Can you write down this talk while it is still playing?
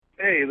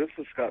Hey, this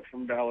is Scott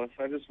from Dallas.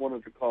 I just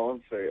wanted to call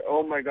and say,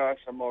 oh my gosh,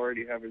 I'm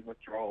already having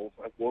withdrawals.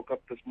 I woke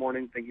up this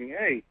morning thinking,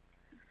 hey,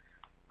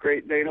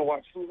 great day to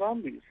watch some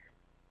zombies.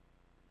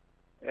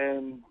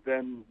 And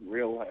then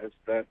realized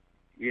that,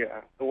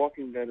 yeah, The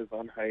Walking Dead is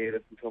on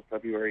hiatus until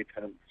February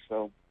 10th.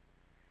 So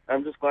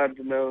I'm just glad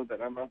to know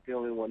that I'm not the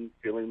only one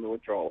feeling the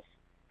withdrawals.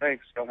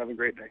 Thanks. Y'all have a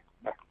great day.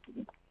 Bye.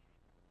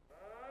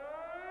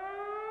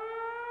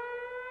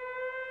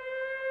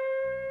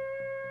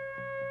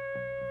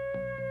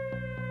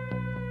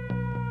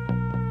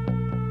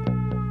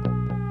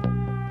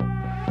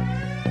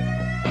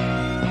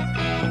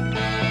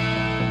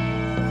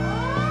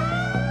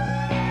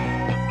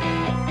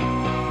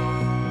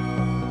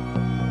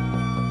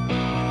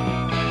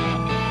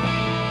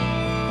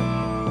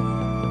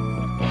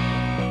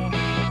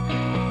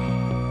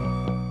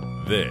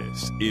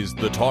 This is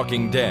The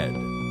Talking Dead,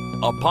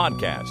 a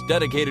podcast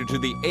dedicated to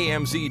the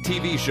AMC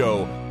TV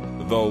show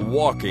The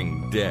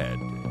Walking Dead.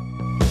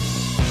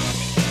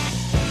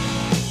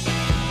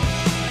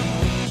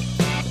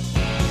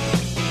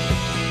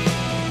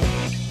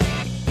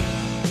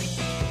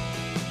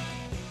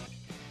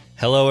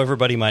 Hello,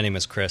 everybody. My name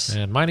is Chris.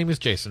 And my name is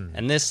Jason.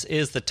 And this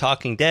is The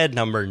Talking Dead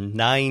number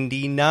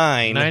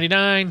 99.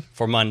 99.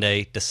 For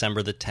Monday,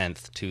 December the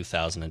 10th,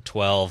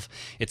 2012.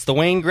 It's the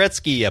Wayne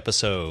Gretzky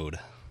episode.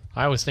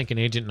 I was thinking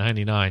Agent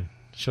 99.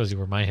 Shows you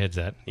where my head's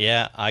at.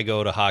 Yeah, I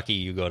go to hockey,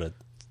 you go to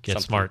Get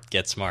something. Smart.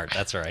 Get Smart,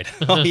 that's right.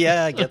 Oh,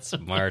 yeah, Get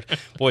Smart.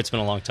 Boy, it's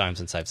been a long time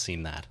since I've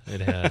seen that. It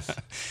has.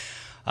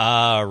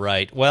 All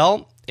right.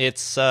 Well,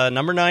 it's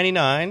number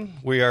 99.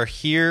 We are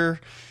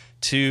here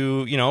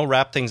to,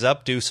 wrap things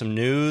up, do some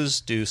news,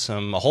 do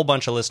a whole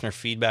bunch of listener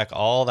feedback,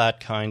 all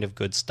that kind of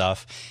good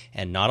stuff.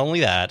 And not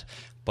only that,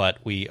 but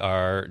we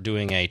are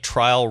doing a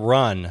trial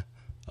run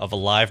of a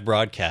live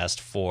broadcast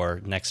for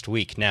next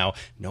week. Now,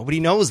 nobody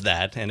knows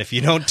that, and if you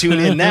don't tune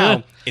in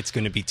now, it's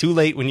going to be too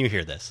late when you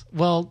hear this.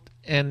 Well,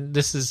 and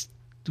this is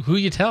who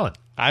you telling?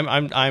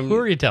 Who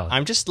are you telling?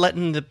 I'm just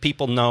letting the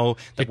people know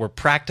that we're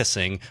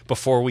practicing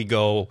before we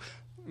go,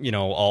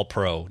 all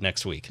pro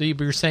next week. So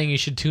you're saying you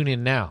should tune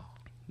in now?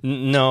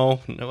 No,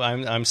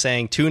 I'm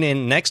saying tune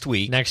in next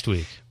week. Next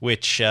week,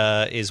 which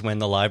is when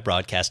the live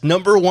broadcast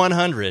number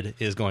 100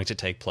 is going to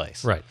take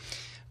place. Right.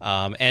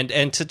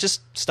 And to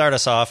just start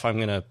us off, I'm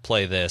going to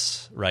play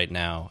this right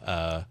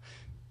now.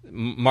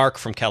 Mark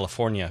from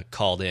California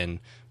called in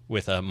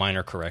with a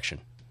minor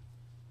correction.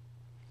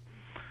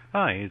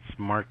 Hi, it's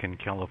Mark in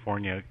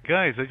California.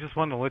 Guys, I just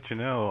wanted to let you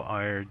know,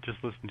 I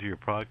just listened to your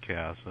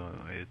podcast.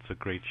 It's a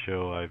great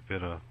show. I've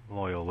been a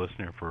loyal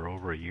listener for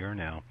over a year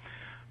now.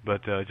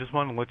 But just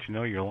wanted to let you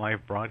know your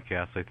live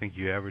broadcast, I think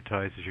you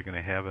advertised that you're going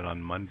to have it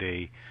on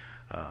Monday,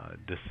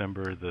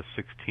 December the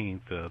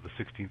 16th. The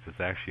 16th is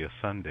actually a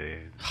Sunday.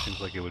 It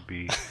seems like it would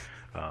be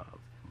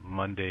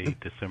Monday,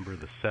 December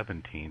the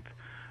 17th.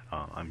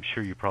 I'm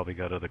sure you probably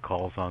got other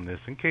calls on this.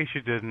 In case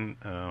you didn't,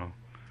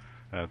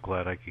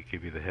 glad I could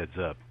give you the heads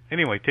up.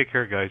 Anyway, take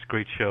care, guys.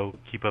 Great show.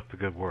 Keep up the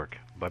good work.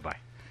 Bye-bye.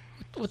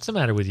 What's the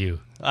matter with you?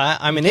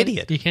 I'm an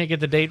idiot. You can't get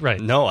the date right.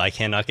 No, I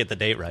cannot get the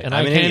date right. And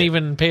I can't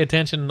even pay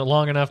attention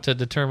long enough to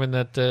determine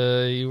that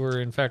you were,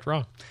 in fact,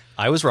 wrong.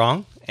 I was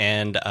wrong.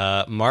 And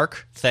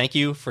Mark, thank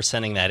you for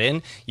sending that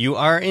in. You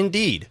are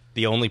indeed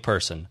the only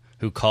person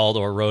who called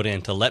or wrote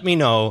in to let me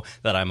know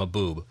that I'm a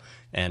boob,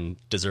 and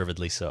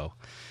deservedly so.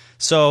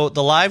 So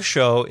the live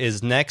show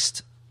is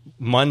next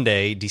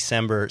Monday,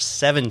 December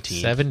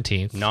 17th.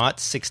 17th. Not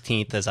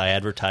 16th as I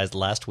advertised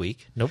last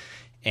week. Nope.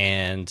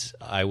 And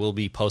I will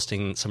be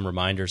posting some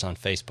reminders on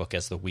Facebook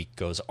as the week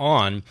goes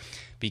on,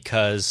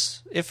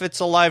 because if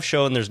it's a live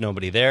show and there's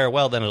nobody there,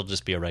 well, then it'll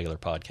just be a regular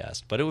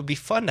podcast. But it would be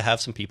fun to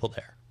have some people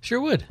there. Sure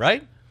would.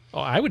 Right?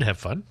 Oh, I would have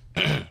fun.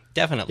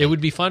 Definitely. It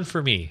would be fun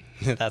for me.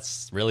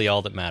 That's really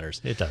all that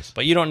matters. It does.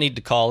 But you don't need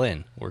to call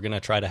in. We're going to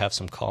try to have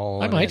some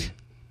call. I might.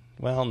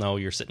 Well, no,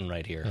 you're sitting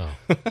right here. Oh.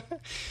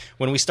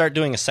 When we start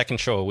doing a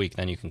second show a week,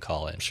 then you can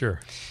call in. Sure.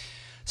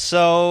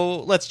 So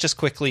let's just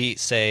quickly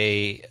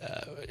say,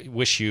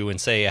 wish you and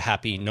say a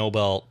happy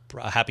Nobel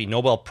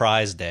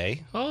Prize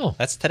Day. Oh,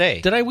 that's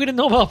today. Did I win a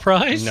Nobel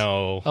Prize?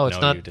 No. Oh, it's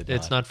no, not. You did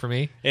it's not for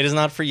me. It is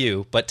not for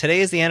you. But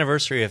today is the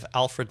anniversary of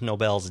Alfred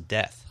Nobel's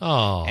death.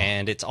 Oh,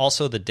 and it's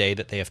also the day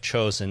that they have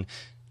chosen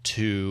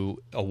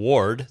to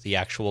award the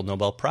actual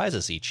Nobel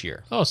Prizes each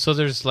year. Oh, so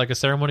there's like a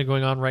ceremony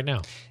going on right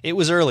now. It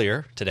was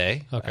earlier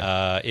today.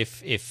 Okay.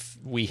 If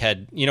we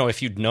had,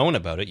 if you'd known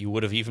about it, you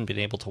would have even been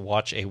able to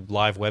watch a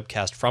live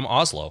webcast from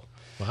Oslo.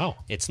 Wow.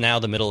 It's now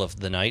the middle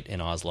of the night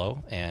in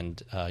Oslo,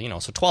 and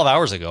so 12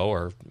 hours ago,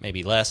 or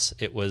maybe less,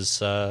 it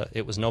was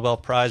Nobel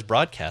Prize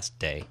Broadcast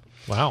Day.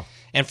 Wow.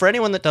 And for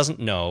anyone that doesn't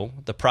know,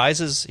 the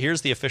prizes,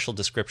 here's the official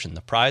description.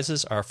 The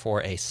prizes are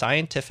for a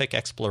scientific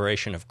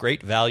exploration of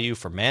great value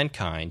for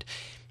mankind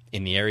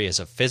in the areas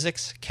of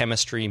physics,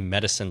 chemistry,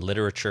 medicine,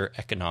 literature,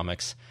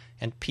 economics,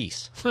 and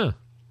peace. Huh.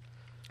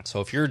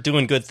 So if you're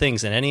doing good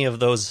things in any of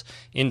those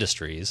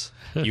industries,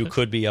 you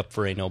could be up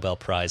for a Nobel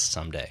Prize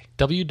someday.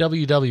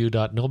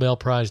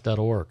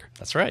 www.nobelprize.org.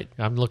 That's right.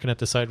 I'm looking at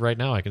the site right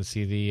now. I can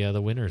see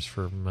the winners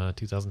from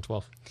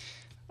 2012.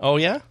 Oh,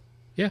 yeah?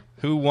 Yeah.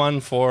 Who won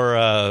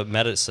for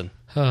medicine?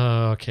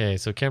 Okay,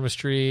 so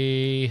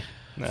chemistry,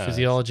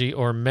 physiology,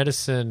 or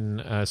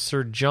medicine.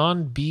 Sir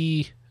John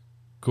B.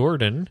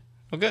 Gordon.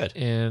 Oh, good.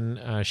 And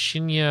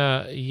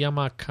Shinya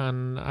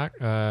Yamanaka.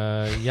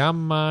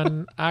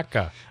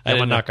 I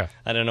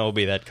didn't know it would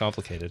be that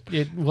complicated.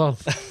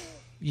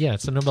 Yeah,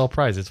 it's a Nobel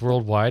Prize. It's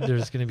worldwide.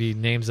 There's going to be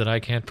names that I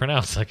can't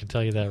pronounce. I can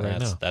tell you that right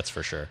now. That's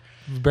for sure.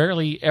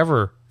 Hardly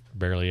ever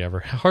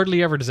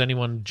does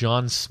anyone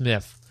John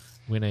Smith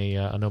win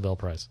a Nobel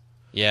Prize.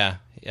 Yeah.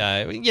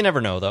 You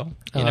never know, though.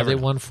 They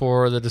won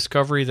for the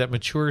discovery that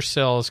mature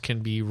cells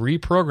can be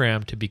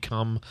reprogrammed to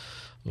become,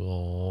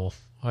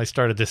 I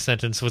started this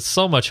sentence with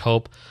so much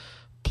hope,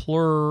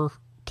 pluripotent.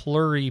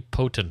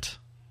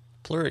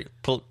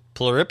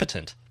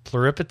 Pluripotent?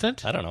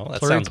 Pluripotent? I don't know.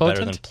 That sounds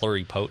better than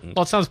pluripotent.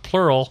 Well, it sounds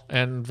plural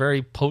and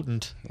very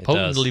potent.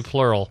 Potently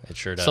plural. It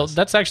sure does. So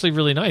that's actually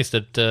really nice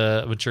that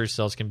mature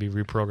cells can be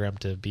reprogrammed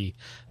to be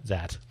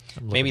that.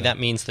 Maybe that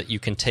means that you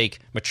can take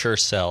mature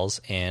cells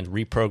and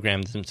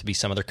reprogram them to be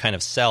some other kind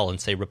of cell and,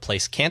 say,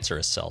 replace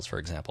cancerous cells, for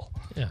example.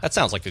 Yeah. That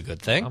sounds like a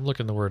good thing. I'm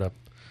looking the word up.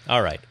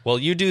 All right. Well,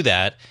 you do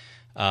that.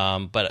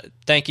 But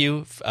thank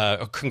you.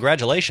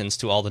 Congratulations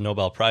to all the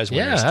Nobel Prize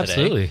winners today. Yeah,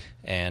 absolutely.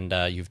 And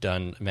you've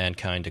done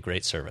mankind a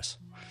great service.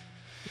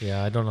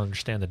 Yeah, I don't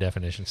understand the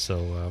definition,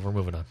 so we're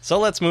moving on. So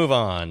let's move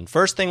on.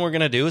 First thing we're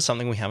going to do is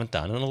something we haven't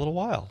done in a little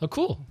while. Oh,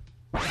 cool.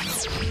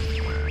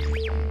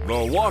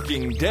 The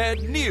Walking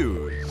Dead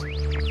News.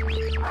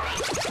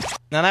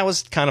 Now, that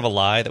was kind of a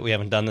lie that we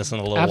haven't done this in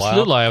a little while.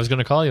 Absolute lie. I was going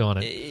to call you on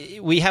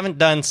it. We haven't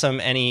done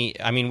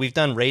we've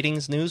done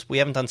ratings news. We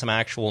haven't done some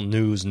actual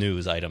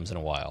news items in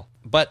a while.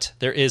 But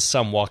there is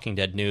some Walking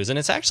Dead news, and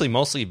it's actually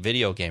mostly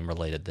video game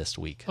related this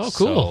week. Oh,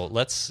 cool. So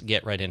let's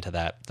get right into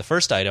that. The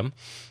first item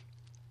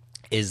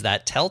is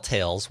that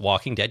Telltale's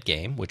Walking Dead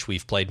game, which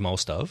we've played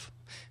most of,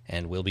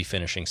 and we'll be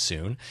finishing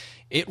soon.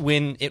 It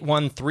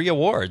won 3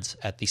 awards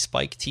at the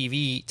Spike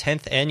TV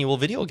 10th Annual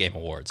Video Game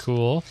Awards.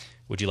 Cool.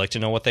 Would you like to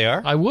know what they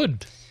are? I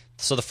would.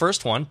 So the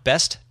first one,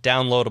 Best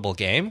Downloadable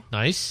Game.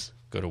 Nice.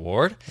 Good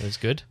award. That's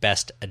good.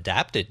 Best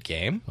Adapted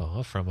Game.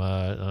 Oh, from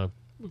a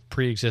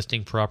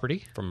pre-existing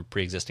property. From a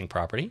pre-existing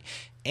property.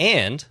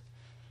 And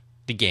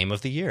the Game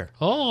of the Year.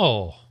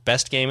 Oh.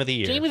 Best Game of the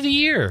Year. Game of the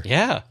Year.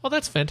 Yeah. Oh,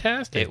 that's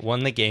fantastic. It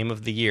won the Game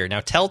of the Year. Now,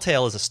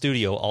 Telltale as a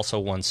studio also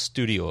won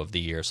Studio of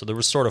the Year, so there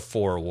was sort of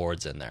 4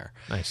 awards in there.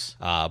 Nice.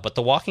 But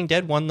The Walking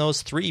Dead won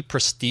those 3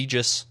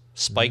 prestigious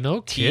Spike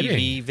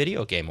TV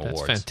video game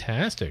awards. That's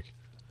fantastic.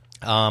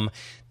 Along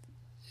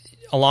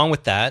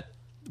with that,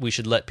 we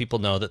should let people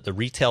know that the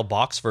retail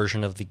box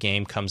version of the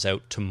game comes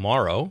out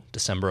tomorrow,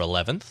 December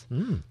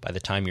 11th. By the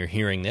time you're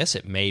hearing this,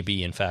 it may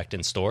be, in fact,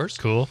 in stores.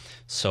 Cool.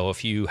 So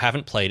if you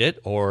haven't played it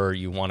or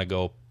you want to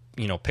go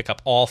pick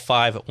up all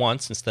 5 at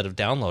once instead of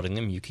downloading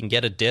them, you can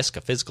get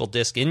a physical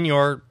disc in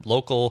your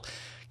local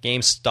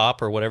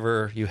GameStop or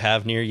whatever you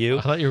have near you.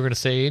 I thought you were going to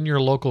say in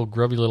your local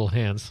grubby little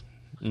hands.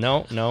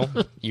 No.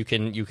 You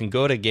can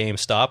go to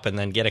GameStop and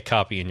then get a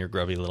copy in your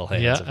grubby little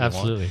hands. Yeah, if you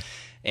absolutely. Want.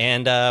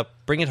 And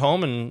bring it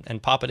home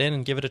and pop it in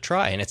and give it a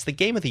try. And it's the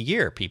Game of the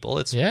Year, people.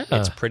 It's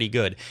pretty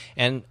good.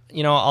 And,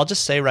 I'll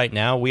just say right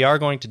now, we are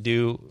going to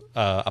do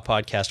a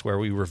podcast where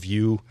we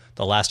review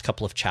the last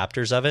couple of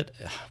chapters of it.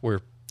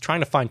 We're trying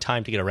to find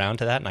time to get around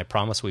to that, and I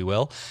promise we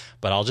will.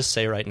 But I'll just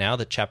say right now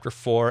that Chapter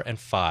 4 and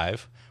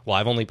 5... Well,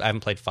 I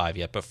haven't played 5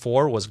 yet, but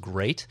 4 was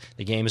great.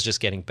 The game is just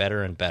getting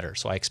better and better,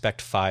 so I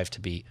expect 5 to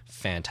be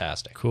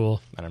fantastic.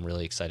 Cool. And I'm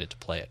really excited to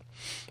play it,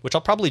 which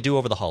I'll probably do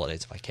over the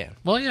holidays if I can.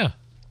 Well, yeah.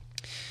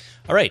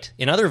 All right.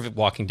 In other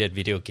Walking Dead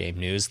video game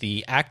news,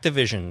 the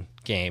Activision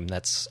game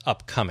that's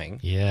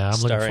upcoming. Yeah,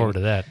 I'm looking forward to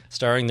that.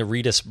 Starring the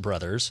Reedus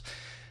brothers.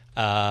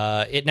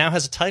 It now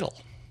has a title.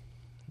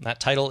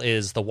 That title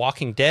is The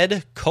Walking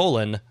Dead: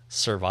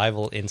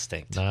 Survival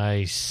Instinct.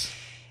 Nice.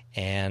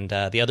 And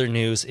the other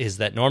news is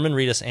that Norman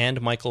Reedus and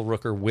Michael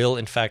Rooker will,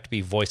 in fact, be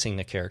voicing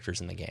the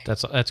characters in the game.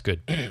 That's good.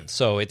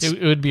 So it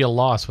would be a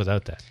loss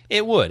without that.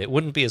 It would. It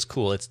wouldn't be as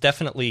cool. It's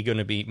definitely going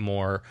to be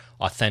more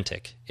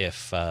authentic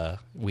if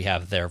we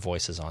have their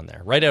voices on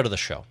there, right out of the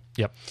show.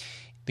 Yep.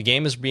 The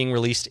game is being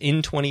released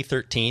in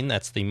 2013.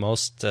 That's the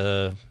most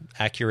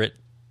accurate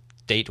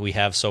date we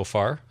have so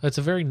far. That's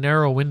a very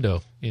narrow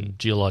window in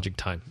geologic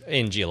time.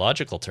 In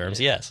geological terms,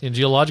 yes. In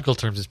geological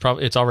terms,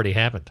 it's already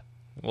happened.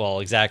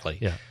 Well, exactly.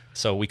 Yeah.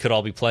 So we could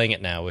all be playing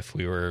it now if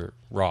we were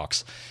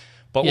rocks.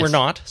 But we're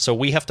not, so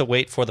we have to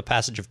wait for the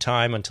passage of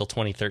time until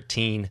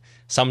 2013,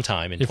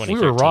 sometime in 2013.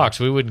 If we were rocks,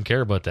 we wouldn't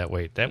care about that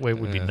wait. That wait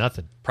would be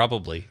nothing.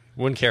 Probably.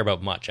 Wouldn't care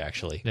about much,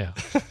 actually. Yeah.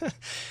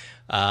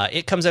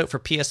 It comes out for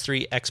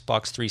PS3,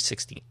 Xbox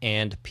 360,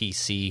 and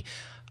PC.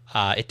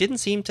 It didn't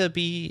seem to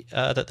be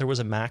that there was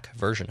a Mac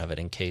version of it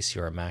in case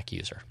you're a Mac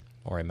user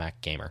or a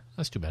Mac gamer.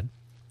 That's too bad.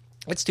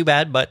 It's too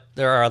bad, but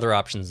there are other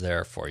options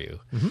there for you.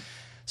 Mm-hmm.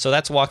 So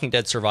that's Walking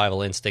Dead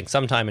Survival Instinct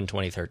sometime in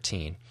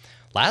 2013.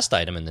 Last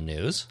item in the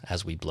news,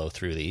 as we blow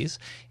through these,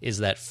 is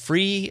that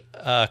free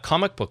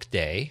Comic Book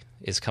Day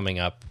is coming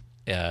up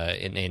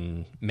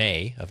in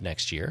May of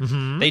next year.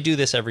 Mm-hmm. They do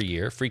this every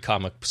year. Free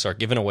comic books are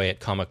given away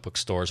at comic book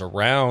stores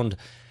around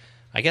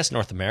I guess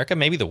North America,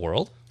 maybe the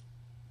world.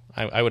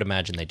 I would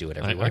imagine they do it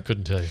everywhere. I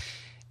couldn't tell you.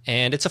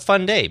 And it's a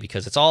fun day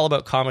because it's all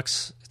about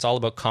comics. It's all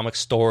about comic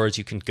stores.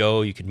 You can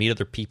go, you can meet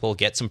other people,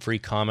 get some free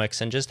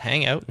comics, and just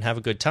hang out and have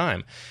a good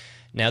time.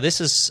 Now,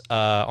 this is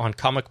on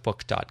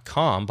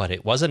comicbook.com, but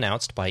it was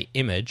announced by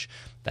Image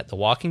that The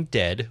Walking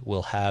Dead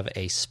will have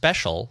a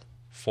special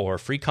for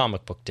Free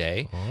Comic Book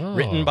Day,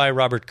 written by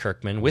Robert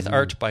Kirkman, with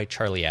art by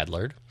Charlie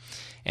Adlard.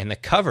 And the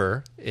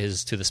cover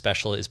to the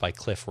special is by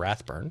Cliff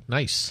Rathburn.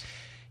 Nice.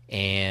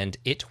 And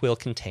it will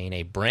contain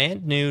a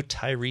brand new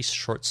Tyrese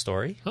short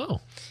story. Oh.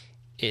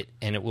 It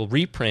will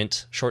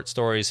reprint short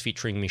stories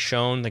featuring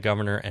Michonne, the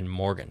Governor, and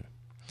Morgan.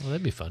 Well,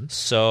 that'd be fun.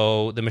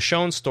 So the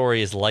Michonne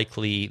story is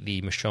likely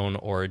the Michonne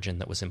origin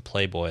that was in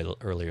Playboy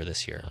earlier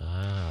this year.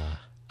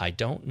 I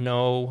don't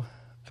know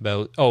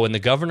about... Oh, and the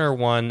Governor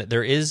one,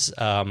 there is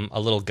a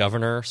little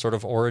Governor sort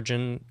of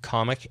origin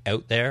comic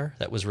out there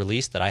that was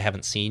released that I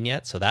haven't seen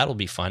yet, so that'll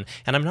be fun.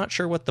 And I'm not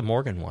sure what the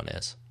Morgan one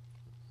is.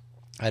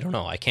 I don't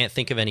know. I can't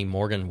think of any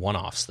Morgan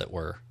one-offs that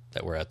were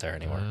out there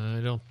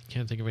anymore.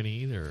 Can't think of any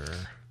either.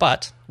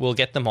 But we'll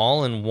get them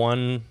all in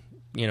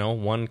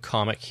one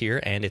comic here,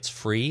 and it's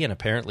free. And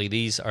apparently,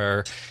 this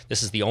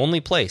is the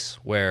only place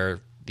where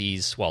the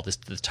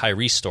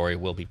Tyrese story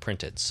will be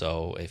printed.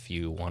 So if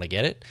you want to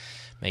get it,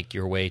 make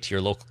your way to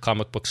your local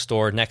comic book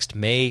store next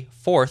May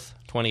 4th,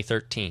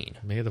 2013.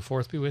 May the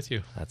 4th be with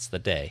you. That's the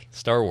day,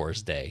 Star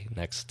Wars Day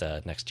next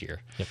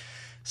year. Yep.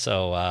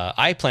 So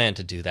I plan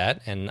to do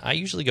that, and I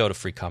usually go to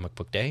Free Comic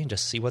Book Day and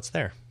just see what's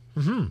there.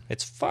 Mm-hmm.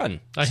 It's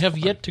fun. I have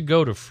yet to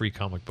go to Free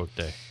Comic Book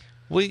Day.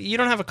 Well, you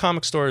don't have a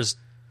comic store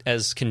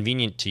as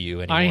convenient to you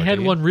anymore. I had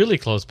do you? one really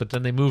close, but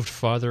then they moved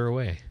farther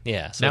away.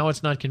 Yeah. So now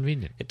it's not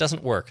convenient. It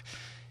doesn't work.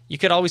 You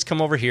could always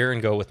come over here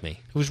and go with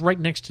me. It was right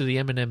next to the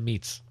M&M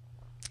Meats.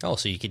 Oh,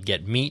 so you could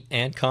get meat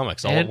and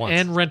comics all at once.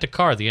 And rent a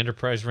car. The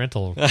Enterprise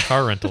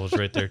car rental was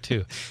right there,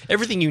 too.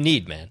 Everything you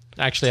need, man.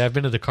 Actually, I've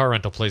been to the car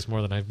rental place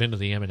more than I've been to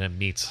the M&M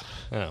Meats.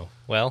 Oh,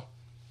 well,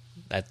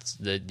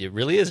 it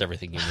really is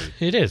everything you need.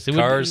 It is. It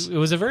Cars. It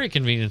was a very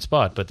convenient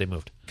spot, but they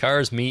moved.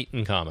 Cars, meat,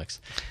 and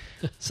comics.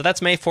 So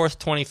that's May 4th,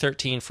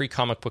 2013, Free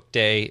Comic Book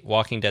Day,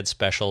 Walking Dead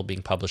special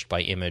being published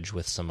by Image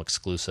with some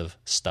exclusive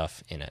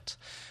stuff in it.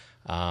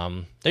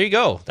 There you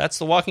go. That's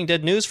the Walking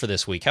Dead news for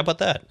this week. How about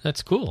that?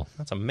 That's cool.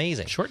 That's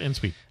amazing. Short and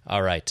sweet.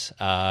 All right.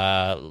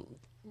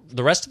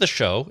 The rest of the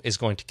show is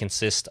going to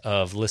consist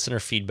of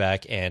listener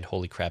feedback and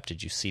holy crap,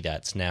 did you see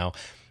that? Now,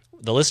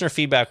 the listener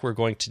feedback we're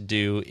going to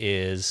do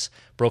is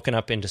broken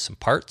up into some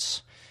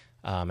parts.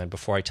 And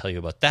before I tell you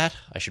about that,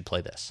 I should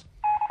play this.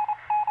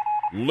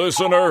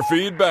 Listener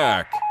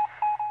feedback.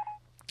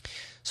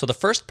 So the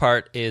first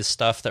part is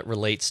stuff that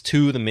relates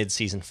to the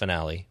mid-season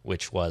finale,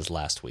 which was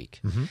last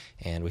week. Mm-hmm.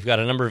 And we've got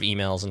a number of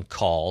emails and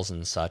calls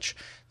and such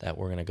that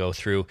we're going to go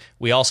through.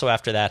 We also,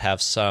 after that,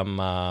 have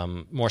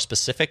some more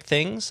specific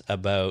things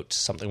about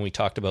something we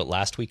talked about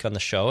last week on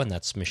the show, and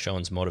that's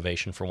Michonne's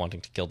motivation for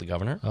wanting to kill the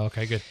governor.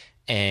 Okay, good.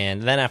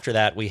 And then after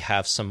that, we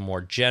have some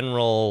more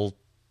general,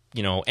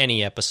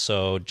 any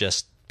episode,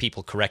 just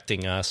people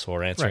correcting us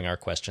or answering our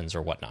questions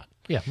or whatnot.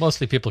 Yeah,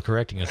 mostly people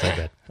correcting us, I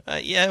bet.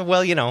 Yeah,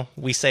 well,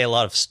 we say a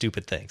lot of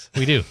stupid things.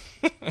 We do.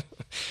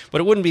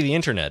 But it wouldn't be the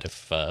internet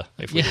if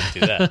we didn't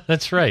do that.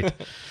 That's right.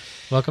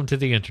 Welcome to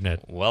the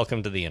internet.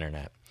 Welcome to the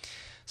internet.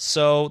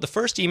 So the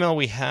first email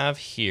we have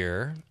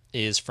here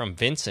is from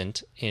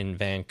Vincent in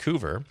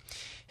Vancouver,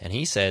 and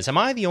he says, "Am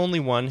I the only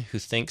one who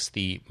thinks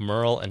the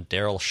Merle and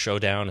Daryl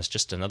showdown is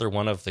just another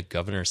one of the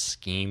governor's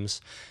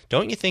schemes?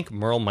 Don't you think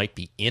Merle might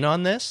be in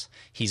on this?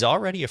 He's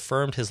already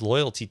affirmed his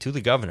loyalty to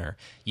the governor.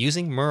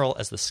 Using Merle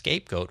as the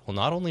scapegoat will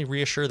not only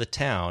reassure the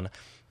town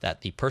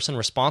that the person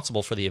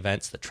responsible for the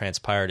events that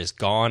transpired is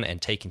gone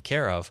and taken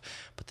care of,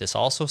 but this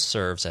also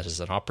serves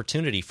as an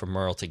opportunity for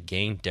Merle to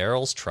gain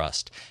Daryl's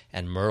trust,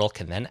 and Merle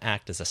can then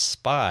act as a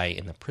spy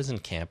in the prison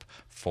camp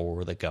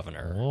for the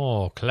governor."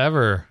 Oh,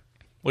 clever.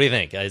 What do you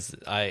think, guys?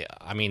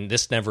 I mean,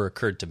 this never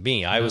occurred to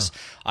me.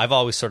 I've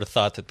always sort of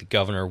thought that the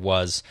governor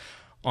was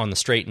on the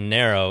straight and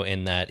narrow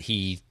in that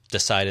he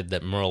decided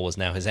that Merle was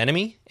now his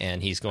enemy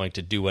and he's going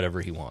to do whatever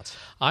he wants.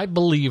 I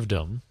believed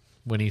him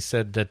when he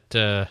said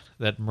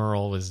that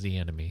Merle was the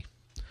enemy.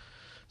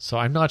 So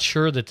I'm not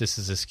sure that this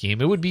is a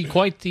scheme. It would be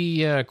quite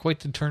the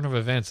turn of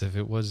events if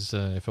it was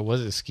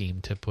a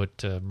scheme to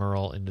put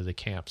Merle into the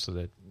camp so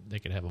that they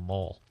could have a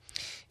mole.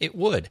 It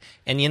would,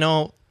 and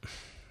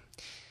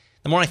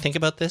the more I think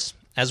about this,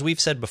 as we've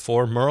said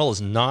before, Merle is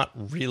not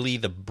really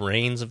the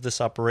brains of this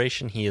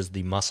operation. He is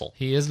the muscle.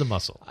 He is the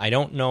muscle. I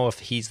don't know if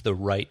he's the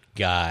right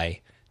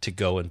guy to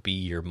go and be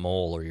your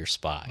mole or your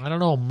spy. I don't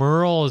know.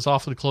 Merle is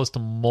awfully close to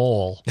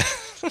mole.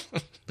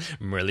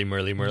 Merly.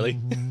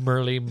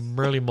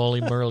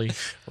 Merly.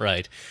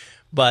 Right.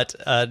 But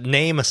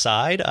name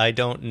aside, I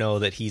don't know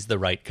that he's the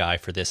right guy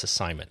for this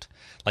assignment.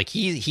 Like,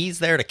 he's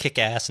there to kick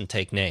ass and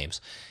take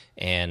names.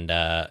 And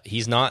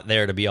he's not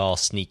there to be all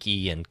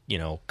sneaky and,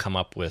 come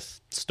up with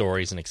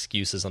stories and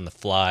excuses on the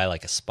fly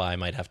like a spy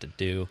might have to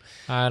do.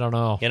 I don't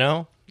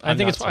know. I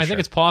think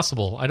it's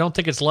possible. I don't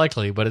think it's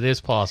likely, but it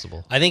is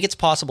possible. I think it's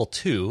possible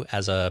too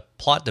as a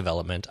plot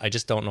development. I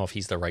just don't know if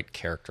he's the right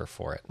character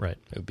for it. Right.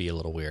 It would be a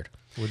little weird.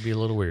 Would be a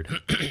little weird.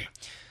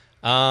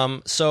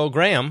 So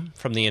Graham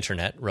from the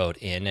internet wrote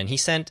in, and he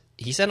sent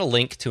a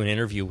link to an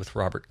interview with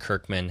Robert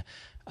Kirkman,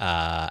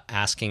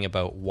 asking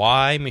about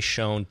why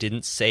Michonne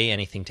didn't say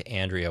anything to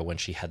Andrea when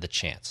she had the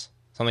chance.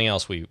 Something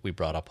else we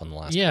brought up on the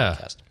last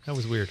podcast. That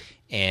was weird.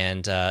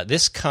 And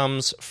this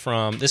comes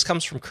from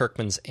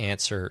Kirkman's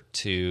answer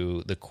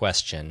to the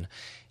question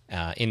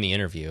in the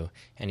interview,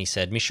 and he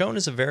said, Michonne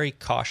is a very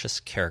cautious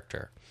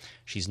character.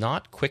 She's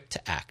not quick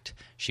to act.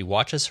 She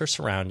watches her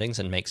surroundings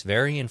and makes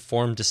very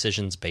informed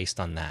decisions based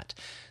on that.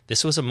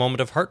 This was a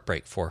moment of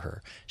heartbreak for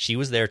her. She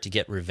was there to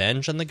get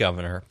revenge on the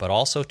governor, but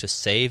also to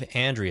save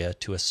Andrea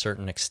to a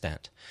certain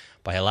extent.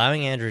 By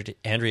allowing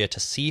Andrea to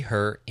see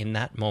her in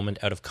that moment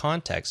out of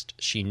context,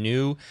 she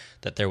knew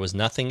that there was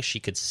nothing she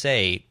could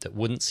say that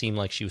wouldn't seem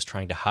like she was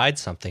trying to hide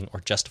something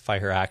or justify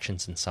her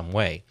actions in some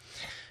way.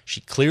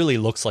 She clearly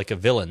looks like a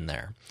villain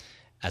there.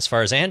 As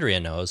far as Andrea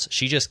knows,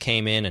 she just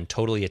came in and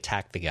totally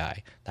attacked the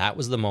guy. That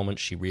was the moment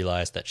she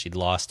realized that she'd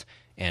lost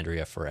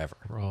Andrea forever.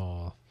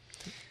 Oh.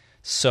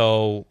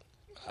 So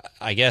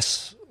I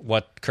guess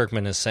what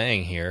Kirkman is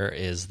saying here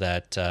is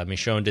that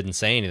Michonne didn't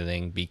say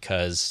anything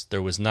because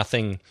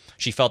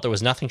she felt there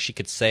was nothing she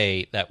could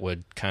say that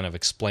would kind of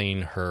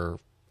explain her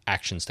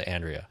actions to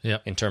Andrea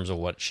in terms of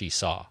what she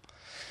saw.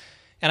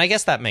 And I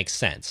guess that makes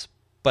sense.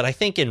 But I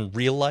think in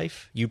real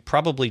life, you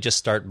probably just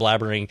start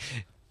blabbering,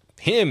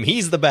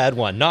 he's the bad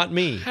one, not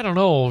me. I don't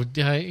know.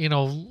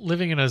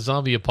 Living in a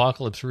zombie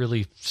apocalypse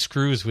really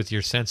screws with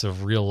your sense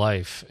of real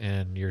life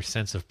and your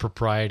sense of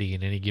propriety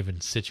in any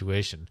given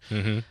situation.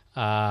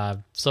 Mm-hmm.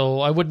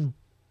 So I wouldn't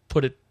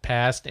put it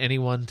past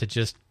anyone to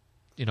just,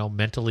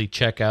 mentally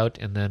check out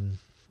and then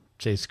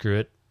say, screw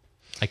it.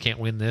 I can't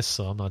win this,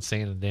 so I'm not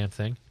saying a damn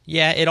thing.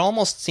 Yeah, it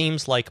almost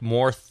seems like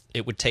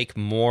it would take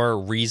more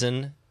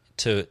reason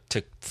to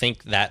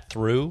think that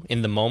through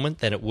in the moment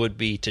than it would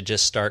be to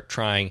just start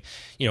trying,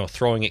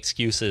 throwing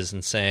excuses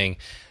and saying,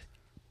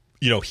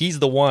 he's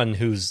the one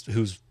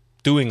who's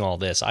doing all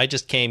this. I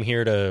just came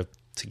here to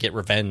get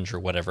revenge or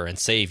whatever and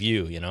save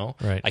you,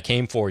 Right. I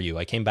came for you.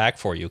 I came back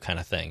for you kind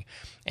of thing.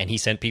 And he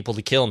sent people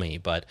to kill me.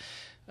 But,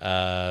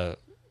 I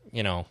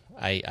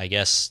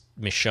guess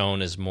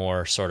Michonne is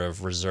more sort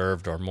of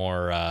reserved or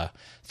more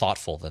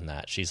thoughtful than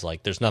that. She's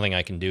like, there's nothing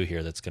I can do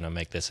here that's going to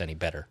make this any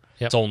better.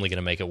 Yep. It's only going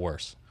to make it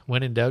worse.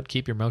 When in doubt,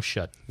 keep your mouth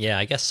shut. Yeah,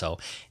 I guess so.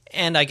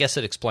 And I guess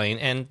it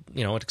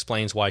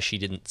explains why she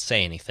didn't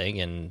say anything.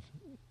 And,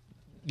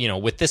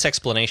 with this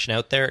explanation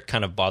out there, it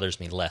kind of bothers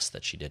me less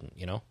that she didn't,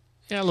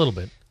 Yeah, a little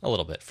bit. A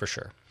little bit, for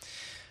sure.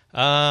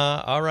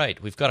 All right,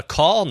 we've got a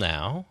call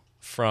now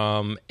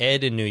from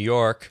Ed in New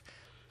York.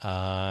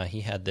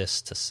 He had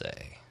this to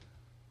say.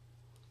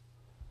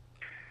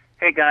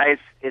 Hey, guys,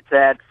 it's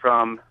Ed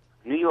from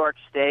New York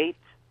State,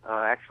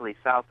 actually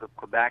south of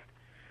Quebec.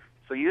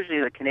 So usually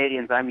the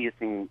Canadians I'm used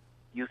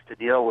to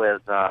deal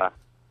with,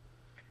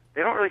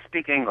 they don't really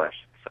speak English.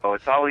 So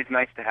it's always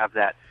nice to have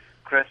that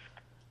crisp,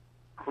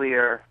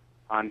 clear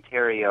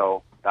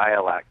Ontario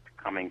dialect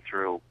coming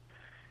through.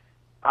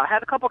 I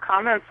had a couple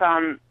comments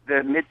on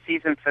the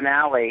mid-season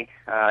finale,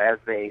 as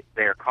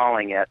they're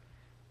calling it.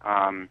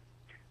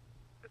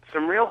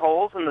 Some real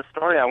holes in the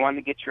story. I wanted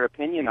to get your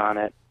opinion on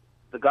it.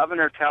 The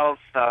governor tells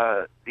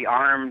the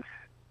armed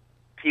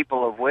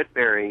people of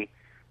Woodbury,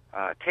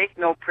 take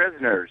no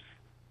prisoners,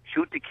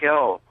 shoot to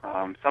kill,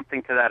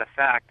 something to that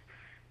effect.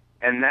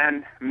 And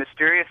then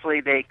mysteriously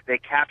they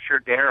capture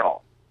Daryl,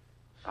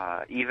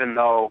 even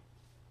though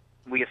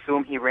we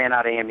assume he ran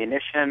out of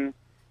ammunition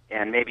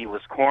and maybe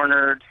was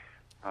cornered.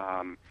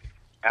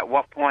 At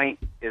what point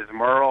is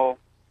Merle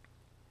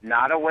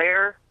not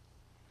aware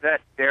that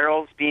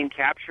Daryl's being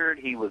captured?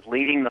 He was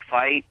leading the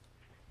fight,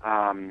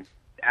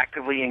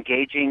 actively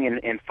engaging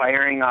in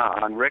firing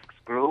on Rick's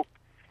group.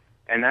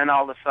 And then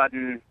all of a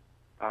sudden,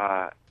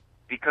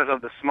 because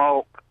of the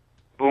smoke,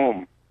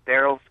 boom,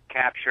 Daryl's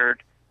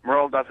captured.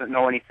 Merle doesn't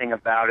know anything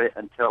about it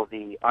until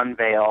the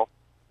unveil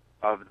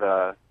of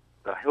the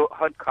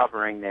hood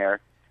covering there.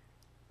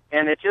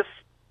 And it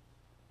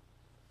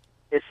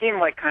seemed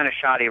like kind of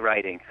shoddy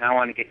writing. I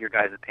want to get your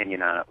guys'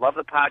 opinion on it. Love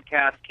the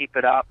podcast. Keep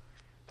it up.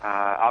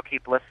 I'll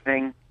keep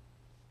listening.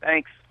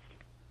 Thanks.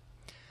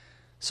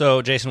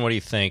 So, Jason, what do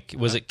you think?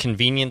 Was it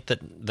convenient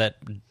that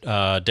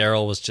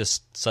Daryl was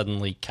just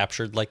suddenly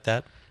captured like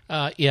that?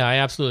 Yeah, I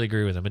absolutely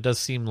agree with him. It does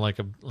seem like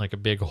a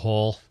big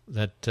hole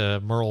that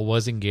Merle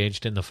was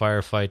engaged in the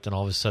firefight, and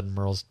all of a sudden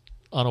Merle's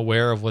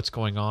unaware of what's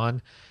going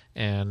on,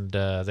 and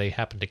they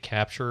happen to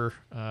capture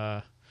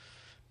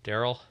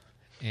Daryl,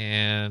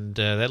 and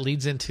that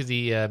leads into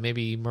the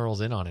maybe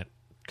Merle's in on it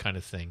kind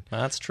of thing.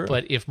 That's true.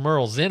 But if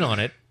Merle's in on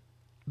it,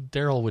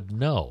 Daryl would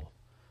know,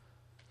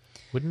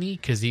 wouldn't he?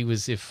 Because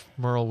if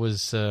Merle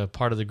was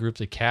part of the group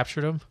that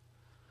captured him.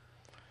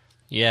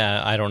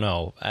 Yeah, I don't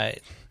know.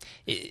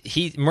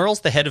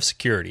 Merle's the head of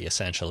security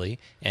essentially,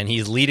 and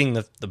he's leading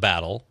the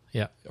battle.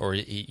 Yeah, or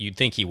you'd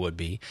think he would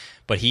be,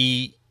 but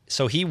he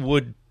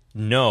would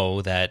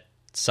know that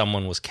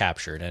someone was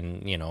captured,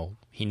 and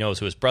he knows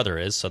who his brother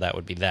is, so that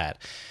would be that.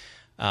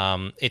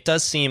 It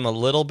does seem a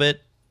little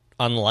bit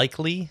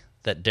unlikely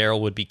that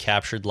Daryl would be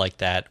captured like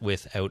that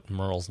without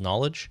Merle's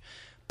knowledge,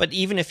 but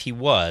even if he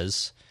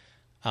was,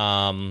 it's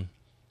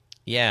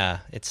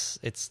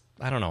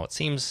I don't know. It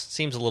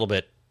seems a little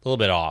bit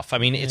off. I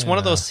mean, it's one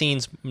of those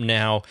scenes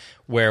now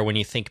where when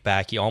you think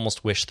back, you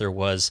almost wish there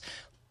was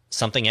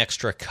something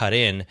extra cut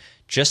in,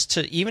 just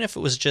to, even if it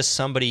was just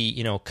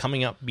somebody,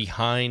 coming up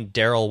behind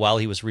Daryl while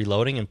he was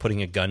reloading and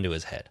putting a gun to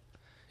his head.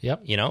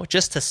 Yep.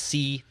 Just to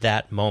see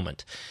that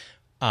moment.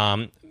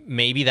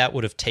 Maybe that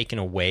would have taken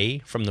away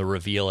from the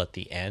reveal at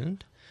the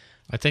end.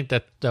 I think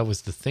that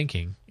was the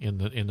thinking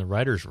in the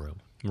writer's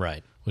room.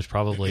 Right. Was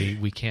probably,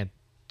 we can't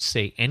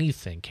say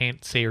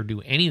or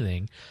do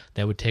anything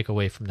that would take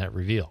away from that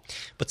reveal.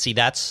 But see,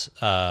 that's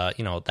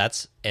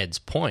Ed's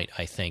point,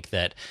 I think,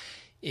 that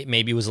it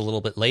maybe was a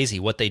little bit lazy.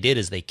 What they did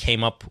is they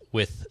came up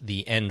with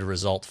the end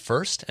result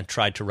first and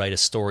tried to write a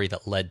story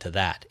that led to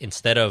that,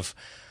 instead of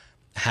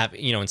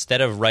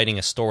writing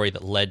a story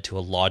that led to a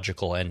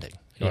logical ending.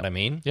 You know what I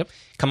mean? Yep.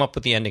 Come up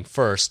with the ending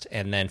first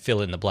and then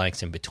fill in the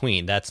blanks in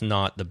between. That's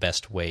not the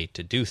best way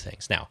to do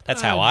things. Now,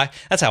 that's how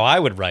I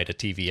would write a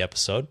TV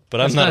episode,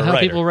 but I'm not a writer. That's not how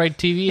people write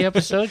TV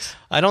episodes?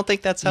 I don't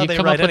think that's how they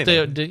write anything.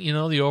 You come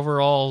up with the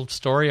overall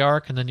story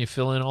arc and then you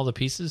fill in all the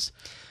pieces?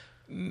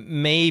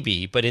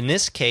 Maybe, but in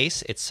this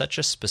case, it's such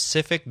a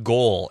specific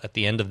goal at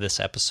the end of this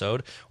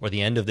episode or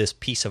the end of this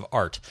piece of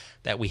art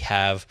that we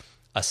have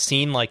a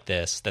scene like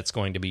this that's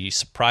going to be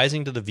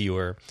surprising to the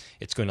viewer.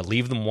 It's going to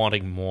leave them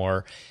wanting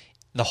more.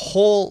 The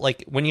whole,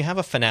 when you have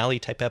a finale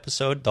type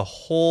episode,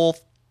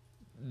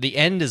 the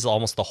end is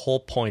almost the whole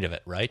point of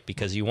it, right?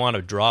 Because you want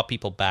to draw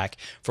people back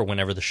for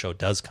whenever the show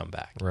does come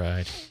back.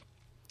 Right.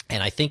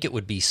 And I think it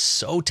would be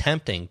so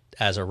tempting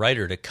as a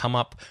writer to come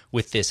up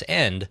with this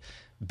end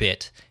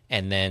bit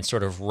and then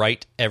sort of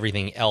write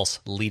everything else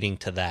leading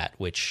to that,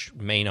 which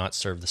may not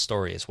serve the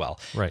story as well.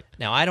 Right.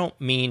 Now, I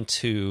don't mean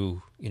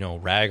to,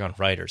 rag on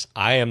writers.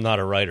 I am not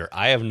a writer.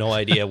 I have no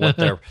idea what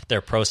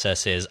their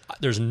process is.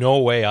 There's no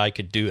way I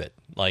could do it.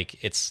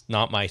 It's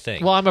not my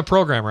thing. Well, I'm a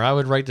programmer. I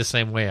would write the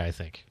same way, I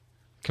think.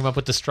 Come up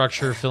with the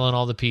structure, fill in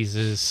all the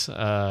pieces,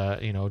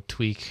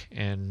 tweak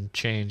and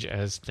change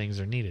as things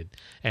are needed.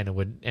 And it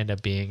would end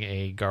up being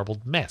a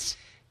garbled mess.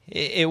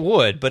 It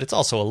would, but it's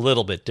also a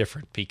little bit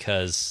different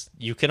because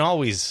you can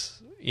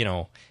always,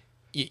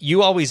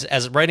 you always,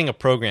 as writing a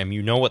program,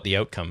 you know what the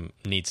outcome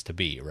needs to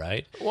be,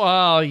 right?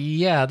 Well,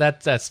 yeah,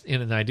 that's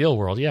in an ideal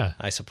world, yeah.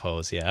 I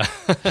suppose, yeah.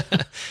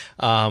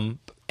 And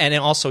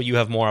then also you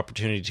have more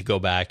opportunity to go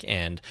back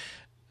and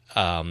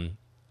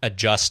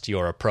adjust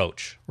your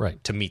approach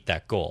to meet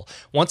that goal.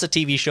 Once a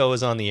TV show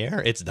is on the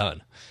air, it's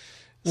done.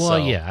 Well,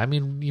 yeah, I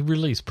mean, you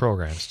release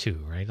programs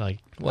too, right? I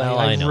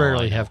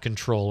rarely have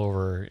control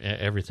over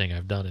everything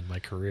I've done in my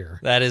career.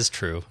 That is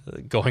true.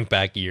 Going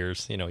back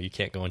years, you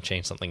can't go and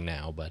change something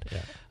now. But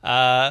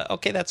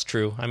okay, that's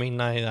true. I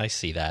mean, I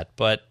see that.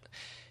 But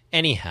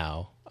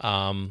anyhow,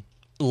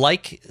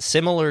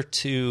 similar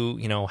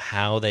to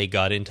how they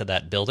got into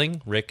that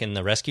building, Rick and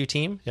the rescue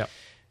team. Yeah,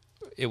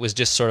 it was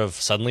just sort of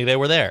suddenly they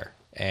were there.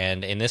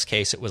 And in this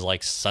case, it was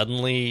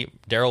suddenly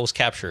Daryl was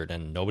captured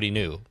and nobody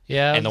knew.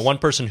 Yeah. And the one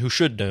person who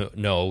should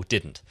know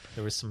didn't.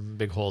 There was some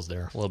big holes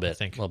there. A little bit, I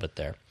think. A little bit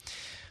there.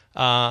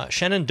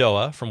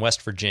 Shenandoah from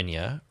West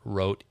Virginia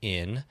wrote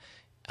in,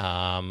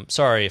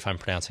 sorry if I'm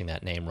pronouncing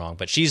that name wrong,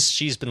 but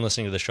she's been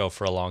listening to the show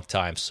for a long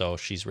time, so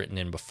she's written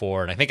in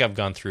before, and I think I've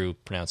gone through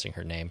pronouncing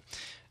her name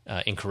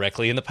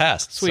incorrectly in the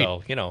past. Sweet.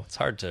 So, it's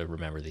hard to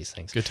remember these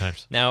things. Good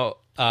times. Now,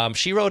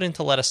 she wrote in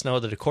to let us know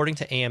that according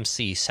to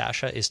AMC,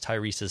 Sasha is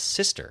Tyrese's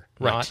sister,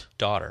 not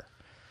daughter.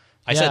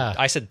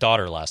 I said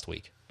daughter last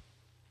week.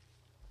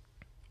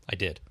 I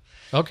did.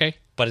 Okay.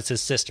 But it's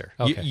his sister.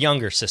 Okay.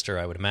 Younger sister,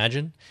 I would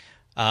imagine.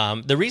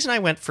 The reason I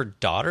went for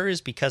daughter is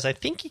because I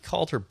think he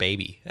called her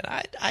baby.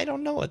 And I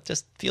don't know. It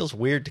just feels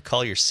weird to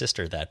call your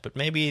sister that, but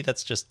maybe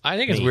that's just I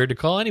think it's weird to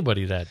call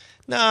anybody that.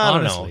 No,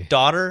 honestly. No.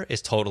 Daughter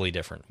is totally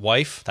different.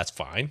 Wife, that's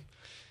fine.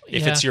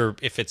 If it's your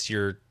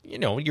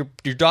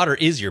your daughter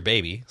is your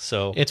baby.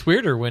 So it's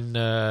weirder when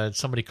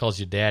somebody calls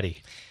you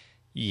daddy.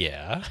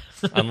 Yeah,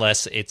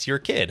 unless it's your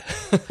kid.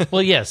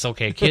 Well, yes,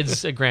 okay,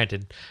 kids,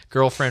 granted.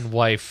 Girlfriend,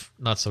 wife,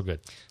 not so good.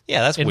 Yeah,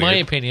 that's in weird. my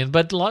opinion.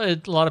 But a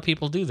lot of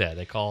people do that.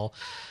 They call,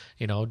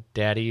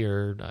 daddy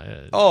or.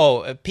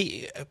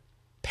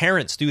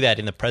 Parents do that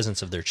in the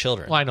presence of their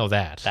children. Well, I know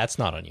that. That's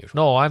not unusual.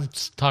 No, I'm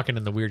talking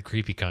in the weird,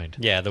 creepy kind.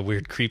 Yeah, the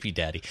weird, creepy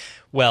daddy.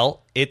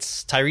 Well,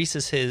 it's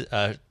Tyrese's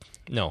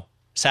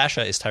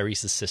Sasha is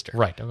Tyrese's sister.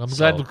 Right. I'm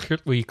glad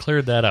we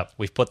cleared that up.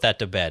 We've put that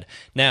to bed.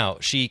 Now,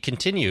 she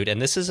continued,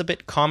 and this is a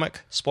bit comic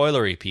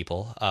spoilery,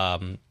 people.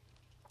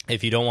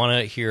 If you don't want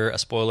to hear a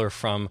spoiler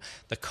from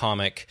the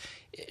comic,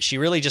 she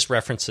really just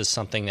references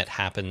something that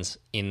happens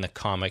in the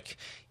comic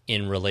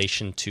in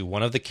relation to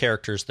one of the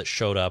characters that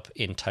showed up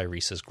in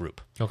Tyrese's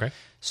group. Okay.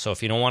 So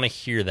if you don't want to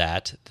hear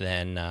that,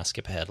 then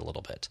skip ahead a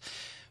little bit.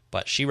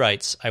 But she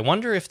writes, I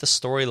wonder if the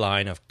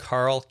storyline of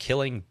Carl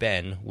killing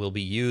Ben will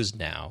be used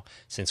now,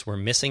 since we're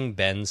missing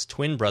Ben's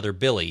twin brother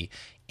Billy,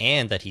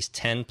 and that he's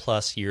 10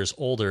 plus years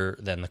older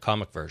than the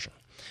comic version.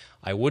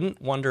 I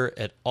wouldn't wonder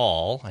at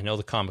all, I know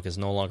the comic is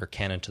no longer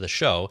canon to the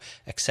show,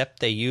 except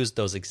they used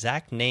those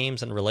exact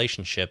names and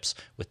relationships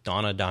with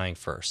Donna dying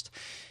first.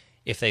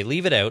 If they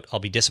leave it out, I'll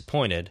be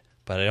disappointed,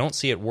 but I don't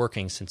see it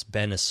working since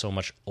Ben is so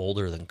much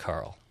older than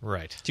Carl.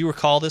 Right. Do you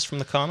recall this from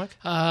the comic?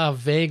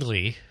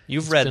 Vaguely.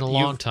 It's been a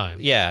long time.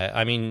 Yeah,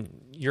 I mean,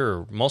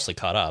 you're mostly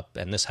caught up,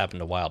 and this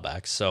happened a while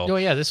back. So, Oh,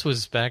 yeah, this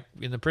was back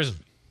in the prison.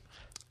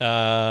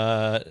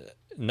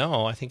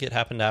 No, I think it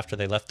happened after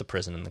they left the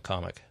prison in the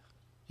comic.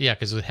 Yeah,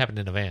 because it happened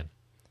in a van.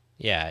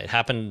 Yeah, it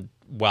happened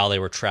while they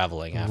were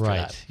traveling after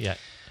that. Yeah.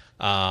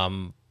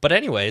 But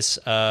anyways,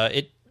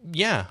 I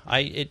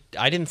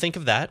didn't think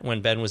of that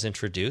when Ben was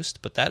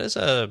introduced, but that is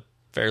a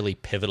fairly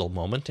pivotal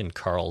moment in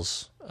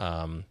Carl's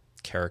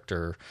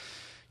character,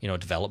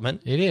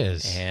 development. It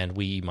is. And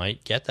we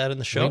might get that in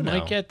the show now. We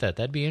might get that.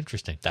 That'd be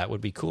interesting. That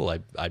would be cool.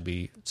 I'd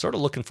be sort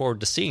of looking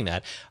forward to seeing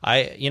that.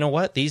 You know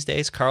what? These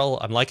days, Carl,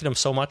 I'm liking him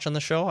so much on the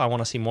show, I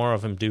want to see more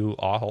of him do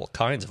all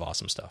kinds of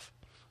awesome stuff.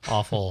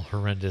 Awful,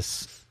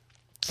 horrendous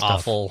stuff.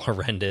 Awful,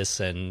 horrendous,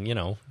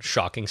 and,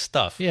 shocking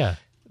stuff. Yeah.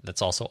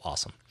 That's also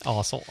awesome.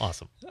 Also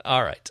awesome.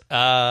 All right.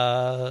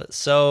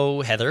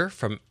 So Heather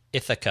from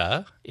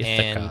Ithaca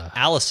and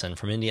Allison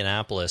from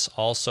Indianapolis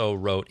also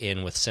wrote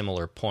in with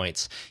similar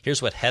points. Here's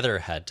what Heather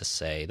had to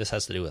say. This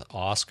has to do with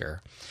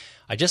Oscar.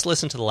 I just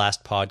listened to the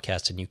last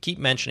podcast, and you keep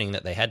mentioning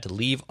that they had to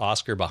leave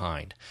Oscar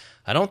behind.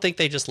 I don't think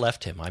they just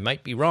left him. I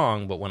might be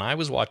wrong, but when I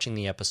was watching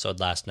the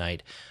episode last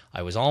night,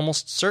 I was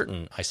almost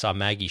certain I saw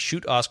Maggie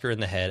shoot Oscar in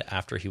the head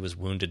after he was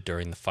wounded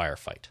during the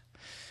firefight.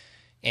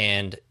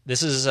 And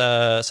this is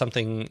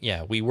something,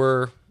 we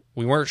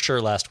weren't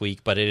sure last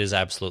week, but it is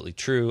absolutely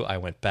true. I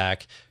went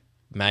back.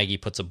 Maggie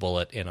puts a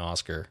bullet in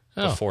Oscar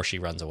before she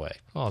runs away.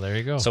 Oh, there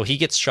you go. So he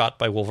gets shot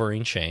by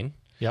Wolverine Shane.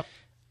 Yep.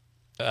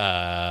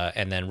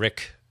 And then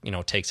Rick,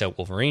 takes out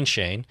Wolverine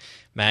Shane.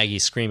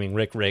 Maggie's screaming,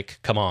 Rick,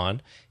 come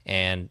on.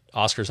 And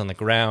Oscar's on the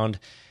ground.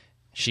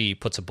 She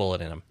puts a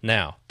bullet in him.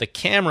 Now, the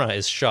camera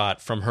is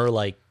shot from her,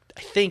 I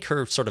think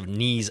her sort of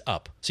knees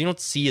up. So you don't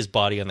see his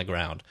body on the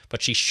ground.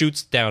 But she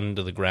shoots down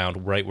into the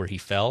ground right where he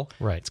fell.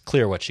 Right. It's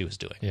clear what she was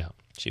doing. Yeah.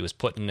 She was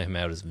putting him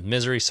out of his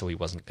misery so he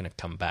wasn't going to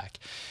come back.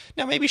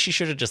 Now, maybe she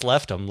should have just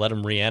left him, let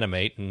him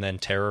reanimate, and then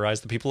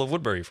terrorize the people of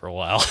Woodbury for a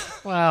while.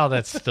 Wow,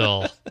 that's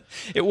still...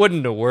 It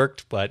wouldn't have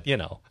worked, but,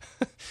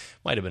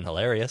 might have been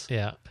hilarious.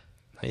 Yeah.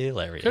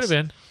 Hilarious. Could have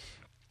been.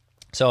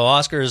 So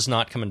Oscar is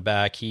not coming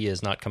back. He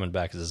is not coming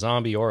back as a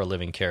zombie or a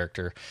living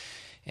character,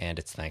 and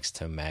it's thanks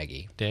to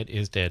Maggie. Dead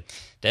is dead.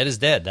 Dead is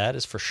dead, that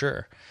is for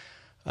sure.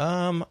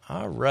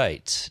 All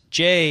right.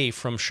 Jay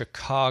from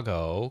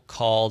Chicago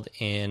called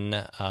in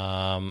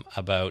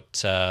about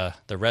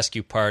the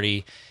rescue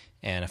party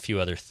and a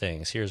few other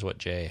things. Here's what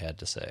Jay had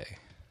to say.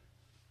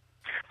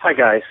 Hi,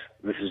 guys.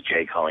 This is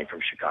Jay calling from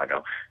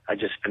Chicago. I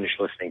just finished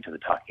listening to The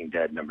Talking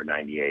Dead number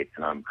 98,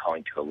 and I'm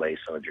calling to allay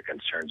some of your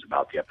concerns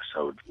about the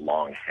episode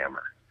Long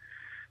Hammer.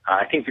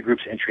 I think the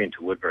group's entry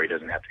into Woodbury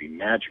doesn't have to be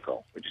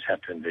magical. We just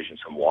have to envision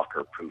some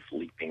walker-proof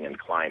leaping and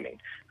climbing.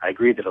 I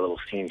agree that a little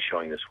scene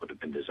showing this would have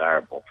been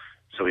desirable,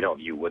 so we don't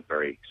view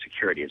Woodbury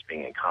security as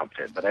being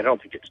incompetent, but I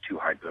don't think it's too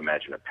hard to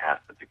imagine a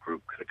path that the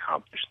group could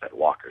accomplish that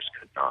walkers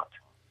could not.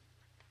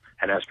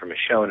 And as for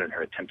Michonne and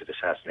her attempted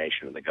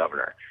assassination of the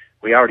governor,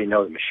 we already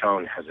know that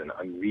Michonne has an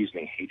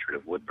unreasoning hatred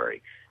of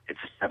Woodbury. It's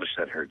established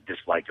that her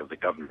dislike of the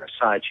governor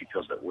aside, she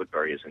feels that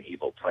Woodbury is an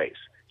evil place.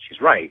 She's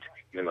right,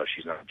 even though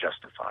she's not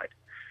justified.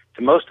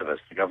 To most of us,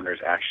 the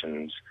governor's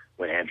actions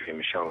when Andrea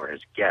and Michonne were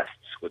his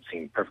guests would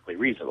seem perfectly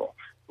reasonable.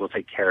 We'll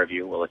take care of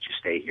you, we'll let you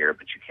stay here,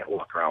 but you can't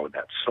walk around with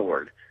that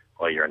sword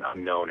while you're an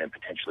unknown and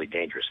potentially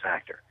dangerous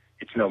factor.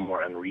 It's no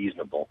more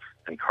unreasonable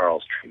than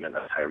Carl's treatment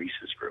of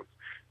Tyrese's group.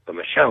 But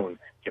Michonne,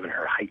 given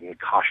her heightened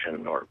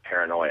caution or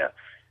paranoia,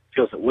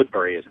 feels that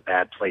Woodbury is a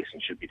bad place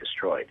and should be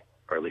destroyed,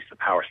 or at least the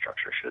power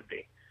structure should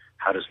be.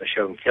 How does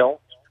Michonne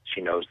kill?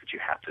 She knows that you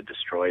have to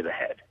destroy the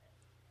head.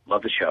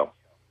 Love the show.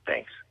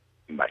 Thanks.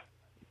 Bye.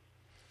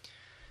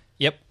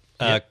 Yep.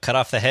 Cut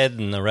off the head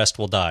and the rest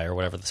will die, or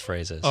whatever this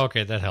phrase is.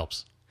 Okay, that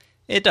helps.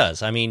 It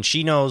does. I mean,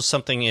 she knows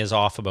something is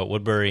off about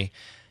Woodbury,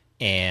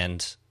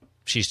 and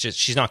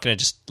she's not going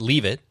to just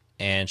leave it,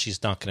 and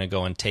she's not going to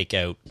go and take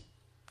out,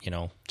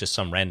 just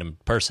some random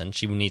person.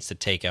 She needs to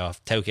take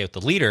out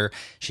the leader.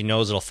 She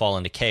knows it'll fall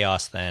into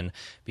chaos then,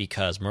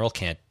 because Merle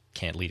can't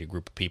lead a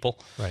group of people.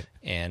 Right.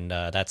 And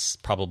that's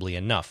probably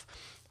enough.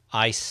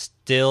 I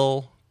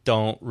still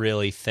don't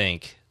really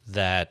think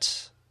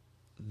that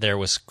there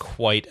was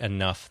quite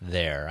enough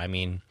there. I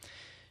mean,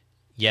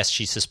 yes,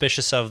 she's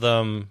suspicious of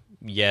them.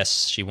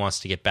 Yes, she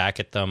wants to get back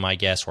at them, I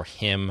guess, or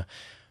him.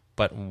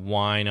 But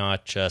why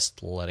not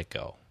just let it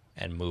go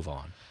and move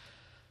on?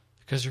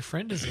 Because her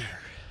friend is there.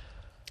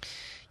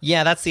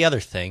 Yeah, that's the other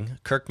thing.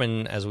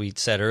 Kirkman, as we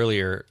said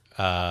earlier,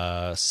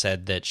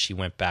 said that she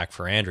went back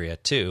for Andrea,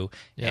 too,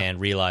 and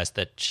realized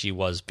that she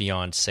was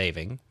beyond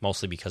saving,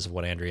 mostly because of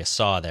what Andrea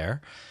saw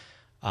there.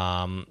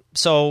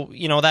 So,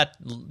 that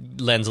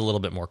lends a little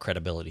bit more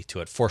credibility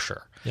to it, for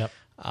sure. Yep.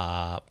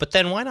 But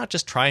then why not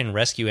just try and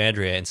rescue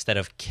Andrea instead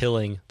of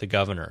killing the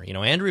governor?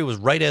 Andrea was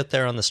right out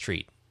there on the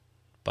street,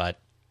 but,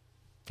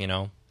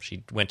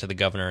 she went to the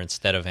governor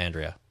instead of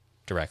Andrea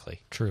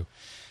directly. True.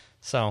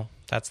 So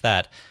that's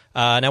that.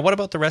 Now, what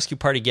about the rescue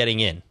party getting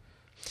in?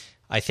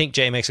 I think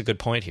Jay makes a good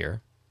point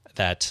here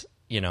that,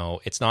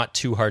 it's not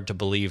too hard to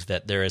believe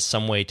that there is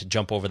some way to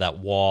jump over that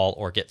wall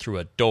or get through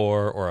a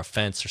door or a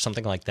fence or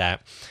something like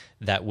that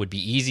that would be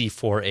easy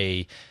for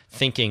a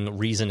thinking,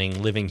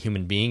 reasoning, living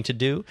human being to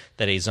do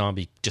that a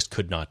zombie just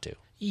could not do.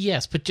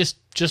 Yes, but just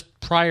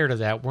prior to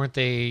that, weren't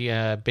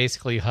they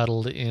basically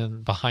huddled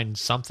in behind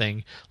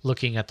something,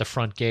 looking at the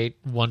front gate,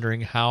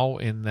 wondering how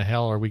in the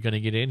hell are we going to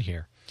get in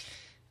here?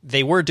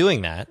 They were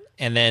doing that,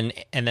 and then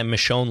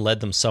Michonne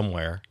led them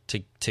somewhere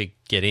to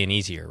get in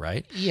easier,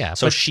 right? Yeah.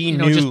 So but, she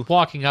knew. Just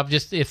walking up,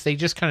 if they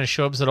just kind of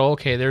show up and said, "Oh,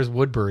 okay, there's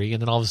Woodbury,"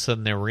 and then all of a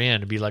sudden they were in,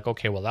 it'd be like,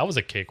 okay, well, that was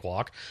a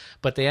cakewalk.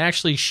 But they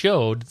actually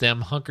showed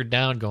them hunkered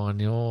down,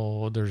 going,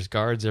 "Oh, there's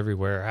guards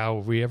everywhere. How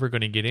are we ever going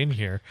to get in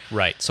here?"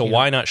 Right. So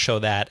why not show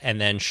that and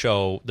then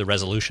show the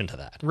resolution to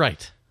that?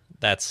 Right.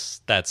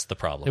 That's the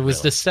problem. It was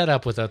really the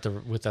setup without the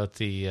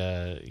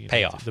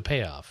payoff. The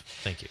payoff.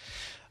 Thank you.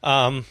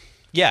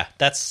 Yeah,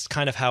 that's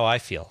kind of how I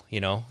feel.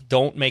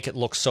 Don't make it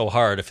look so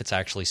hard if it's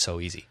actually so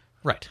easy.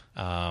 Right.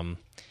 And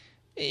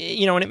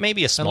it may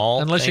be a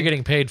small unless thing. you're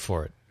getting paid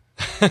for it.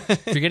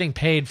 If you're getting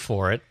paid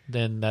for it,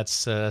 then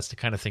that's the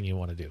kind of thing you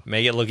want to do.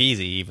 Make it look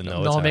easy, even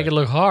though it's hard. Make it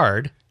look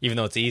hard, even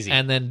though it's easy,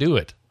 and then do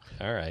it.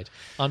 All right.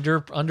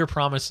 Under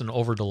promise and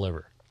over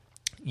deliver.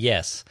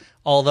 Yes.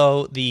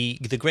 Although the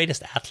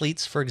greatest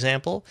athletes, for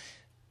example,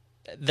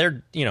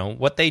 they're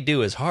what they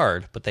do is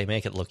hard, but they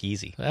make it look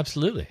easy.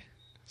 Absolutely.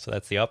 So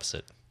that's the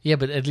opposite. Yeah,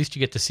 but at least you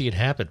get to see it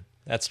happen.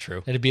 That's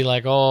true. It'd be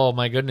like, oh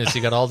my goodness,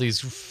 you got all these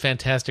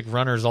fantastic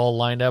runners all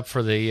lined up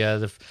for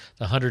the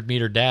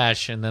 100-meter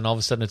dash, and then all of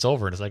a sudden it's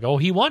over, and it's like, oh,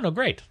 he won. Oh,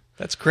 great.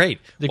 That's great.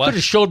 They could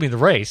have showed me the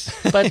race,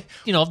 but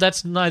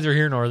that's neither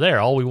here nor there.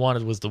 All we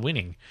wanted was the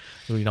winning.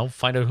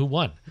 Find out who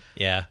won.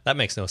 Yeah, that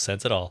makes no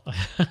sense at all.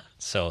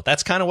 So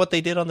that's kind of what they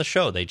did on the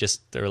show. They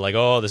were like,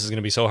 oh, this is going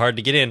to be so hard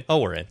to get in. Oh,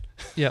 we're in.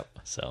 Yep.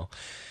 So,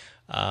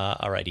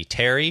 alrighty.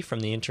 Terry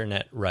from the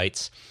internet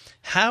writes,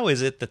 how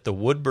is it that the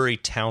Woodbury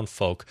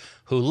townfolk,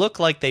 who look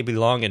like they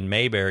belong in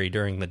Mayberry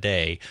during the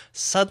day,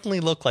 suddenly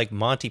look like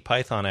Monty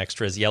Python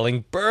extras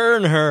yelling,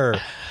 "Burn her!"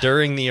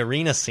 during the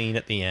arena scene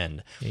at the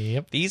end?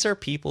 Yep. These are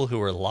people who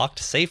were locked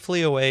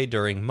safely away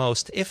during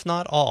most, if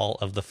not all,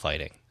 of the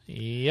fighting.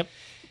 Yep.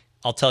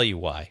 I'll tell you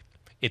why.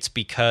 It's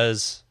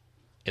because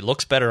it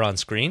looks better on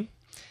screen,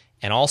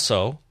 and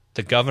also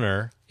the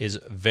governor is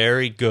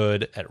very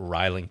good at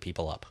riling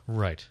people up.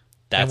 Right.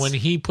 And when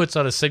he puts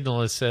out a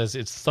signal that says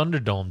it's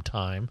Thunderdome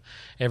time,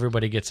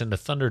 everybody gets into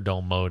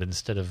Thunderdome mode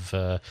instead of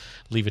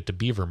leave it to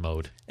Beaver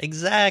mode.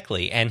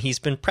 Exactly. And he's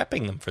been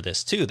prepping them for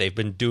this, too. They've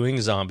been doing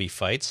zombie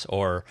fights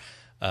or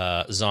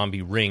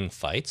zombie ring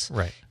fights.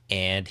 Right.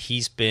 And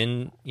he's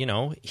been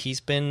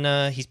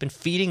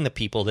feeding the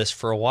people this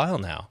for a while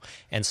now.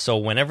 And so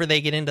whenever they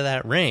get into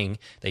that ring,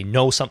 they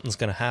know something's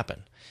going to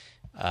happen.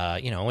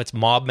 It's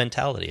mob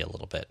mentality a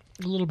little bit.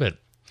 A little bit.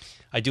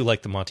 I do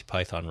like the Monty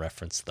Python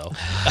reference, though.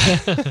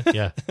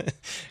 Yeah.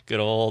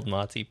 Good old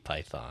Monty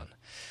Python.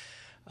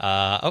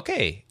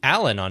 Okay,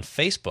 Alan on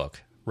Facebook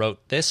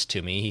wrote this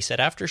to me. He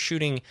said, after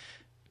shooting,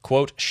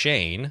 quote,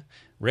 Shane,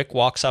 Rick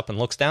walks up and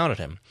looks down at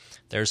him.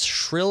 There's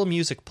shrill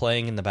music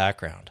playing in the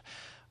background.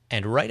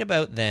 And right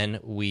about then,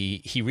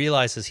 he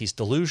realizes he's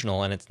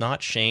delusional and it's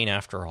not Shane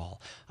after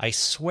all. I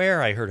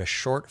swear I heard a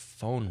short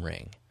phone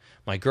ring.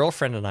 My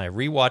girlfriend and I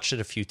rewatched it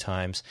a few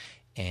times,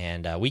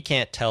 and we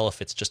can't tell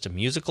if it's just a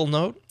musical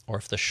note or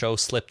if the show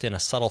slipped in a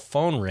subtle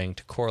phone ring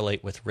to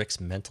correlate with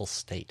Rick's mental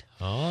state.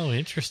 Oh,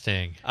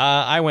 interesting.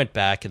 I went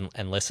back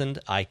and listened.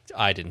 I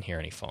didn't hear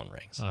any phone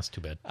rings. Oh, that's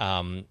too bad.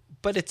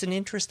 But it's an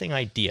interesting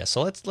idea.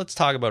 So let's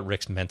talk about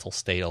Rick's mental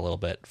state a little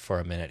bit for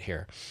a minute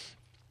here.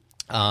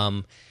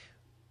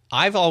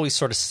 I've always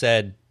sort of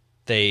said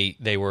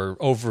they were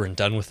over and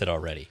done with it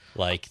already.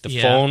 Like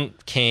the phone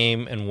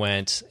came and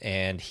went,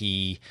 and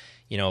he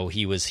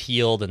was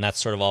healed, and that's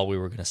sort of all we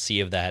were going to see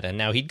of that. And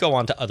now he'd go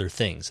on to other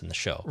things in the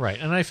show. Right,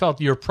 and I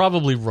felt you're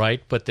probably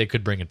right, but they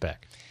could bring it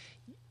back.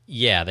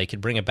 Yeah, they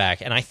could bring it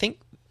back, and I think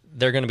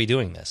they're going to be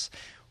doing this.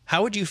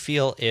 How would you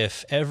feel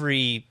if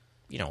every,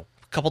 a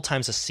couple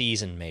times a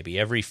season, maybe,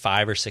 every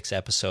 5 or 6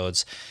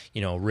 episodes,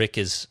 Rick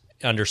is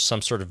under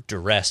some sort of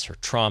duress or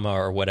trauma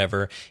or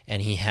whatever,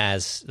 and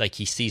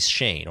he sees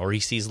Shane, or he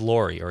sees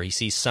Lori, or he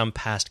sees some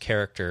past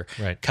character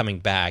coming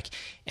back,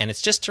 and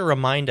it's just to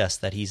remind us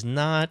that he's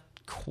not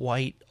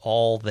quite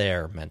all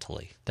there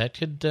mentally. That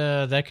could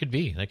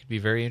be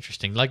very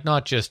interesting. Like,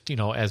 not just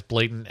as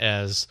blatant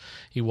as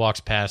he walks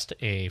past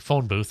a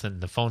phone booth and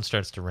the phone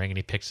starts to ring and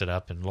he picks it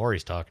up and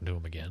Lori's talking to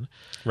him again.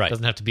 Right. It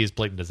doesn't have to be as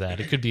blatant as that.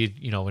 It could be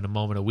in a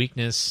moment of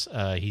weakness,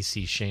 he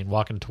sees Shane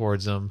walking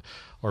towards him,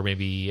 or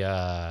maybe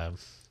Dale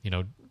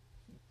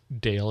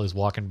is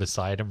walking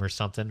beside him or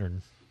something,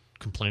 or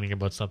complaining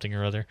about something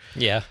or other.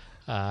 Yeah.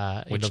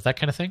 that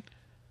kind of thing.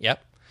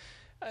 Yep.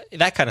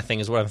 That kind of thing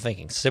is what I'm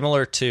thinking.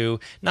 Similar to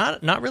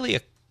not really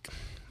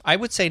I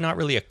would say not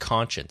really a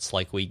conscience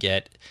like we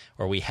get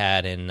or we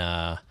had in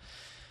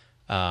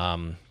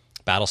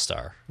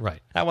Battlestar.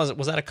 Right.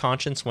 Was that a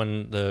conscience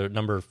when the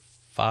number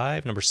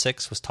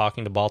 6 was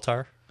talking to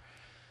Baltar?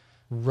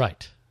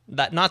 Right.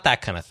 Not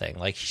that kind of thing.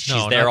 Like she's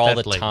No, there not all that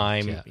the blatant,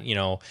 time,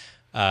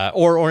 yeah.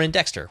 Or in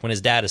Dexter when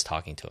his dad is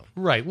talking to him.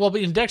 Right. Well,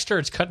 but in Dexter,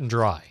 it's cut and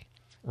dry.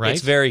 Right.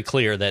 It's very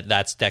clear that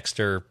that's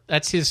Dexter.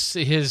 That's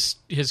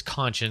his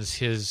conscience,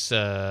 his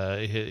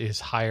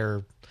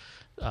higher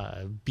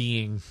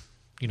being,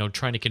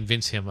 trying to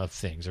convince him of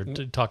things or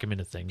to talk him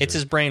into things. It's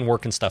his brain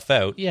working stuff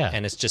out, Yeah.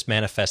 and it's just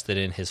manifested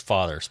in his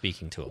father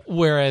speaking to him.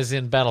 Whereas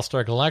in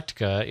Battlestar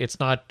Galactica, it's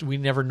not. We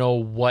never know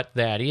what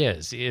that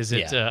is. Is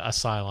it a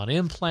Cylon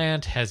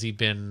implant? Has he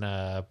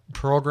been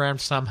programmed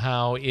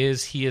somehow?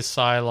 Is he a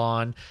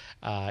Cylon?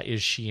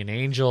 Is she an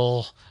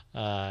angel?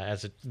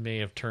 As it may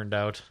have turned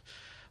out.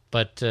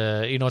 But,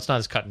 it's not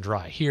as cut and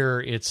dry. Here,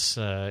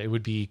 it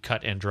would be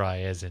cut and dry,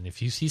 as in if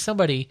you see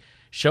somebody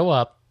show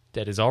up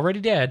that is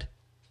already dead,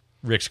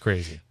 Rick's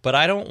crazy. But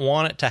I don't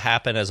want it to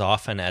happen as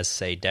often as,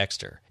 say,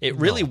 Dexter. It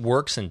really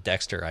works in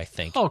Dexter, I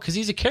think. Oh, because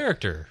he's a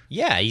character.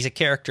 Yeah, he's a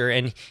character,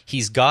 and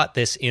he's got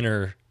this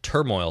inner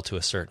turmoil to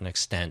a certain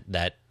extent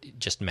that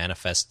just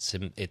manifests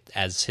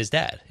as his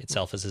dad,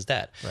 itself as his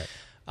dad.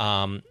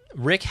 Right.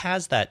 Rick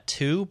has that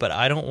too, but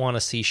I don't want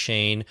to see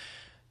Shane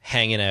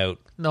hanging out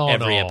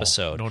every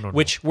episode,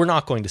 which we're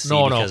not going to see.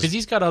 Because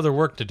he's got other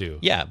work to do.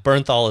 Yeah,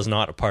 Bernthal is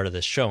not a part of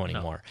this show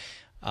anymore.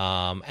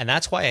 And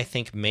that's why I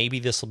think maybe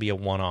this will be a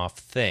one-off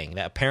thing.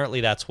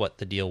 Apparently that's what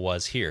the deal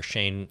was here.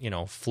 Shane,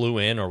 flew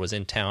in or was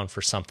in town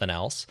for something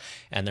else,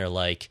 and they're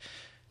like,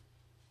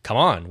 come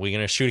on, we're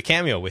going to shoot a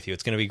cameo with you.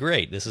 It's going to be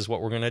great. This is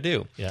what we're going to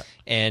do. Yeah.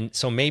 And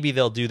so maybe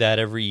they'll do that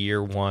every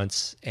year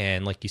once.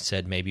 And like you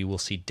said, maybe we'll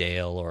see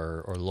Dale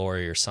or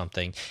Lori or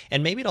something.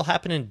 And maybe it'll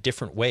happen in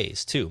different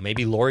ways, too.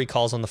 Maybe Lori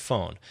calls on the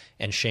phone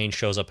and Shane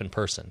shows up in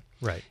person.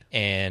 Right.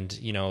 And,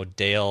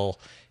 Dale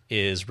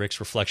is Rick's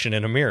reflection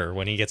in a mirror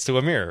when he gets to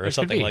a mirror or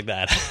something like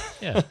that.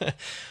 Yeah.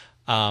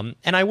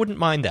 And I wouldn't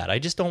mind that. I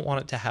just don't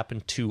want it to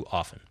happen too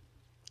often.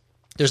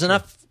 There's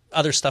enough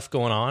other stuff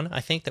going on,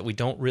 I think, that we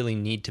don't really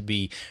need to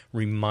be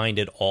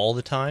reminded all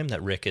the time that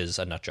Rick is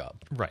a nut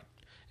job. Right.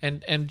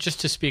 And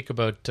just to speak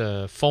about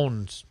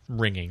phones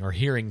ringing or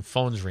hearing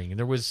phones ringing,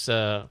 there was,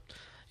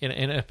 in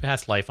a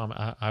past life,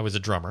 I was a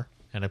drummer,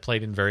 and I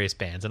played in various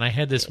bands, and I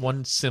had this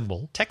one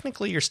cymbal.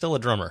 Technically, you're still a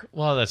drummer.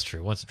 Well, that's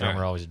true. Once a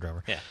drummer, always a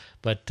drummer. Yeah.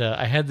 But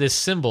I had this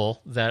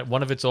cymbal that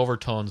one of its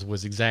overtones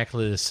was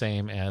exactly the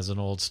same as an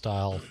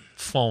old-style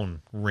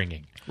phone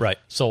ringing. Right.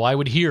 So I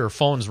would hear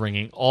phones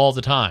ringing all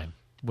the time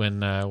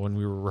when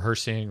we were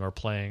rehearsing or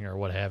playing or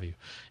what have you.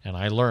 And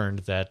I learned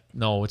that,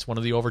 no, it's one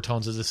of the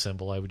overtones of the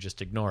cymbal. I would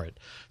just ignore it.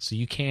 So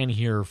you can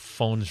hear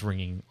phones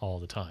ringing all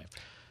the time.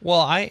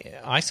 Well,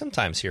 I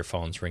sometimes hear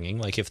phones ringing.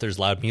 Like if there's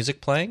loud music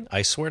playing,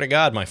 I swear to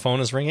God, my phone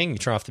is ringing. You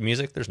turn off the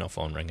music, there's no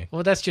phone ringing.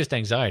 Well, that's just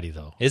anxiety,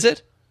 though. Is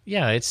it?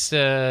 Yeah, it's.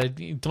 Do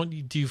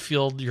you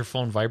feel your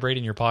phone vibrate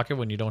in your pocket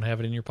when you don't have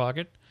it in your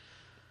pocket?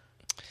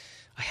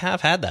 I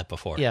have had that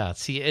before. Yeah,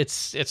 see,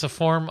 it's a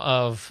form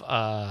of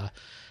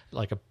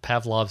like a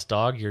Pavlov's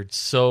dog. You're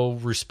so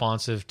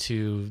responsive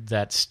to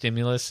that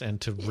stimulus and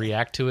to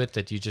react to it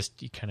that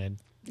you kind of...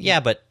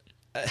 Yeah, but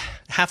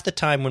half the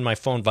time when my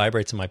phone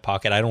vibrates in my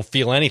pocket, I don't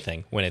feel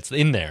anything when it's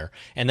in there.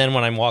 And then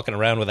when I'm walking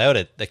around without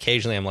it,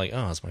 occasionally I'm like,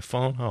 oh, it's my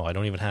phone? Oh, I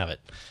don't even have it.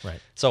 Right.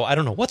 So I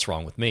don't know what's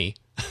wrong with me.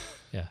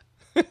 Yeah.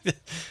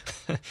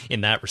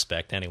 In that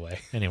respect, anyway.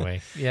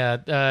 Anyway,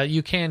 yeah,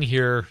 you can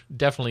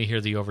definitely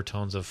hear the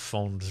overtones of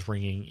phones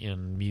ringing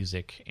in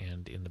music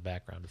and in the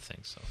background of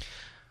things. So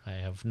I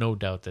have no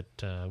doubt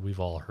that we've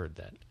all heard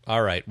that.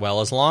 All right.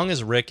 Well, as long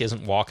as Rick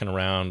isn't walking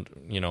around,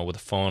 with a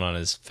phone on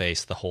his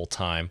face the whole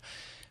time,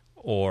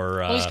 or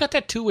well, he's got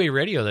that two-way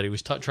radio that he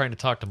was trying to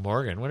talk to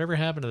Morgan. Whatever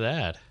happened to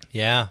that?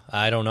 Yeah,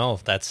 I don't know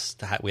if that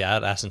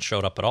hasn't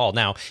showed up at all.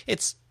 Now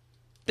it's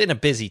been a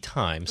busy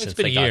time since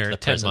been they a got year, to the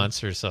 10 prison.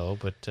 months or so,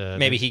 but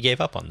maybe he gave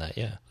up on that.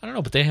 Yeah, I don't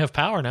know, but they have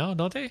power now,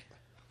 don't they?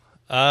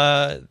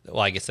 Well,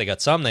 I guess they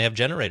got some. They have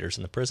generators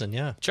in the prison.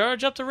 Yeah,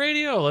 charge up the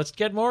radio. Let's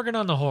get Morgan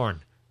on the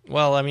horn.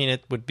 Well, I mean,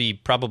 it would be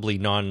probably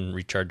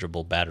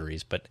non-rechargeable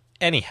batteries, but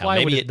anyhow, why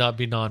maybe would it not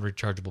be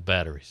non-rechargeable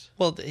batteries?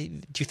 Well, do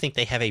you think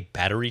they have a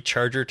battery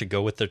charger to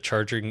go with the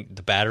charging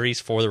the batteries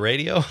for the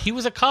radio? He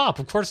was a cop.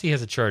 Of course, he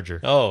has a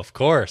charger. Oh, of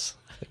course.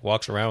 He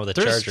walks around with a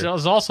charger.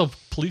 There's also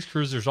police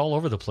cruisers all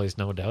over the place,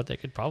 no doubt. They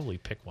could probably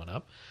pick one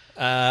up.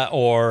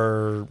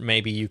 Or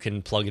maybe you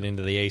can plug it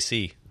into the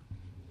AC.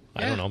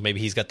 Yeah. I don't know. Maybe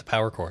he's got the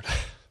power cord.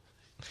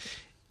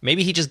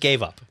 Maybe he just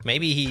gave up.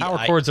 Maybe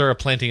power cords are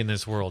aplenty in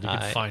this world. You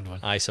can find one.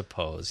 I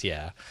suppose,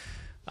 yeah.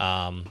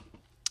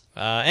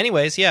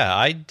 Anyways, yeah,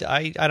 I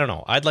don't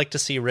know. I'd like to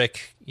see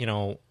Rick,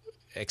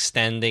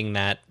 extending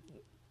that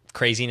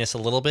craziness a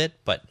little bit,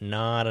 but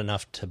not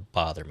enough to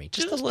bother me.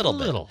 Just a little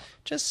bit.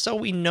 Just so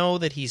we know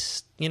that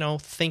he's,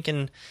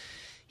 thinking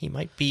he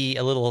might be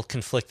a little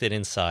conflicted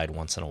inside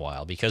once in a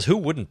while, because who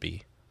wouldn't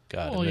be?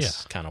 God, Oh, in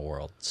this kind of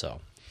world. So,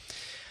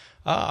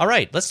 all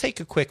right, let's take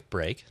a quick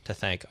break to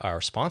thank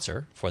our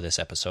sponsor for this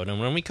episode. And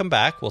when we come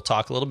back, we'll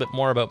talk a little bit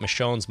more about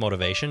Michonne's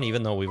motivation,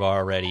 even though we've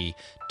already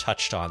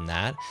touched on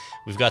that.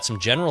 We've got some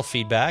general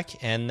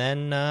feedback, and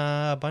then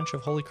a bunch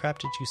of holy crap,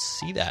 did you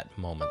see that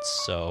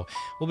moments. So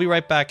we'll be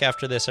right back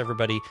after this,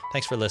 everybody.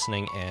 Thanks for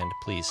listening, and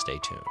please stay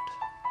tuned.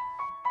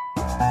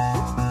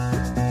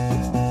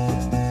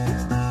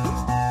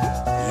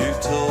 You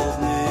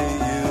told me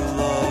you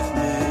loved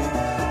me,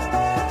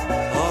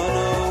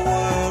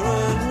 unaware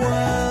and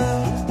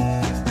when.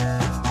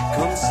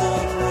 Come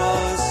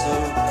sunrise,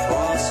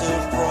 surprise,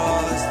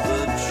 surprise, the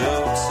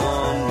joke's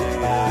on me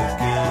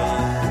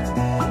again.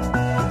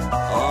 I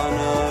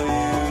know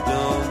you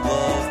don't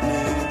love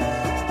me,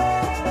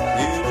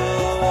 you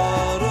know I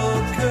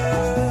don't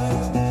care.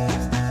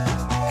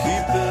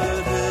 Keep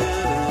it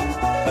hidden,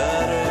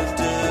 better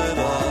did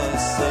I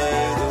say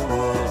the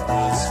world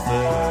was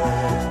fair.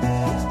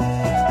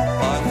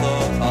 I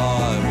thought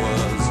I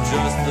was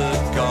just the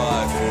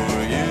guy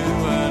for you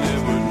and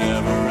it would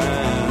never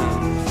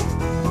end.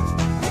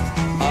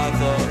 I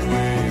thought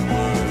we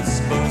were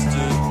supposed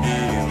to be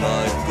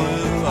like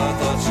glue. I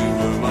thought you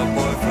were my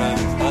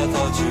boyfriend. I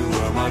thought you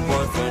were my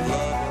boyfriend,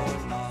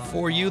 lover.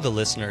 For you, the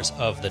listeners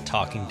of The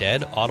Talking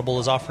Dead, Audible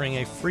is offering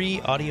a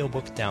free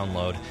audiobook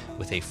download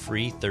with a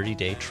free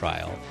 30-day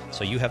trial,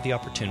 so you have the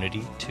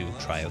opportunity to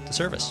try out the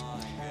service.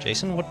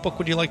 Jason, what book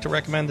would you like to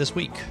recommend this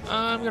week?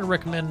 I'm going to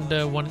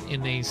recommend one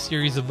in a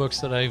series of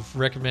books that I've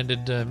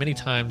recommended many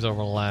times over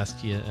the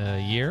last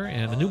year,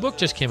 and a new book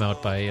just came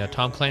out by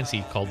Tom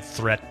Clancy called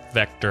Threat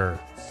Vector.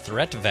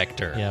 Threat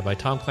Vector. Yeah, by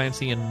Tom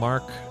Clancy and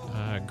Mark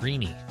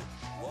Greaney.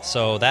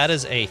 So that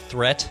is a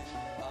threat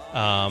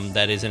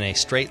that is in a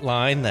straight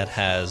line that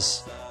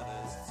has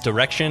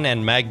direction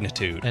and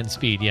magnitude. And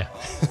speed, yeah.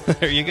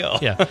 There you go.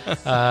 Yeah.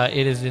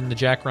 It is in the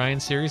Jack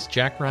Ryan series,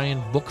 Jack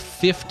Ryan Book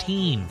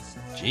 15.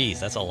 Jeez,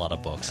 that's a lot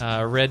of books.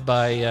 Read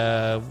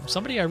by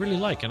somebody I really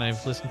like and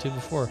I've listened to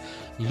before,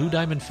 Lou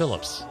Diamond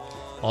Phillips,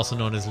 also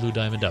known as Lou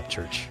Diamond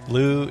Upchurch.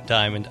 Lou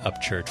Diamond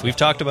Upchurch. We've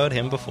talked about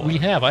him before. We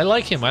have. I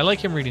like him. I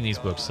like him reading these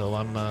books. So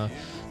I'm.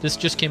 This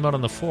just came out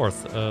on the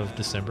 4th of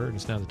December.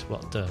 It's now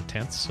the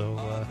 10th.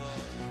 So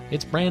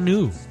it's brand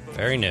new.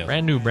 Very new.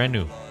 Brand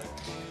new.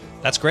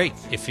 That's great.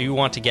 If you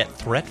want to get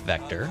Threat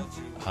Vector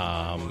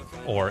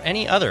or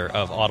any other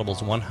of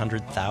Audible's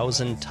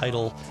 100,000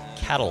 title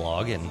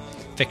catalog in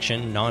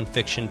fiction,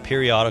 nonfiction,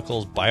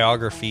 periodicals,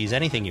 biographies,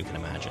 anything you can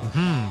imagine,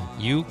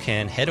 you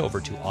can head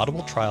over to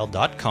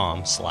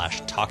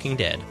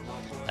audibletrial.com/talkingdead.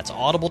 That's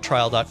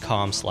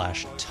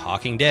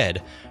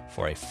audibletrial.com/talkingdead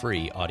for a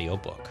free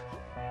audiobook.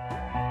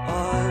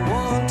 I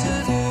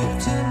wanted you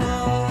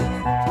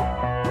tonight.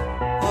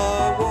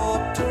 I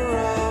walked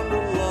around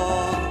a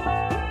lot,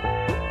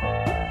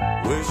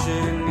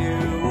 wishing you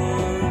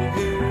were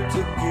here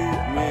to keep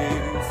me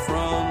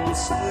from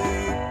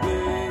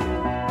sleeping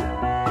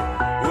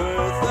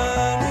with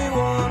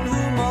anyone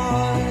who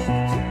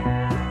might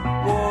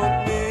want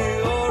me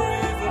or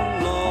even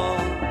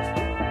not.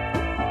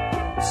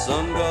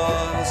 Some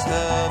guys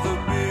have a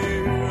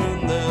beer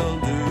and they'll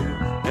do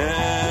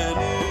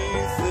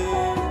anything.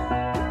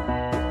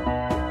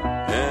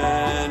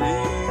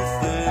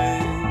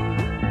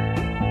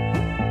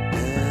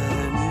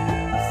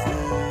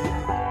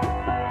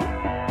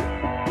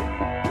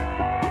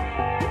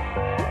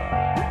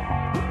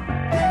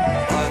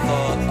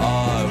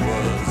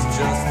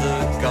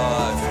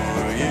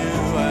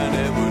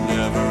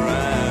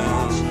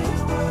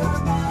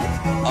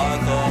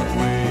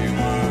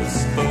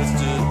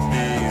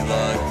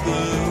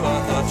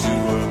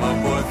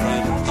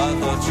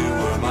 You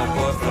were my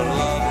boyfriend,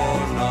 love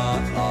or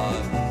not.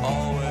 I've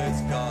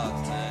always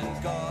got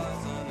 10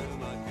 guys under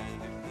my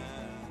candy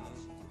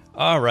pants.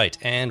 All right,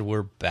 and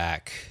we're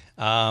back.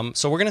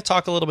 So we're going to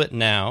talk a little bit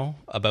now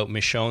about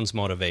Michonne's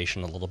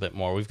motivation a little bit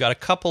more. We've got a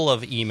couple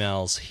of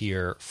emails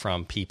here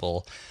from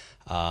people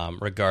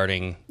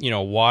regarding,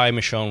 why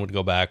Michonne would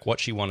go back,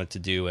 what she wanted to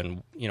do,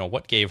 and,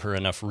 what gave her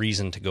enough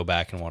reason to go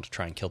back and want to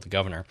try and kill the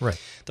governor.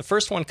 Right. The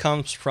first one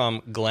comes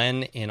from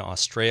Glenn in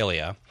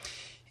Australia,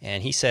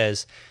 and he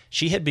says,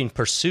 she had been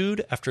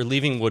pursued after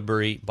leaving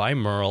Woodbury by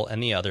Merle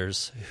and the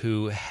others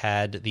who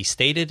had the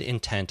stated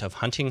intent of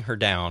hunting her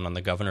down on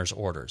the governor's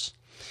orders.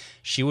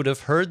 She would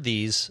have heard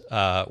these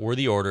were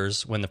the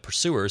orders when the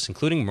pursuers,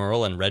 including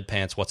Merle and Red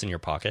Pants What's in Your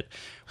Pocket,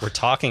 were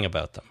talking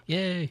about them.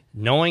 Yay.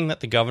 Knowing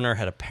that the governor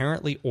had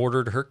apparently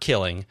ordered her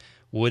killing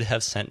would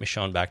have sent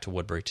Michonne back to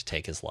Woodbury to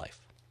take his life.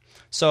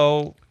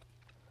 So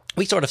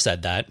we sort of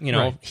said that,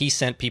 Right. He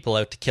sent people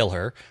out to kill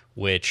her,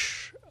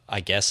 which I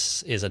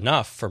guess is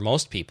enough for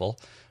most people,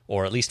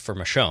 or at least for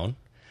Michonne.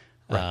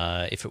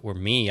 Right. If it were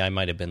me, I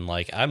might have been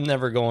like, I'm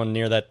never going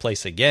near that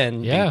place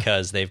again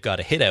because they've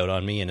got a hit out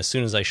on me, and as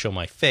soon as I show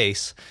my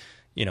face,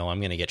 I'm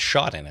going to get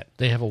shot in it.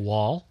 They have a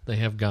wall. They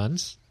have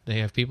guns. They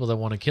have people that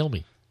want to kill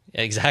me.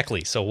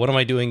 Exactly. So what am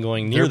I doing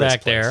going near They're this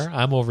back place? there.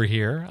 I'm over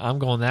here. I'm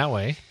going that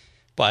way.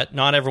 But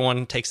not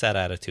everyone takes that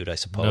attitude, I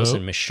suppose,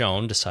 Nope. and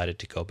Michonne decided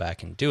to go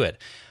back and do it.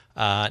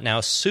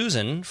 Now,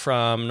 Susan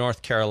from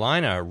North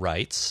Carolina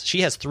writes,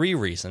 she has 3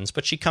 reasons,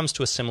 but she comes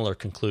to a similar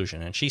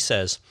conclusion. And she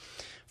says,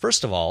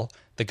 first of all,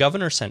 the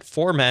governor sent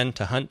 4 men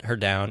to hunt her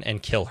down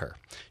and kill her.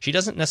 She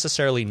doesn't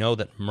necessarily know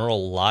that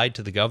Merle lied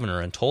to the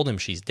governor and told him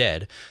she's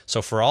dead,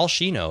 so for all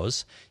she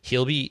knows,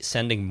 he'll be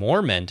sending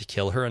more men to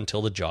kill her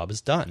until the job is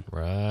done.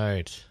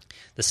 Right.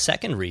 The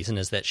second reason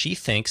is that she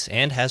thinks,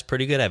 and has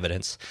pretty good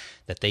evidence,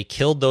 that they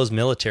killed those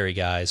military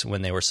guys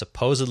when they were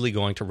supposedly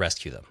going to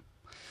rescue them.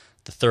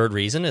 The third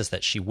reason is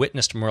that she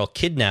witnessed Merle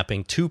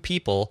kidnapping 2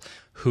 people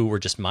who were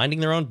just minding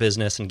their own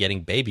business and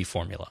getting baby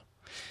formula.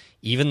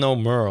 Even though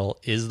Merle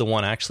is the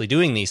one actually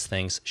doing these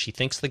things, she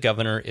thinks the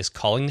governor is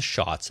calling the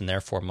shots and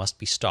therefore must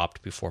be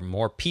stopped before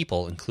more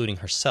people, including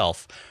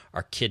herself,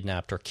 are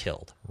kidnapped or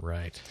killed.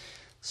 Right.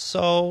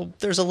 So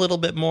there's a little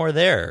bit more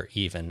there,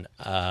 even.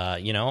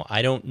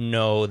 I don't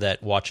know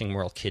that watching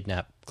Merle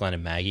kidnap Glenn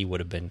and Maggie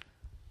would have been,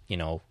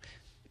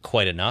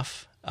 quite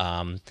enough.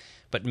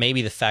 But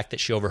maybe the fact that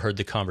she overheard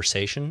the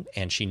conversation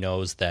and she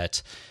knows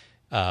that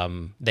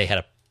they had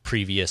a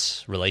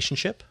previous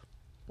relationship,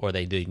 or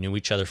they knew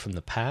each other from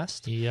the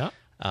past. Yeah.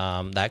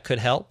 That could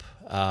help.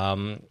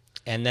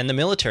 And then the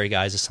military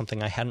guys is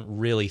something I hadn't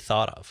really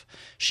thought of.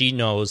 She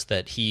knows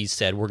that he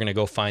said, we're going to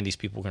go find these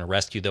people, we're going to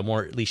rescue them,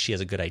 or at least she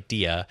has a good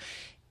idea,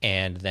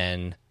 and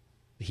then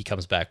he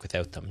comes back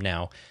without them.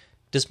 Now,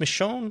 does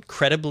Michonne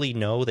credibly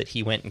know that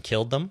he went and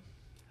killed them?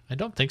 I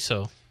don't think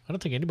so. I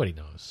don't think anybody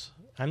knows.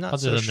 I'm not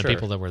other so than sure. the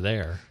people that were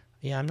there.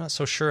 Yeah, I'm not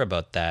so sure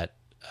about that.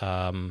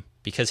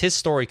 Because his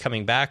story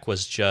coming back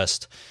was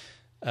just...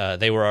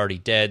 they were already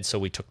dead, so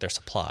we took their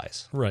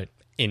supplies. Right.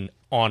 In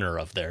honor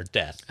of their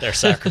death, their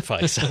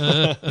sacrifice,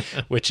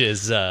 which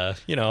is, a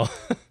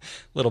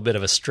little bit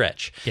of a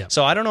stretch. Yeah.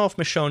 So I don't know if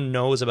Michonne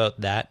knows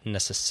about that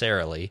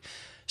necessarily.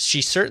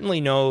 She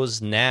certainly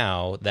knows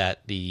now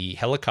that the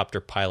helicopter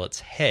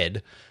pilot's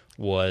head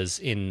was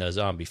in the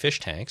zombie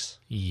fish tanks.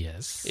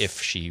 Yes.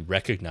 If she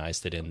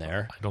recognized it in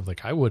there. I don't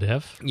think I would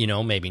have.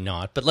 Maybe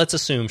not. But let's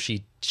assume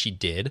she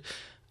did.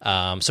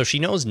 So she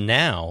knows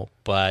now,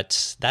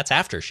 but that's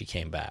after she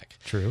came back.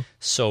 True.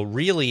 So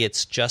really,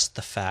 it's just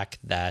the fact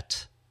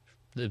that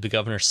the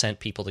governor sent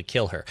people to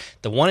kill her.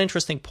 The one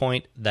interesting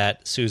point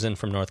that Susan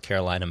from North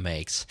Carolina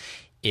makes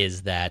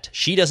is that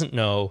she doesn't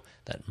know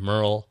that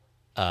Merle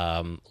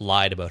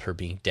lied about her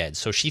being dead.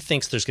 So she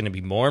thinks there's going to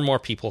be more and more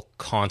people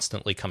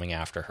constantly coming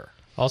after her.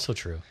 Also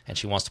true. And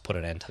she wants to put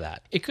an end to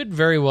that. It could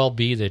very well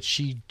be that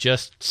she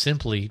just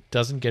simply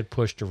doesn't get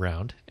pushed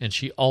around, and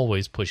she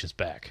always pushes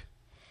back.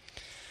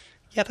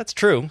 Yeah, that's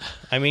true.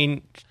 I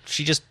mean,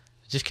 she just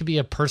could be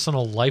a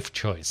personal life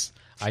choice.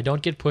 I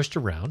don't get pushed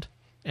around,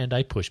 and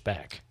I push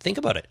back. Think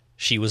about it.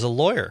 She was a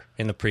lawyer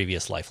in the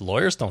previous life.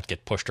 Lawyers don't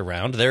get pushed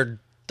around. Their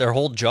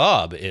whole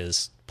job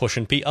is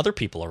pushing other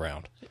people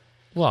around.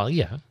 Well,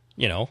 yeah.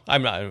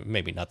 I'm not,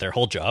 maybe not their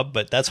whole job,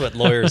 but that's what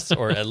lawyers,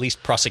 or at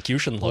least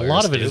prosecution lawyers do. A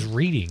lot of it is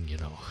reading,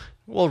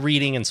 Well,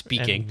 reading and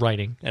speaking.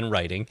 And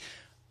writing.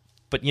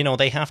 But,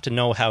 they have to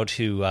know how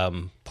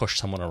to push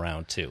someone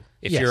around, too.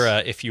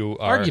 If you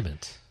are...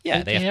 Argument.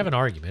 Yeah, they have an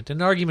argument.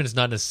 An argument is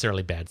not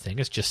necessarily a bad thing.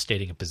 It's just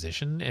stating a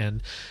position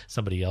and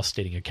somebody else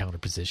stating a counter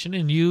position,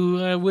 and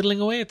you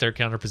whittling away at their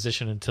counter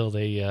position until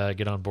they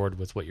get on board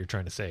with what you're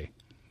trying to say.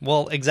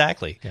 Well,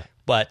 exactly. Yeah.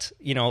 But,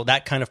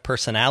 that kind of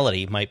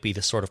personality might be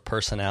the sort of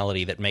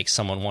personality that makes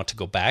someone want to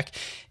go back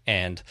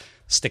and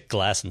stick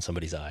glass in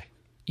somebody's eye.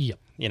 Yep.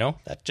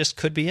 That just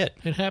could be it.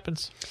 It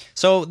happens.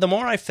 So the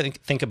more I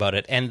think about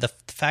it, and the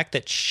fact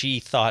that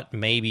Michonne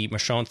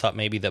thought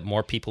maybe that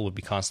more people would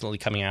be constantly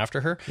coming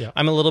after her, yeah.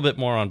 I'm a little bit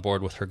more on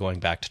board with her going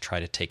back to try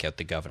to take out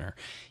the governor.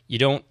 You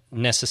don't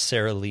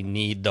necessarily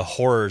need the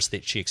horrors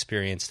that she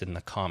experienced in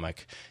the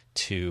comic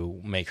to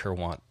make her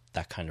want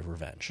that kind of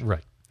revenge.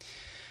 Right.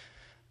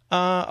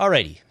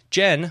 Alrighty.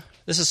 Jen,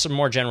 this is some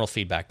more general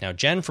feedback now.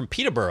 Jen from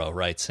Peterborough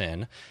writes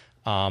in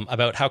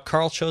about how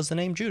Carl chose the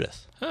name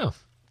Judith. Oh.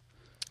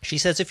 She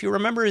says, if you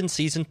remember in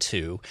Season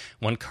 2,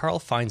 when Carl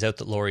finds out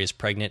that Laurie is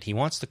pregnant, he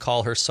wants to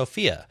call her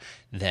Sophia.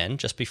 Then,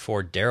 just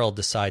before Daryl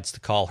decides to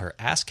call her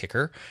Ass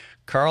Kicker,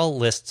 Carl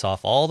lists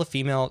off all the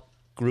female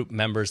group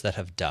members that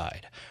have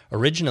died.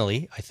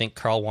 Originally, I think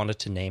Carl wanted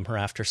to name her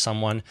after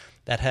someone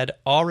that had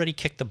already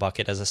kicked the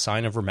bucket as a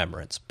sign of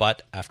remembrance,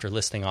 but after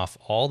listing off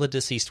all the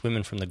deceased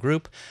women from the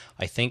group,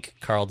 I think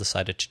Carl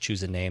decided to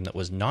choose a name that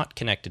was not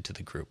connected to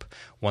the group,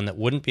 one that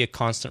wouldn't be a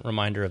constant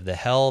reminder of the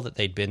hell that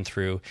they'd been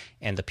through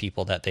and the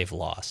people that they've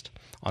lost.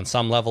 On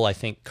some level, I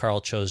think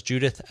Carl chose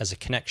Judith as a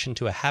connection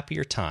to a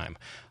happier time.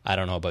 I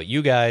don't know about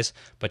you guys,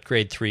 but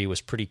grade 3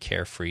 was pretty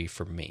carefree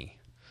for me.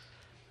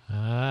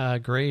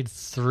 Grade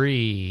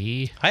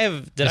 3. I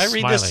read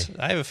this?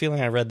 I have a feeling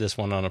I read this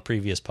one on a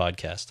previous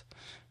podcast,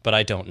 but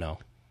I don't know.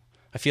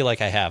 I feel like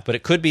I have, but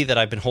it could be that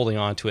I've been holding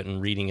on to it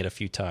and reading it a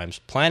few times,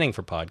 planning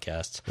for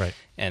podcasts, right?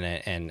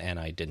 And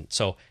I didn't.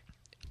 So,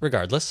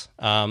 regardless,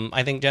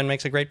 I think Jen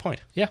makes a great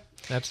point. Yeah,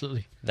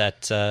 absolutely.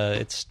 That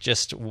it's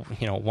just,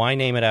 why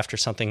name it after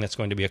something that's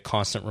going to be a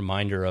constant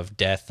reminder of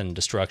death and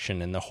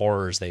destruction and the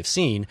horrors they've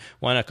seen?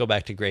 Why not go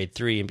back to grade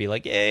 3 and be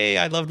like, "Hey,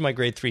 I loved my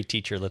grade 3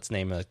 teacher. Let's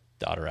name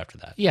daughter after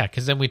that. Yeah,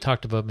 because then we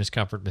talked about Miss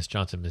Comfort, Miss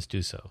Johnson, Miss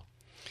Duso.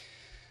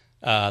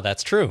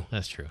 That's true.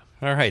 That's true.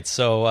 All right,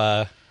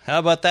 so how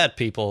about that,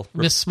 people?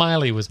 Miss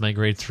Smiley was my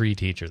grade 3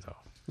 teacher, though.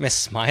 Miss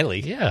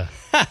Smiley? Yeah.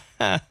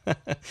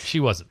 She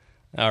wasn't.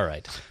 All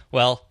right.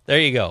 Well, there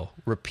you go.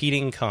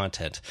 Repeating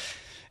content.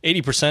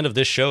 80% of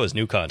this show is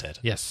new content.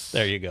 Yes.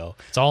 There you go.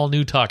 It's all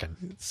new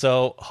talking.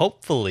 So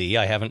hopefully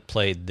I haven't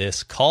played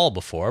this call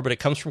before, but it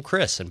comes from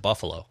Chris in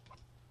Buffalo.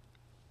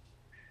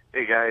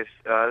 Hey guys,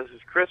 this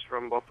is Chris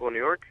from Buffalo, New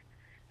York,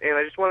 and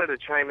I just wanted to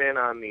chime in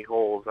on the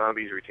whole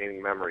zombies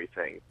retaining memory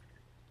thing.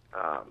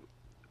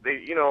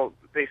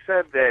 They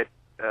said that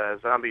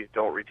zombies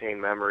don't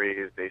retain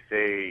memories. They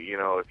say,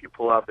 if you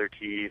pull out their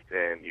teeth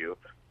and you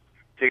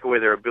take away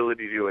their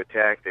ability to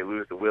attack, they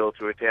lose the will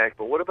to attack.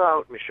 But what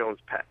about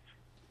Michonne's pets?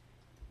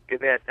 In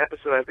that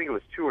episode, I think it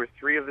was 2 or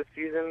 3 of the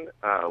season,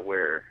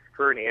 where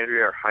her and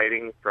Andrea are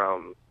hiding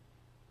from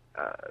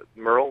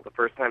Merle the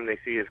first time they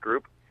see his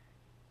group,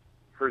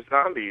 her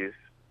zombies,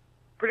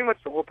 pretty much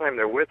the whole time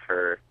they're with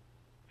her,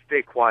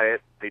 stay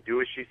quiet, they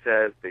do as she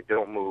says, they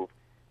don't move.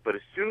 But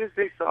as soon as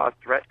they saw a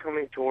threat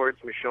coming towards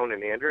Michonne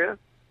and Andrea,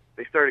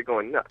 they started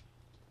going nuts.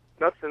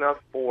 Nuts enough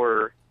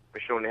for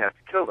Michonne to have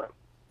to kill them.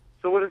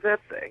 So what does that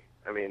say?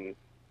 I mean,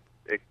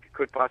 it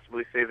could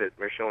possibly say that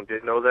Michonne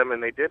did know them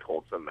and they did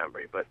hold some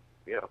memory, but,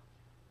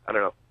 I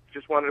don't know.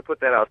 Just wanted to put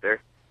that out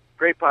there.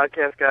 Great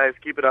podcast, guys.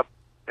 Keep it up.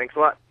 Thanks a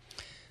lot.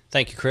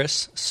 Thank you,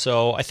 Chris.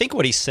 So I think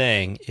what he's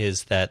saying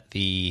is that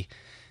the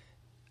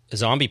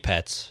zombie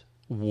pets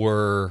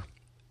were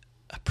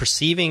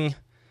perceiving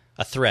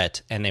a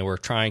threat and they were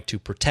trying to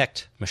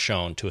protect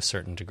Michonne to a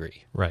certain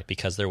degree. Right.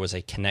 Because there was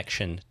a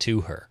connection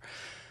to her.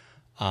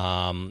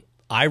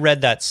 I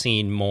read that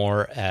scene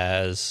more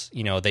as,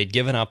 they'd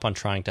given up on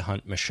trying to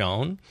hunt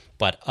Michonne,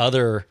 but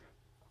other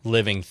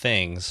living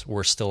things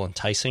were still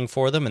enticing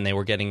for them, and they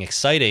were getting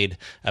excited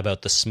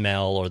about the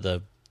smell or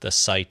the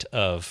sight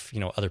of,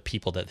 other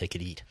people that they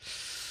could eat.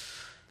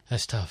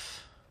 That's tough.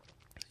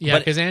 Yeah, But-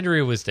 because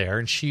Andrea was there,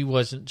 and she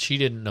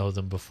didn't know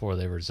them before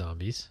they were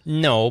zombies.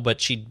 No,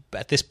 but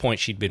at this point,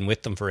 she'd been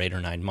with them for 8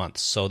 or 9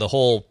 months. So the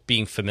whole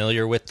being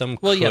familiar with them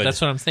Well, could, yeah, that's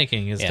what I'm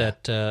thinking, is Yeah.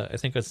 that I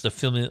think it's the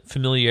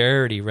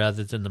familiarity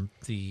rather than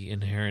the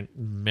inherent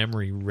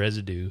memory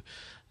residue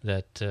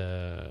that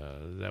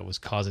was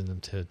causing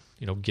them to,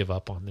 give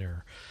up on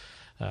their,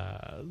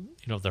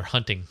 their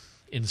hunting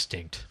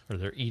instinct or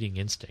their eating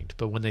instinct.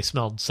 But when they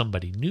smelled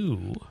somebody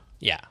new...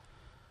 Yeah.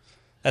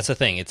 That's the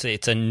thing.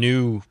 It's a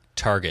new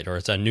target, or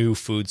it's a new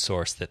food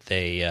source that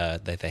they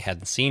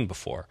hadn't seen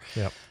before.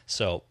 Yep.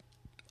 So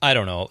I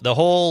don't know. The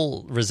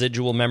whole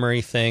residual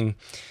memory thing,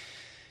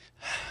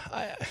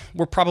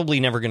 we're probably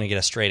never going to get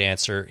a straight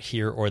answer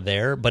here or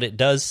there, but it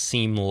does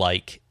seem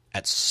like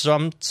at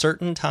some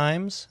certain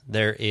times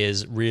there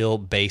is real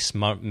base,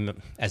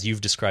 as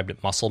you've described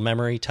it, muscle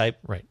memory type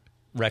Right.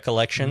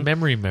 recollection.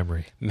 Memory.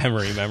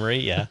 Memory,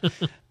 yeah.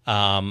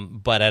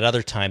 But at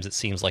other times it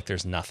seems like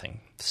there's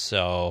nothing.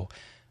 So...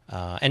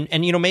 And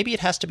maybe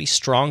it has to be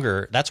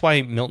stronger. That's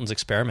why Milton's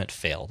experiment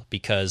failed,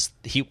 because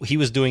he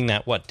was doing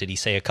that, what, did he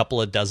say a couple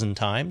of dozen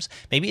times?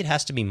 Maybe it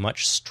has to be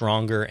much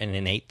stronger and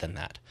innate than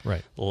that.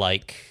 Right.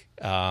 Like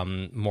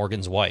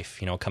Morgan's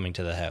wife, coming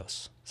to the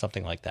house,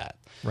 something like that.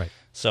 Right.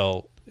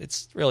 So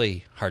it's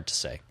really hard to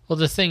say. Well,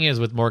 the thing is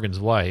with Morgan's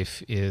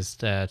wife is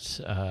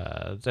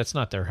that that's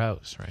not their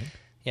house, right?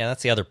 Yeah,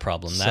 that's the other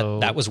problem.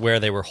 That was where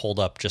they were holed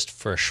up just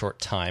for a short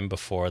time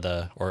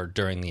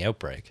during the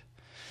outbreak.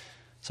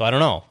 So I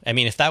don't know. I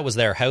mean, if that was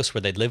their house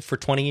where they'd lived for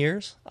 20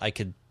 years, I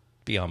could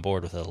be on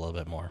board with it a little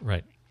bit more.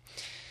 Right.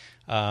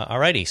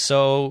 Alrighty.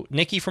 So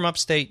Nikki from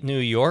upstate New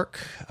York,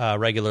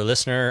 regular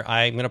listener,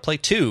 I'm going to play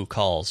 2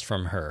 calls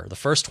from her. The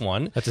first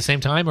one... At the same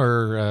time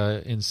or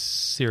in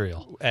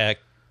serial?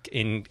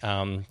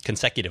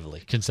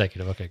 Consecutively.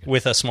 Consecutive, okay, good.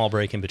 With a small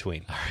break in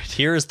between. All right.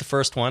 Here is the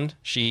first one.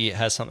 She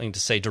has something to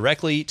say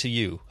directly to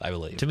you, I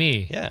believe. To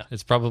me? Yeah.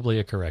 It's probably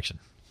a correction.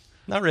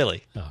 Not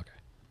really. Oh, okay.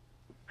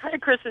 Hi,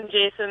 Chris and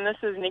Jason. This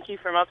is Nikki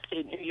from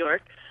upstate New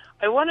York.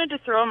 I wanted to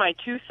throw my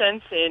 2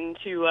 cents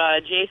into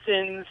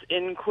Jason's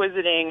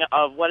inquisiting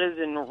of what is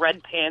in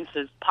Red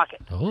Pants'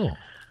 pocket. Oh.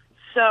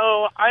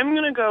 So I'm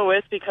going to go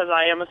with, because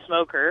I am a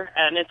smoker,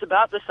 and it's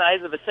about the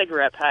size of a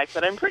cigarette pack,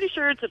 but I'm pretty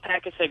sure it's a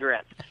pack of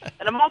cigarettes.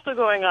 And I'm also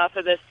going off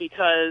of this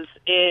because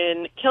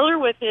in Killer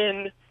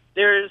Within,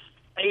 there's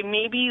a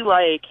maybe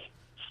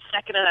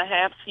second and a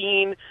half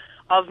scene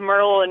of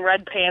Merle and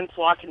Red Pants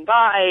walking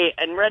by,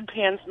 and Red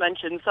Pants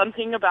mentions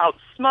something about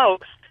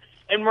smokes,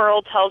 and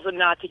Merle tells him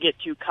not to get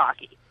too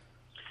cocky.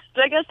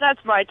 So I guess that's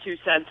my 2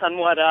 cents on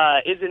what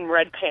is in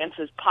Red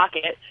Pants'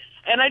 pocket.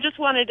 And I just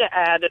wanted to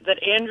add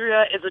that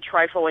Andrea is a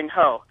trifling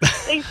hoe.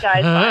 Thanks,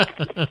 guys.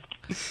 Bye.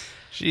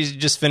 She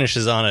just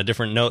finishes on a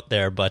different note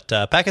there, but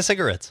pack of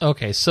cigarettes.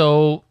 Okay,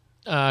 so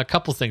a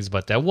couple things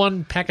about that.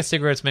 One, pack of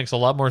cigarettes makes a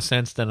lot more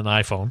sense than an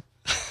iPhone.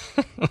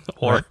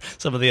 Or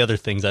some of the other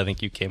things I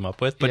think you came up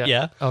with, but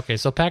yeah. Okay,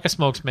 so pack of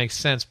smokes makes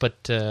sense,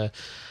 but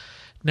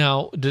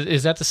Now,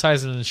 is that the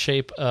size and the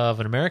shape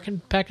of an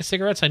American pack of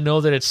cigarettes? I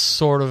know that it's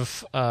sort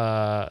of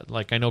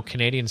like I know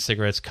Canadian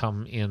cigarettes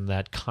come in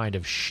that kind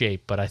of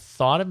shape, but I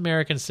thought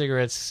American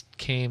cigarettes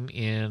came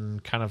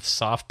in kind of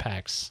soft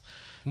packs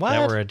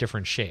that were a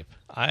different shape.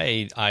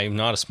 I'm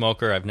not a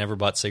smoker. I've never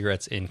bought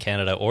cigarettes in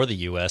Canada or the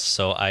U.S.,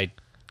 so I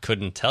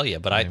couldn't tell you.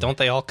 But don't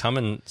they all come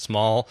in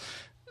small,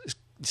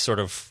 sort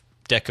of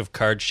deck of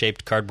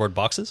card-shaped cardboard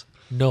boxes?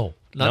 No,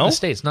 not in the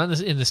States. Not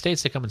in the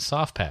States. They come in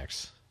soft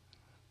packs.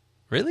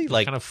 Really?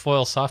 Like kind of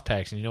foil soft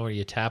packs, and you know where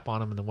you tap on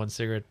them and the one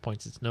cigarette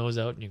points its nose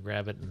out and you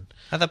grab it. And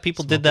I thought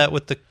people did that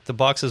with the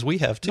boxes we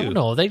have too.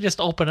 No, they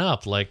just open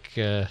up like.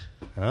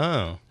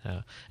 Anyway,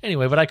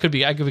 but I could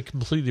be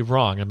completely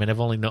wrong. I mean,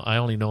 I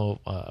only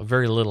know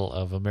very little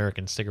of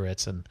American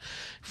cigarettes, and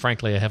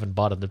frankly, I haven't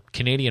bought a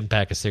Canadian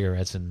pack of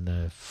cigarettes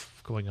in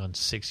going on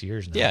 6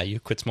 years now. Yeah, you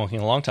quit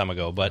smoking a long time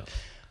ago, but.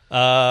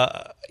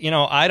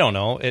 I don't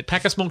know.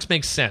 Pack of Smokes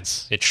makes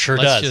sense. It sure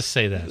does. Let's just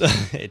say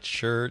that. It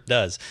sure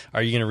does.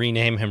 Are you going to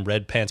rename him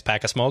Red Pants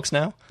Pack of Smokes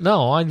now?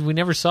 No, we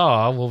never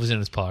saw what was in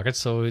his pocket,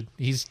 so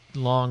he's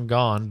long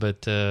gone.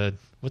 But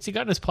what's he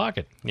got in his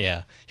pocket?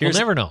 Yeah. We'll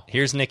never know.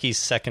 Here's Nikki's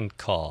second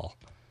call.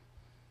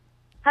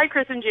 Hi,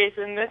 Chris and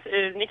Jason. This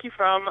is Nikki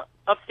from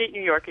upstate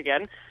New York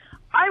again.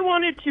 I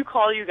wanted to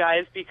call you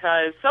guys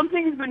because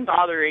something's been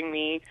bothering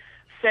me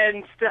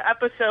since the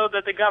episode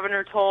that the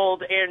governor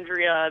told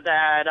Andrea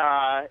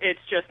that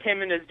it's just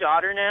him and his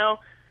daughter now.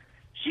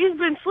 She's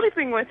been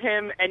sleeping with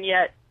him and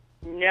yet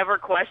never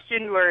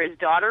questioned where his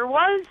daughter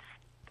was.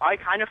 I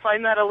kind of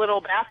find that a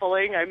little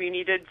baffling. I mean,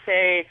 he did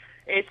say,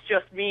 it's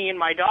just me and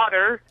my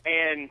daughter,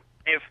 and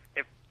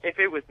if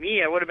it was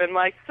me, I would have been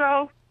like,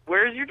 so,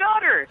 where's your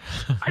daughter?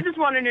 I just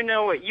wanted to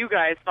know what you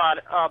guys thought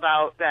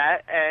about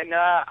that, and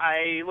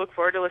I look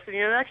forward to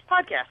listening to the next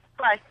podcast.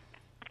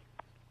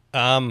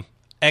 Bye.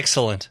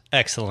 Excellent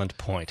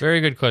point. Very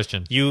good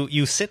question.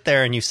 You sit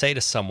there and you say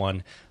to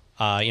someone,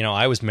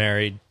 I was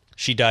married.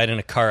 She died in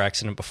a car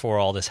accident before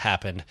all this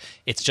happened.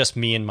 It's just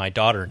me and my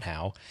daughter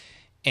now.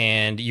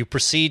 And you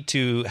proceed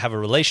to have a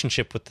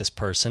relationship with this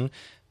person,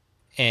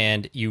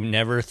 and you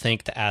never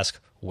think to ask,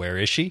 where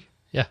is she?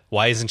 Yeah.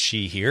 Why isn't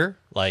she here?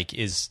 Like,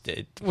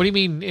 what do you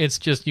mean it's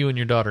just you and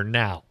your daughter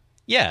now?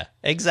 Yeah,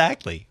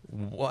 exactly.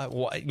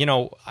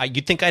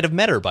 You'd think I'd have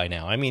met her by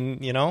now. I mean,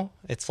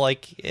 it's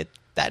like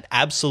that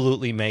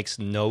absolutely makes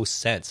no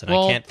sense, and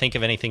I can't think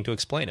of anything to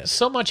explain it.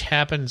 So much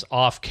happens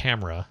off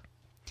camera.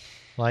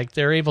 Like,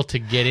 they're able to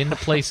get into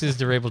places,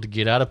 they're able to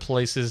get out of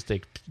places,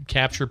 they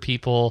capture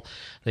people,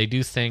 they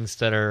do things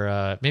that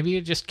are, maybe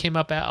it just came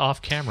up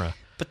off camera.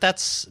 But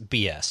that's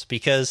BS,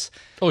 because...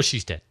 Oh,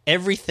 she's dead.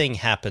 Everything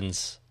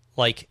happens,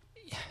 like,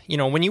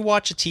 when you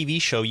watch a TV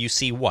show, you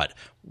see what?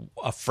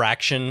 A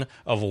fraction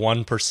of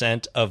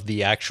 1% of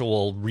the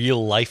actual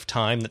real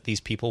lifetime that these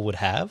people would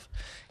have,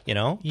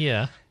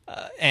 Yeah.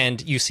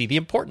 And you see the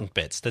important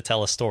bits that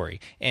tell a story.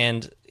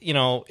 And,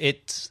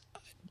 it's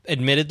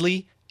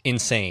admittedly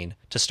insane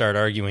to start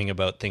arguing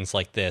about things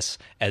like this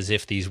as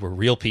if these were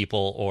real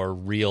people or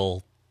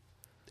real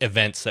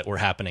events that were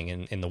happening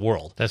in the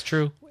world. That's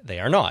true. They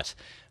are not.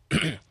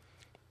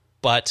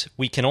 But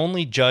we can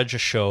only judge a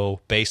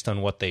show based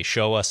on what they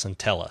show us and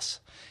tell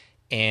us.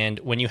 And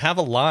when you have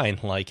a line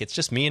like, it's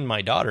just me and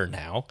my daughter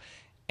now,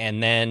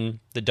 and then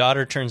the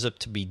daughter turns up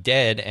to be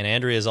dead and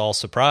Andrea's all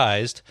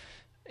surprised...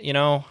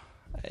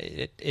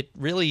 it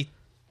really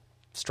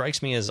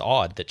strikes me as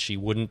odd that she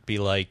wouldn't be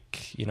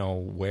like,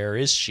 where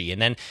is she?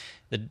 And then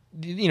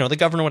the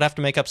governor would have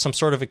to make up some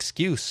sort of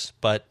excuse,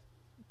 but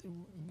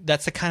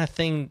that's the kind of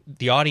thing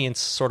the audience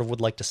sort of would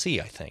like to see,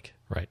 I think.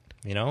 Right.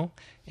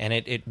 And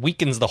it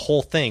weakens the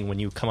whole thing when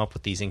you come up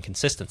with these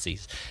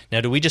inconsistencies. Now,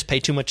 do we just pay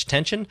too much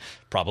attention?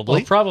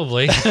 Probably. Well,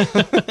 probably.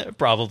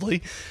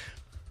 Probably.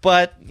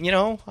 But,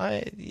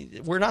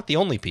 we're not the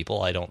only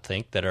people, I don't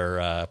think, that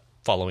are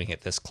following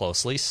it this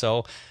closely.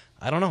 So,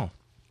 I don't know.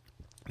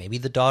 Maybe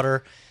the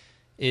daughter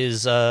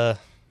is,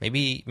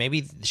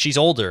 maybe she's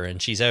older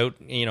and she's out,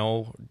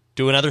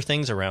 doing other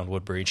things around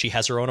Woodbury and she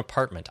has her own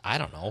apartment. I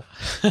don't know.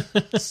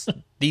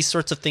 These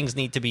sorts of things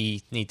need to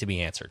be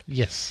answered.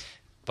 Yes.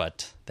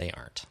 But they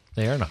aren't.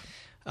 They are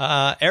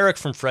not. Eric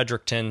from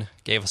Fredericton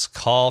gave us a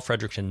call,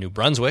 Fredericton, New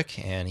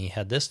Brunswick, and he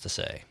had this to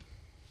say.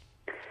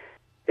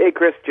 Hey,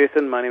 Chris,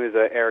 Jason. My name is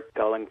Eric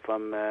calling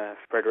from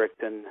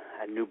Fredericton,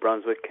 New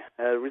Brunswick.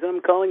 The reason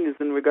I'm calling is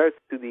in regards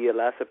to the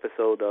last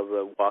episode of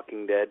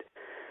Walking Dead.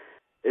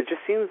 It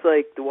just seems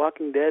like The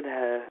Walking Dead,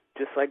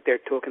 just like their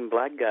token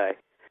black guy,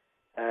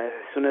 as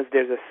soon as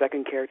there's a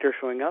second character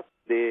showing up,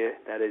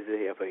 that is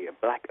a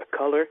black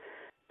color,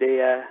 they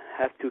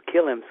have to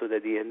kill him so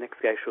that the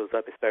next guy shows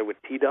up. It started with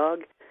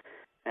T-Dog,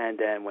 and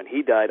then when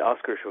he died,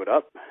 Oscar showed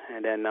up,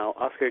 and then now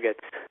Oscar gets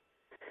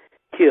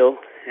killed,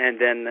 and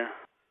then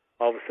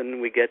all of a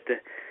sudden we get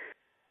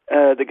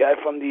the guy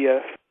from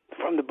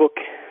the book.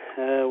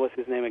 What's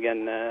his name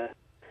again?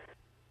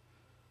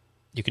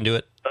 You can do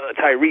it.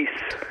 Tyrese.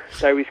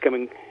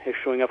 Tyrese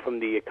showing up from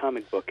the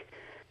comic book.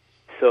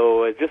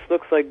 So it just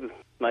looks like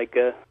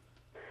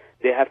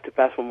they have to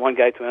pass from one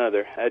guy to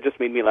another. It just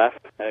made me laugh.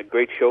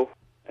 Great show.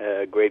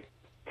 Great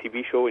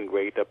TV show and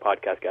great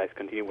podcast, guys.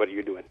 Continue what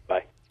you're doing.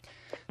 Bye.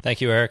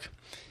 Thank you, Eric.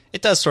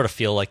 It does sort of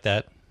feel like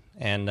that.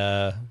 And,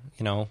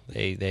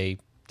 they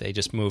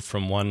just moved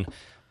from one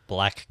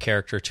black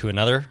character to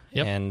another,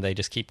 and they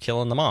just keep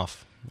killing them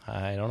off.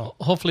 I don't know.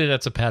 Hopefully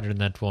that's a pattern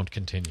that won't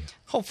continue.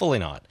 Hopefully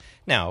not.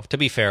 Now, to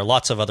be fair,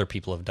 lots of other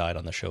people have died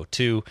on the show,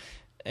 too.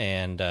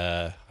 And,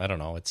 I don't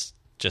know, it's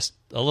just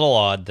a little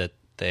odd that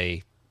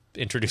they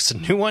introduce a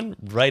new one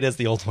right as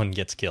the old one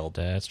gets killed.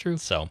 That's true.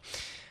 So,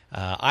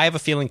 I have a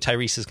feeling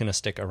Tyrese is going to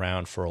stick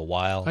around for a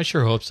while. I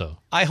sure hope so.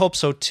 I hope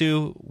so,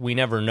 too. We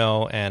never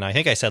know. And I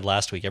think I said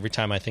last week, every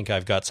time I think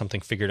I've got something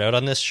figured out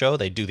on this show,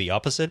 they do the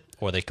opposite,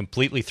 or they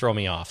completely throw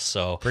me off.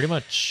 So pretty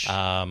much.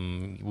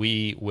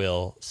 We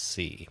will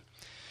see.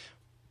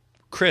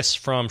 Chris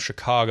from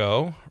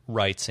Chicago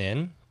writes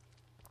in.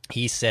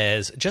 He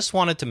says, just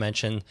wanted to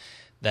mention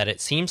that it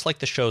seems like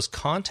the show's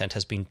content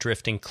has been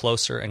drifting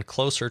closer and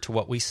closer to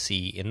what we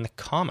see in the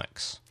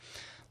comics.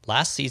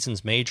 Last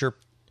season's major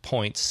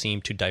points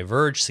seem to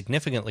diverge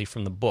significantly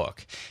from the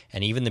book,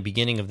 and even the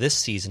beginning of this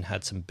season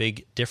had some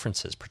big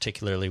differences,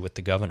 particularly with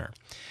the governor.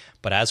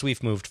 But as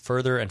we've moved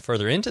further and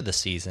further into the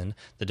season,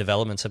 the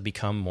developments have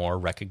become more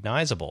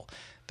recognizable.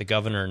 The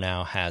governor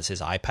now has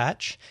his eye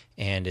patch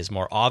and is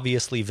more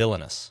obviously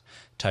villainous.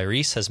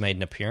 Tyrese has made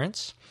an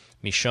appearance.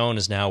 Michonne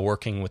is now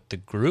working with the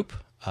group,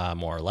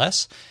 more or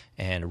less,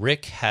 and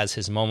Rick has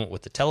his moment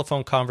with the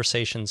telephone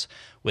conversations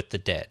with the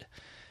dead.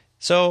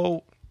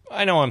 So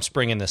I know I'm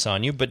springing this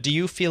on you, but do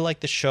you feel like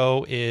the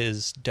show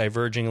is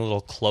diverging a little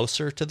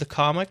closer to the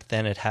comic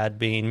than it had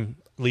been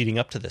leading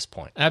up to this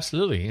point?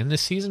 Absolutely. In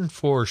this season,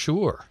 for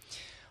sure.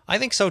 I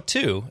think so,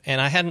 too.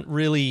 And I hadn't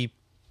really,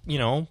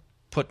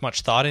 put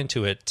much thought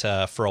into it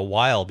for a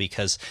while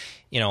because,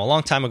 a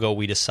long time ago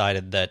we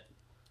decided that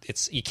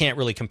you can't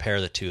really compare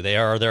the two. They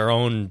are their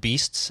own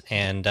beasts,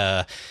 and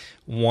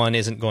one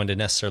isn't going to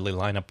necessarily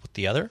line up with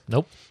the other.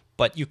 Nope.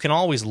 But you can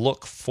always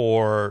look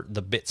for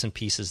the bits and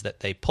pieces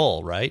that they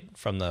pull, right,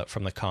 from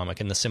the comic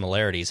and the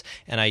similarities.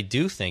 And I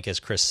do think, as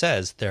Chris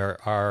says, there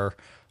are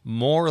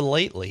more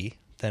lately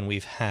than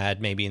we've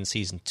had maybe in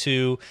season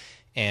 2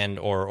 and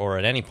or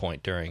at any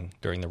point during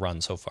the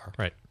run so far.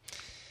 Right.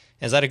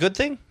 Is that a good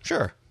thing?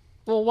 Sure.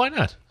 Well, why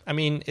not? I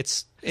mean,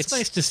 it's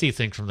nice to see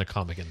things from the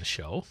comic in the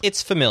show.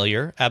 It's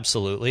familiar,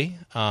 absolutely.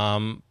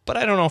 But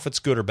I don't know if it's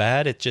good or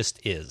bad. It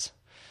just is.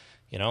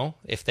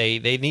 If they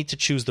need to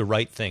choose the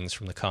right things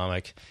from the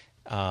comic,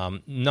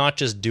 not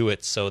just do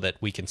it so that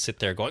we can sit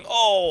there going,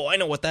 oh, I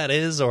know what that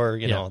is, or,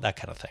 that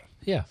kind of thing.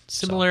 Yeah.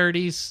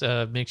 Similarities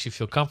makes you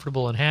feel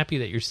comfortable and happy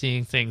that you're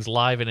seeing things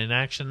live and in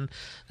action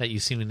that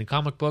you've seen in the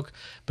comic book.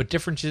 But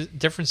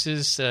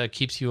differences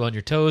keeps you on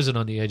your toes and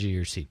on the edge of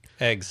your seat.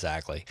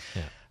 Exactly.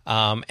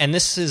 Yeah. And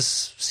this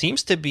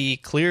seems to be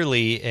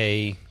clearly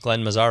a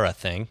Glenn Mazzara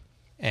thing,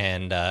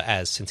 and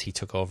since he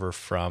took over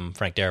from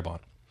Frank Darabont.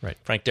 Right.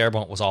 Frank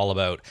Darabont was all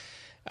about,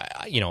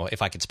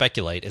 if I could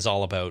speculate, is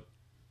all about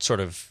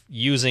sort of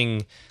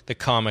using the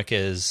comic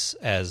as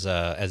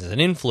an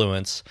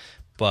influence,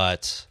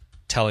 but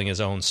telling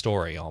his own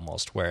story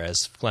almost,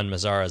 whereas Glenn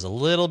Mazzara is a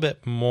little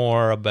bit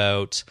more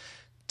about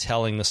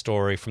telling the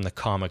story from the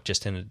comic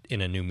just in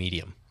a new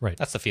medium. Right.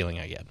 That's the feeling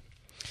I get.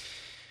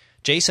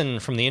 Jason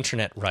from the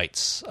internet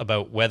writes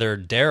about whether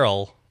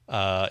Daryl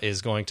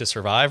is going to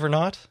survive or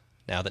not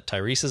now that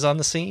Tyrese is on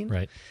the scene.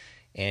 Right.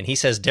 And he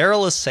says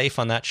Daryl is safe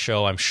on that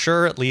show, I'm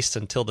sure, at least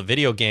until the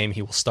video game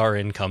he will star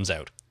in comes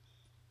out.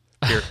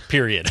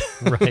 Period.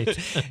 Right.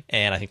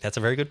 And I think that's a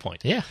very good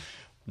point. Yeah.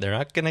 They're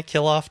not going to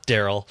kill off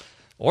Daryl,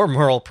 or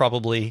Merle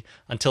probably,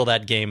 until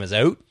that game is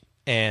out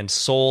and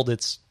sold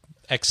its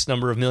X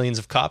number of millions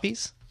of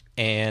copies,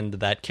 and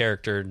that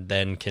character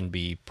then can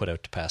be put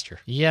out to pasture.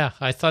 Yeah,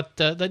 I thought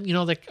that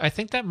I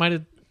think that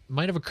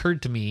might have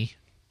occurred to me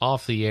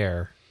off the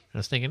air. I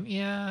was thinking,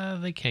 yeah,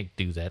 they can't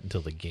do that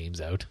until the game's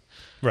out.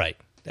 Right.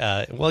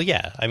 Well,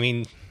 yeah. I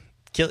mean,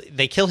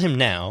 they kill him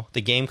now.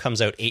 The game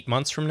comes out 8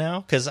 months from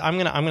now. Because I'm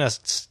gonna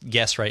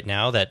guess right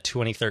now that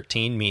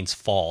 2013 means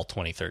fall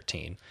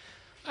 2013.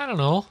 I don't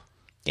know.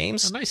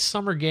 Games, a nice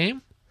summer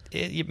game.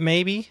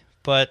 Maybe,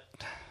 but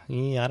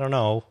I don't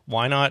know.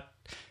 Why not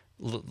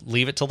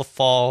leave it till the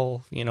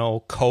fall?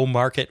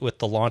 Co-market with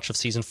the launch of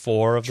season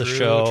 4 of the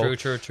show.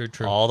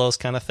 True. All those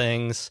kind of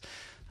things.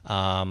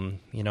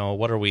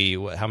 What are we?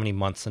 How many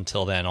months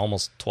until then?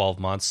 Almost 12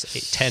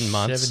 months, 10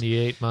 months,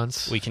 78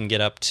 months. We can get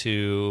up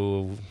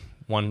to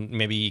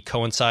maybe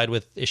coincide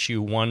with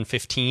issue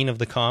 115 of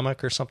the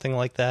comic or something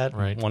like that.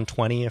 Right.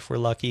 120 if we're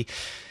lucky.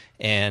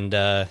 And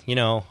I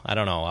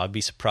don't know. I'd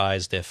be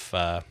surprised if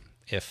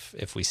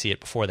we see it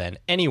before then.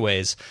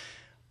 Anyways,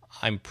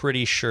 I'm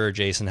pretty sure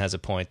Jason has a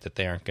point that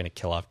they aren't going to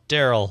kill off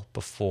Daryl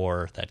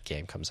before that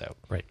game comes out.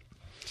 Right.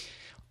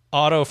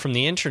 Otto from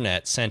the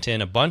internet sent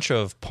in a bunch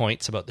of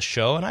points about the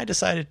show, and I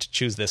decided to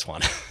choose this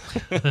one.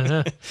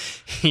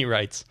 He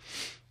writes,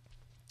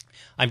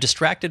 I'm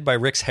distracted by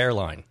Rick's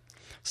hairline.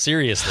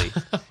 Seriously.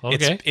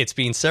 Okay. It's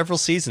been several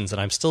seasons,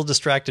 and I'm still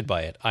distracted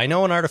by it. I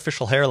know an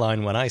artificial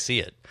hairline when I see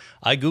it.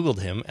 I Googled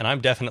him, and I'm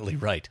definitely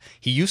right.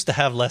 He used to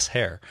have less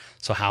hair.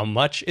 So how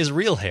much is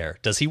real hair?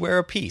 Does he wear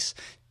a piece?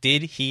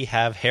 Did he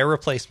have hair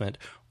replacement,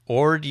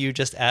 or do you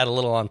just add a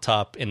little on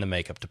top in the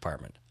makeup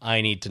department?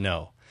 I need to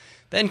know.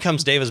 Then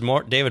comes David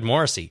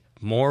Morrissey.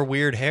 More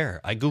weird hair.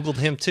 I Googled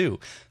him too.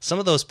 Some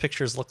of those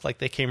pictures look like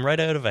they came right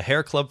out of a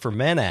Hair Club for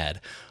Men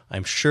ad.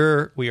 I'm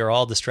sure we are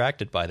all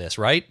distracted by this,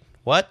 right?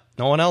 What?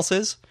 No one else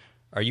is?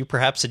 Are you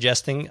perhaps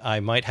suggesting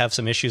I might have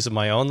some issues of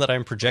my own that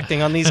I'm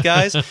projecting on these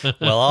guys?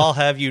 Well, I'll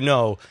have you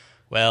know.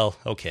 Well,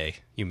 okay,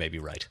 you may be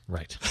right.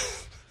 Right.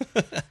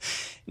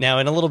 Now,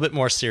 in a little bit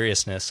more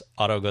seriousness,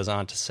 Otto goes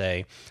on to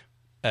say,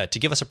 to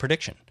give us a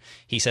prediction.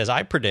 He says,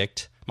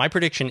 my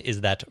prediction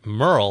is that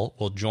Merle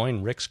will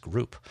join Rick's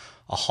group.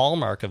 A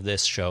hallmark of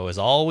this show is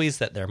always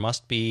that there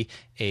must be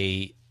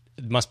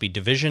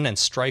division and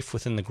strife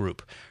within the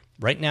group.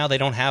 Right now, they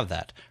don't have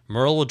that.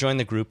 Merle will join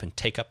the group and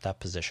take up that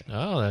position.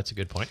 Oh, that's a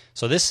good point.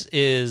 So this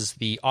is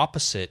the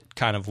opposite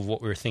kind of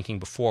what we were thinking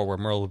before, where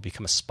Merle would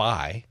become a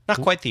spy.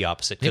 Not quite the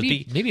opposite.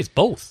 Maybe it's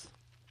both.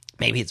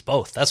 Maybe it's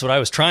both. That's what I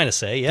was trying to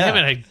say, yeah.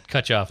 Damn it, I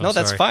cut you off. No,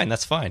 that's fine.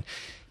 That's fine.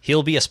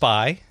 He'll be a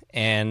spy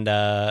and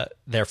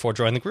therefore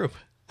join the group.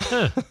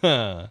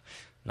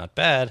 Not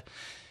bad.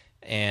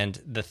 And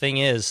the thing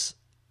is,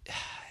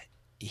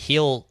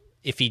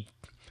 if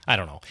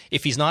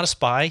he's not a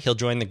spy, he'll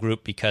join the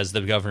group because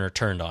the governor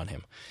turned on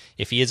him.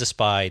 If he is a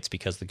spy, it's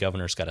because the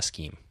governor's got a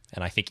scheme.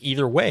 And I think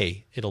either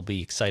way, it'll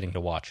be exciting to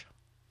watch.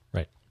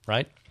 Right.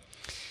 Right?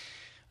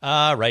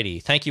 Righty.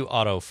 Thank you,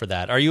 Otto, for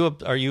that. Are you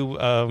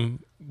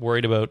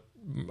worried about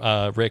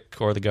Rick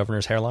or the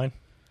governor's hairline?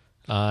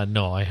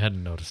 No, I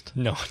hadn't noticed.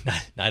 No,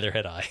 neither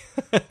had I.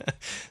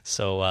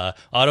 So,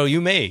 Otto,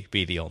 you may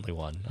be the only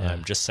one. Yeah.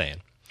 I'm just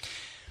saying.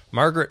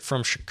 Margaret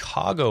from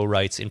Chicago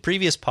writes, in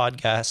previous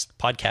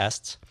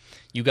podcasts,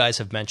 you guys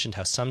have mentioned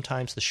how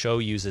sometimes the show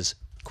uses,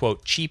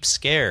 quote, cheap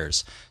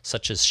scares,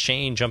 such as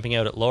Shane jumping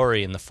out at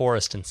Laurie in the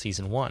forest in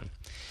season 1.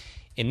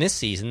 In this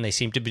season, they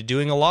seem to be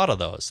doing a lot of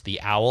those. The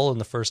owl in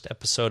the first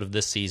episode of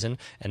this season,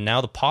 and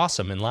now the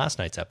possum in last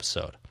night's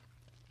episode.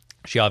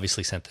 She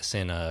obviously sent this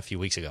in a few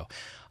weeks ago.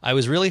 I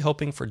was really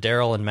hoping for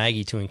Daryl and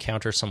Maggie to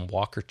encounter some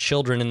Walker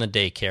children in the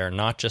daycare,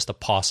 not just a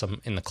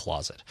possum in the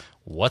closet.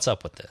 What's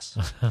up with this?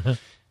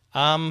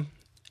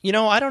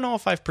 I don't know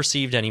if I've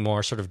perceived any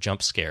more sort of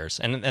jump scares.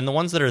 And the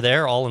ones that are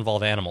there all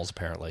involve animals,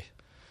 apparently.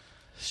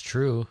 It's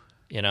true.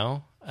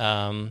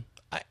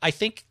 I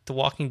think The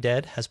Walking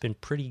Dead has been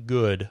pretty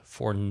good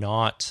for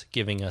not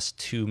giving us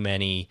too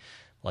many,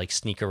 like,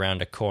 sneak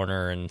around a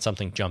corner and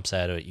something jumps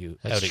out at you.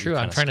 That's true.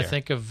 I'm trying to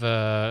think of,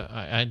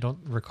 I don't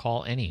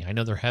recall any. I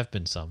know there have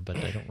been some, but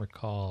I don't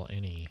recall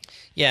any.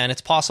 Yeah, and it's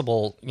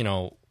possible,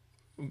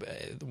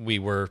 we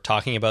were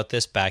talking about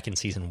this back in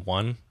season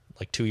 1,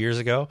 like 2 years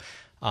ago.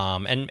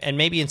 And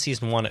maybe in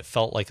season 1 it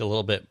felt like a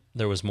little bit,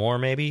 there was more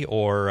maybe,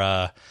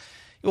 or...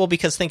 Well,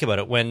 because think about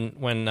it,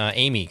 when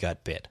Amy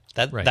got bit,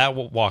 that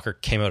walker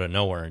came out of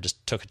nowhere and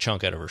just took a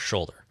chunk out of her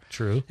shoulder.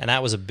 True. And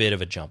that was a bit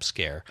of a jump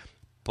scare.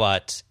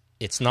 But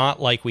it's not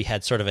like we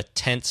had sort of a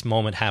tense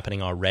moment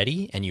happening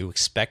already and you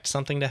expect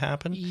something to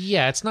happen.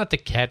 Yeah, it's not the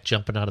cat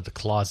jumping out of the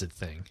closet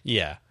thing.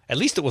 Yeah. At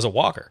least it was a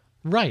walker.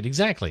 Right,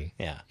 exactly.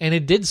 Yeah. And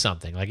it did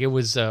something. Like it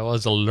was a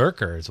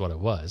lurker is what it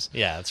was.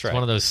 Yeah, that's right. It's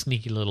one of those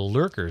sneaky little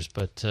lurkers.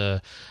 But,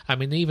 they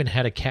even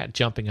had a cat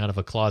jumping out of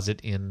a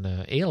closet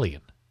in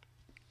Alien.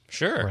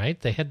 Sure. Right?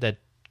 They had that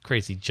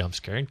crazy jump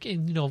scare.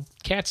 And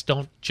cats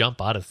don't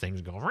jump out of things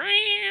and go,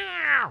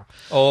 meow.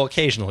 Oh,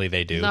 occasionally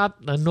they do.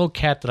 No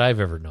cat that I've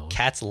ever known.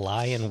 Cats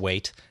lie in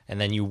wait, and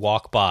then you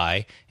walk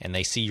by, and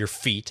they see your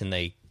feet, and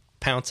they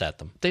pounce at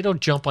them. They don't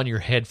jump on your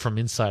head from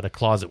inside a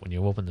closet when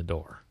you open the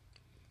door.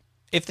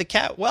 If the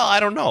cat, well,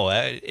 I don't know.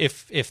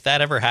 If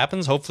that ever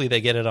happens, hopefully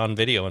they get it on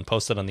video and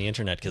post it on the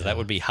internet, because that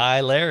would be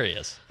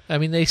hilarious.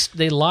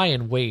 They lie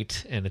in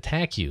wait and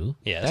attack you.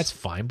 Yes. That's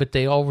fine, but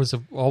they always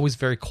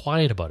very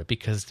quiet about it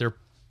because they're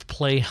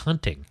play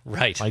hunting.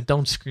 Right. Like,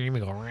 don't scream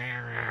and go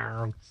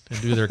and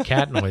do their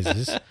cat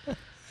noises.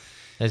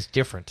 That's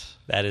different.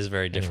 That is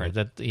very different.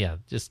 Anyway,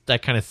 just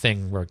that kind of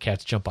thing where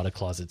cats jump out of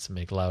closets and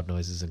make loud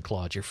noises and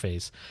claw at your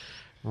face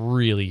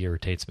really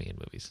irritates me in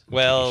movies.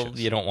 Well,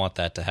 you don't want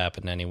that to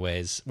happen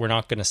anyways. We're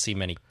not going to see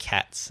many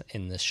cats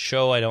in this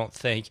show, I don't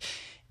think.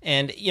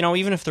 And,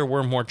 even if there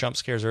were more jump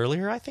scares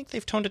earlier, I think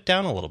they've toned it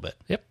down a little bit.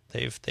 Yep.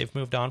 They've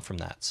moved on from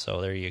that. So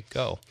there you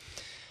go.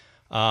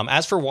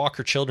 As for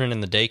Walker children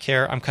in the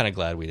daycare, I'm kind of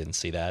glad we didn't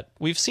see that.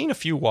 We've seen a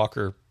few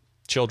Walker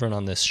children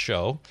on this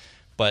show,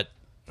 but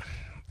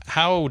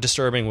how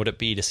disturbing would it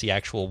be to see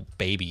actual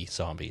baby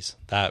zombies?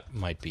 That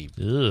might be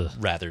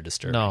rather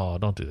disturbing. No,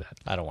 don't do that.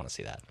 I don't want to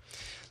see that.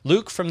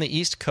 Luke from the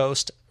East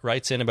Coast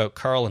writes in about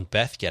Carl and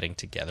Beth getting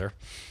together.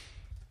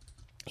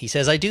 He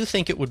says, I do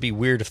think it would be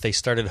weird if they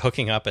started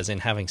hooking up as in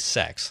having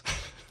sex.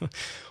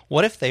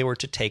 What if they were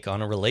to take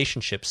on a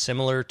relationship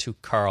similar to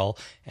Carl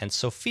and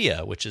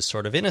Sophia, which is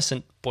sort of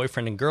innocent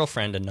boyfriend and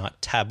girlfriend and not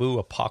taboo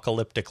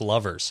apocalyptic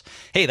lovers?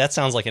 Hey, that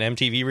sounds like an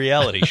MTV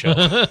reality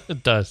show.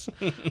 It does.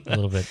 A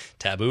little bit.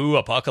 Taboo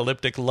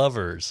apocalyptic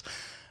lovers.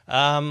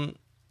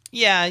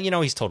 Yeah,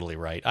 he's totally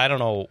right. I don't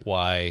know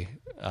why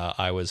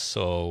I was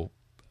so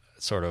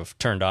sort of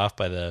turned off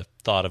by the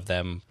thought of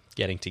them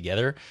getting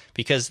together,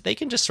 because they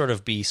can just sort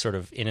of be sort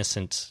of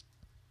innocent,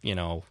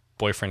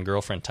 boyfriend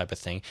girlfriend type of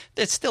thing.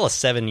 There's still a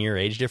 7-year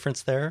age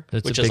difference there,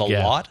 which is a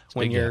lot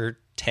when you're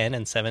 10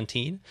 and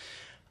 17.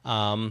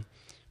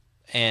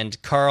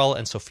 And Carl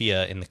and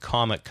Sophia in the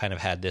comic kind of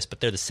had this,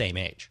 but they're the same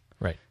age.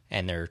 Right.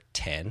 And they're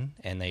 10,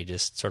 and they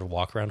just sort of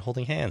walk around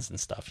holding hands and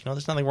stuff.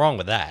 There's nothing wrong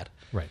with that.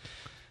 Right.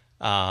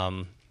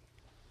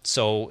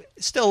 So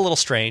still a little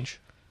strange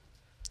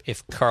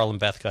if Carl and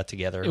Beth got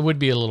together. It would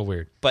be a little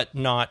weird. But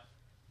not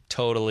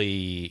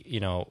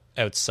totally,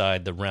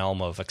 outside the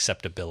realm of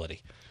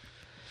acceptability.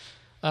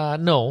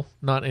 No,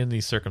 not in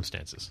these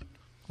circumstances.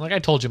 Like I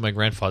told you, my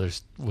grandfather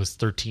was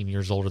 13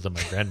 years older than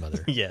my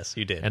grandmother. Yes,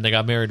 you did. And they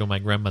got married when my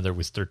grandmother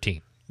was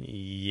 13.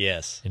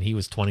 Yes. And he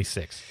was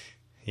 26.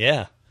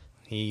 Yeah.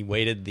 He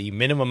waited the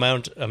minimum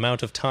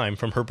amount of time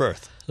from her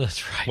birth.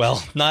 That's right.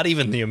 Well, not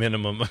even the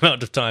minimum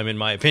amount of time, in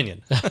my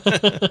opinion.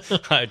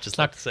 I just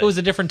like to say. It was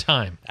a different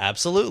time.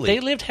 Absolutely.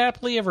 They lived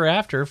happily ever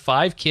after,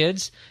 5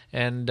 kids,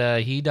 and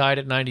he died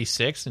at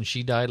 96, and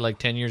she died like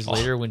 10 years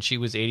later when she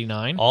was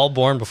 89. All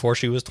born before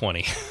she was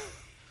 20.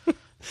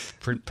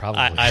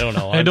 Probably. I don't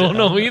know. I don't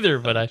know either,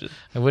 but I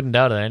wouldn't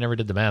doubt it. I never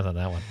did the math on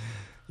that one.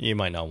 You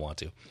might not want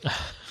to.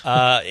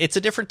 It's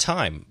a different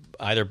time.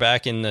 Either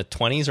back in the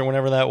 20s or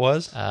whenever that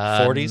was?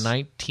 40s?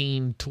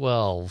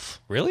 1912.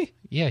 Really?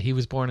 Yeah, he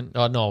was born in...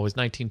 no, it was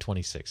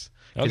 1926.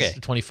 Okay.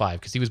 25,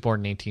 because he was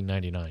born in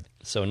 1899.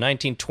 So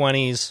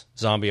 1920s,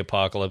 zombie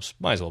apocalypse,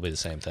 might as well be the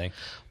same thing.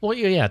 Well,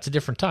 yeah, it's a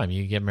different time.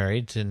 You get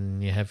married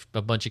and you have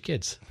a bunch of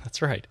kids.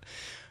 That's right.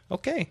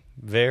 Okay,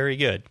 very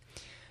good.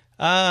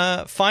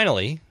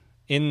 Finally,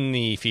 in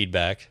the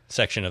feedback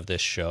section of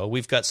this show,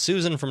 we've got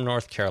Susan from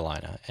North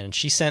Carolina, and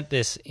she sent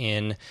this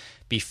in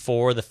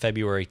before the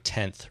February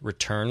 10th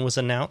return was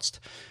announced,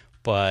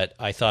 but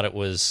I thought it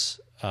was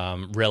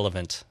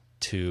relevant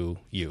to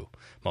you,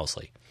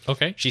 mostly.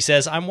 Okay. She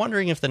says, I'm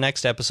wondering if the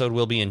next episode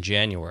will be in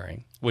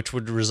January, which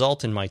would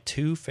result in my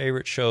 2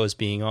 favorite shows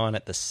being on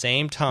at the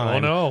same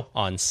time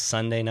on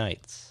Sunday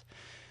nights.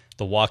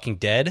 The Walking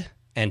Dead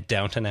and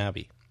Downton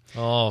Abbey.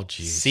 Oh,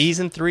 geez.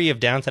 Season 3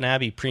 of Downton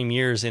Abbey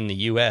premieres in the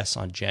U.S.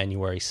 on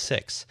January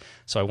 6th.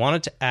 So I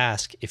wanted to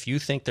ask if you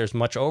think there's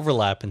much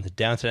overlap in the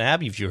Downton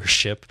Abbey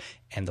viewership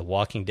and the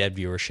Walking Dead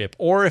viewership,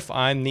 or if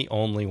I'm the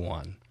only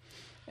one.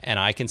 And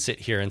I can sit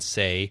here and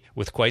say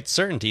with quite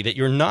certainty that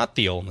you're not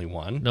the only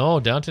one. No,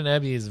 Downton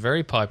Abbey is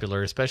very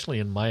popular, especially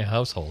in my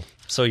household.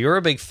 So you're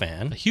a big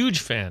fan. A huge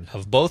fan.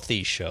 Of both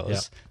these shows.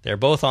 Yep. They're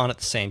both on at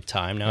the same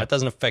time. Now, Yep. It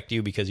doesn't affect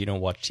you because you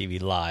don't watch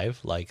TV live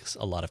like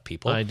a lot of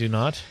people. I do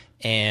not.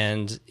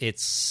 And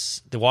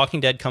it's The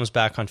Walking Dead comes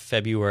back on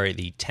February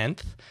the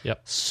 10th.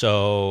 Yep.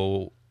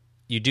 So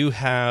you do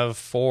have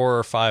 4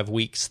 or 5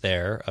 weeks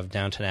there of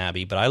Downton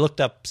Abbey, but I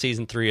looked up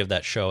season 3 of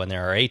that show, and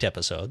there are 8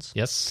 episodes.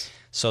 Yes.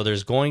 So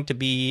there's going to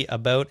be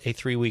about a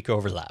 3-week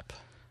overlap.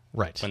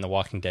 Right. When The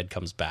Walking Dead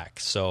comes back.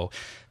 So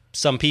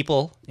some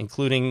people,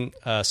 including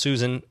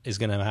Susan, is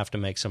going to have to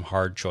make some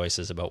hard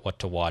choices about what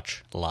to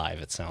watch live,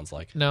 it sounds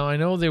like. Now, I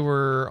know they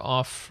were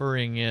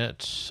offering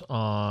it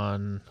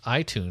on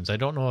iTunes. I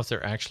don't know if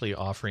they're actually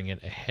offering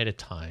it ahead of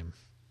time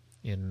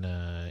in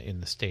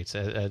the States,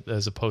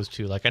 as opposed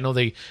to, like, I know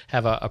they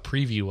have a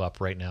preview up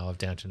right now of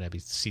Downton Abbey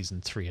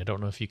Season 3. I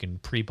don't know if you can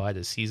pre-buy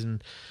the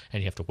season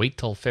and you have to wait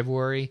till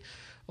February,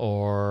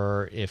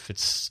 or if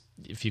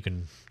you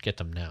can get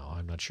them now.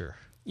 I'm not sure.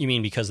 You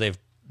mean because they've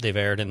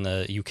aired in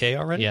the UK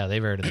already? Yeah,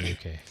 they've aired in the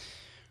UK.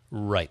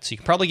 Right. So you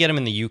can probably get them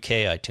in the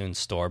UK iTunes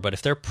store, but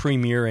if they're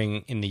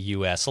premiering in the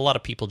US, a lot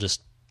of people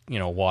just,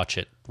 watch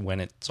it when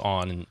it's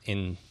on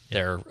in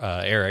their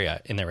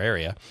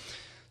area.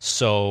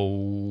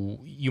 So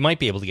you might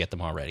be able to get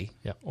them already.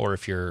 Yeah. Or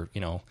if you're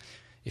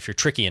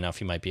tricky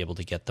enough, you might be able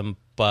to get them.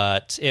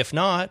 But if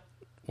not,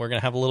 we're going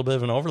to have a little bit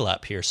of an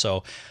overlap here.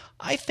 So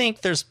I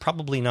think there's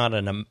probably not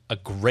a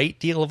great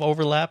deal of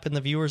overlap in the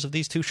viewers of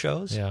these two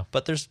shows. Yeah.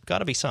 But there's got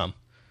to be some.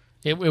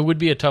 It would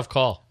be a tough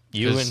call.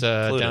 Because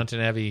Downton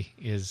Abbey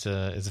is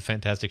a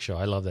fantastic show.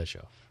 I love that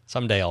show.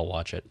 Someday I'll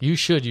watch it. You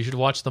should. You should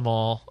watch them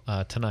all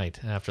tonight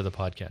after the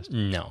podcast.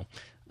 No.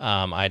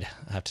 I'd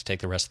have to take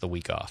the rest of the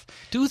week off.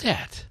 Do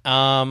that.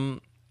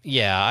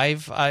 Yeah,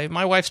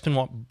 my wife's been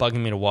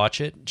bugging me to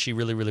watch it. She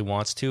really, really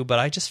wants to, but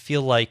I just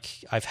feel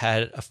like I've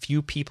had a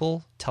few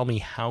people tell me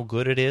how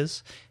good it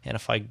is, and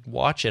if I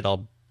watch it,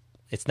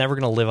 it's never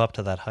going to live up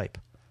to that hype.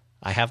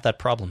 I have that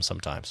problem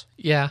sometimes.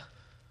 Yeah.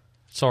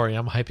 Sorry,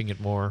 I'm hyping it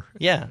more.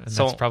 Yeah, and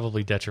so that's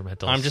probably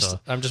detrimental. I'm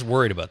just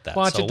worried about that.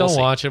 Watch so it, don't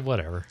watch it,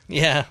 whatever.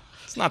 Yeah,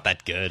 it's not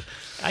that good.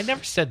 I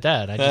never said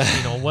that. I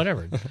just,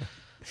 whatever.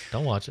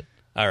 Don't watch it.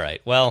 All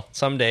right. Well,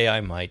 someday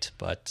I might,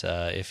 but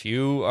if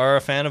you are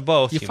a fan of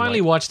both... You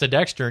finally watched the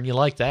Dexter and you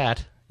like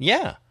that.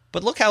 Yeah.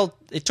 But look how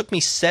it took me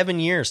 7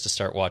 years to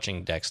start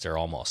watching Dexter,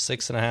 almost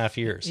 6.5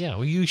 years. Yeah,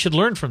 well, you should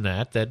learn from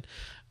that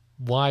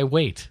why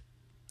wait?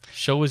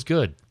 Show is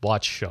good.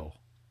 Watch show.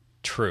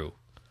 True.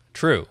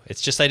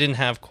 It's just I didn't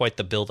have quite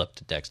the build-up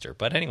to Dexter.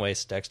 But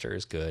anyways, Dexter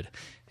is good,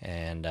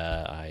 and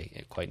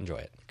I quite enjoy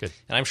it. Good.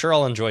 And I'm sure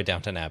I'll enjoy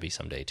Downton Abbey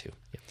someday, too.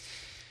 Yep.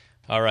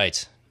 All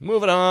right,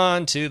 moving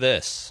on to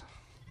this.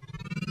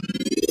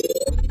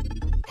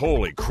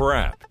 Holy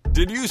crap.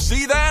 Did you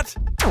see that?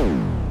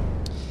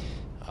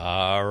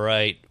 All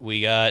right,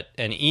 we got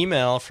an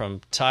email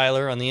from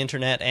Tyler on the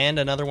internet and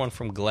another one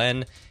from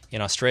Glenn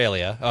in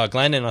Australia.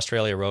 Glenn in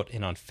Australia wrote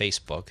in on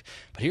Facebook,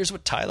 but here's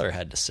what Tyler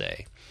had to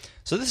say.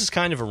 So this is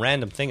kind of a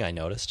random thing I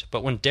noticed,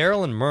 but when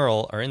Daryl and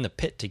Merle are in the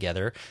pit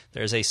together,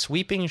 there's a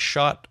sweeping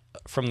shot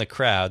from the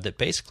crowd that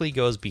basically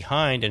goes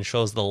behind and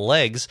shows the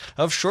legs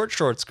of Short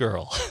Shorts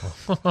Girl.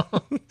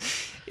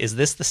 Is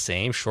this the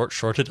same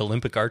short-shorted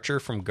Olympic archer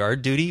from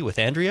Guard Duty with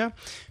Andrea?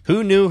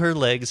 Who knew her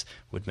legs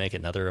would make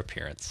another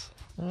appearance?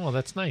 Oh,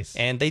 that's nice.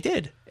 And they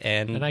did.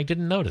 And I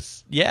didn't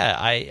notice. Yeah,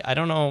 I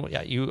don't know.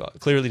 Yeah, you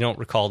clearly don't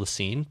recall the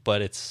scene,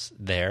 but it's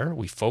there.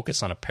 We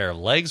focus on a pair of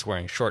legs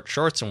wearing short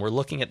shorts, and we're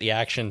looking at the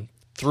action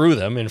through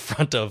them in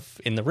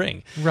the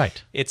ring.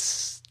 Right.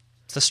 It's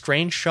a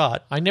strange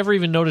shot. I never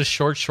even noticed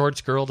Short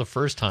Shorts Girl the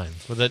first time.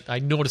 I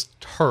noticed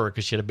her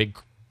because she had a big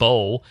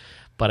bow,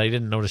 but I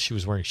didn't notice she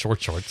was wearing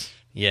short shorts.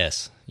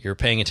 Yes, you're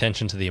paying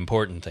attention to the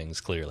important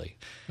things, clearly.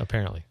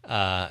 Apparently.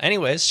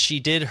 Anyways,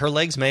 her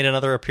legs made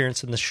another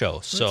appearance in the show.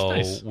 So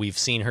nice. We've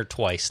seen her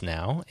twice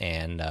now,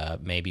 and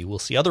maybe we'll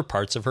see other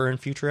parts of her in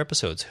future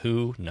episodes.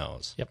 Who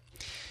knows? Yep.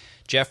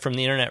 Jeff from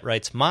the internet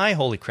writes, my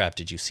holy crap,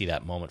 did you see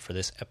that moment for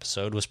this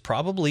episode was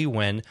probably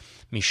when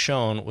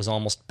Michonne was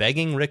almost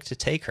begging Rick to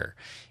take her.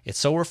 It's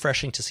so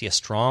refreshing to see a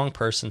strong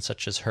person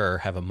such as her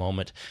have a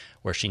moment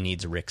where she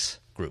needs Rick's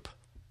group.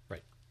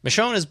 Right.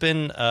 Michonne has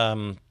been,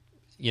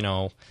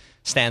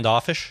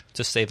 standoffish,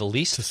 to say the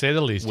least.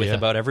 With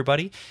about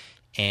everybody.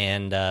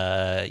 And,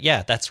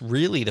 that's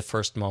really the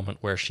first moment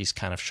where she's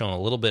kind of shown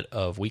a little bit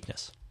of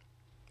weakness,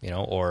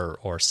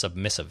 or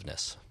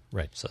submissiveness.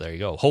 Right. So there you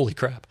go. Holy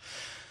crap.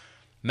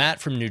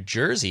 Matt from New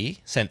Jersey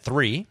sent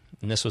 3,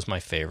 and this was my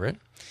favorite.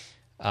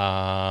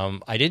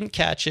 I didn't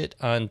catch it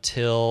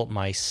until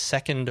my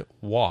second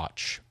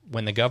watch.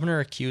 When the governor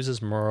accuses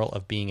Merle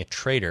of being a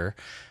traitor,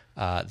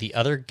 the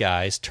other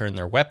guys turn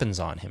their weapons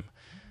on him.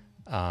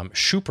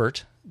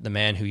 Schubert, the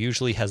man who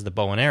usually has the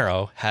bow and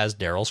arrow, has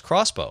Daryl's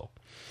crossbow.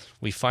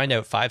 We find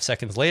out 5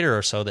 seconds later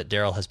or so that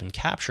Daryl has been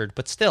captured,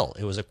 but still,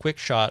 it was a quick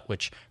shot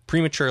which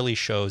prematurely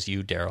shows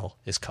you Daryl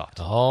is caught.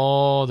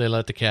 Oh, they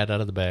let the cat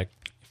out of the bag.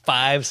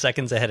 5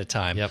 seconds ahead of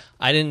time. Yep.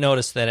 I didn't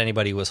notice that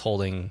anybody was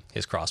holding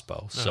his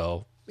crossbow,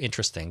 so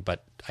interesting,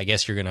 but I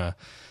guess you're going to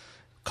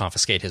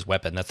confiscate his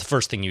weapon. That's the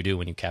first thing you do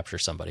when you capture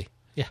somebody.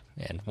 Yeah.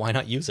 And why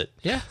not use it?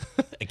 Yeah.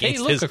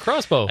 Against a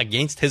crossbow.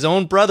 Against his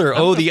own brother.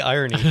 Oh, the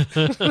irony.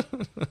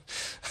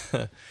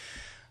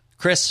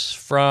 Chris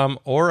from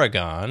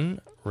Oregon,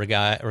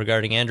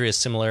 regarding Andrea's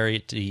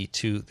similarity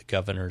to the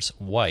governor's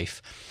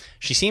wife.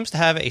 She seems to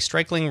have a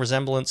striking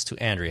resemblance to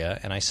Andrea,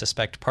 and I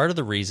suspect part of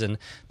the reason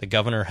the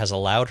governor has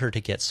allowed her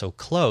to get so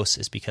close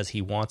is because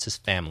he wants his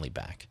family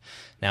back.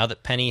 Now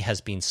that Penny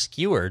has been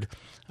skewered,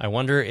 I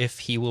wonder if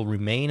he will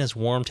remain as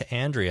warm to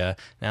Andrea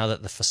now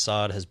that the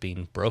facade has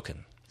been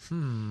broken.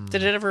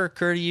 Did it ever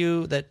occur to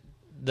you that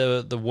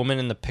the woman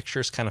in the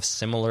picture is kind of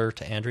similar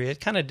to Andrea? It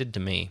kind of did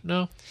to me.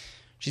 No.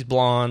 She's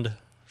blonde.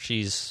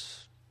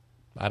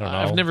 I don't know.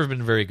 I've never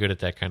been very good at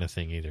that kind of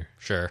thing either.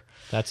 Sure.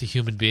 That's a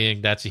human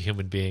being. That's a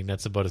human being.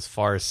 That's about as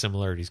far as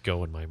similarities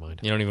go in my mind.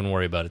 You don't even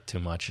worry about it too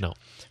much. No.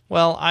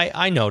 Well,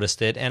 I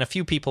noticed it, and a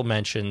few people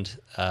mentioned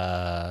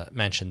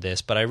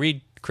this, but I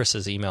read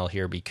Chris's email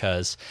here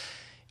because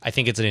I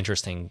think it's an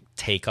interesting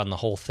take on the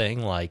whole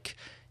thing. Like,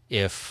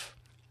 if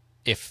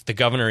the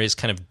governor is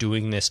kind of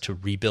doing this to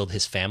rebuild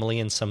his family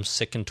in some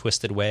sick and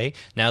twisted way,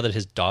 now that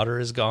his daughter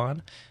is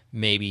gone,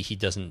 maybe he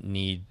doesn't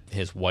need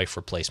his wife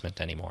replacement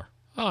anymore.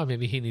 Oh,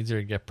 maybe he needs her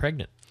to get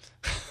pregnant.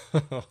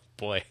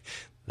 Boy,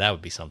 that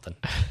would be something.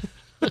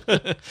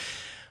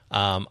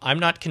 I'm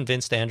not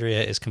convinced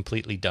Andrea is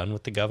completely done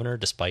with the governor,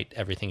 despite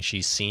everything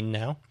she's seen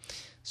now.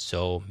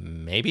 So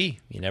maybe,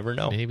 you never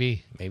know.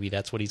 Maybe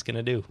that's what he's going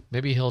to do.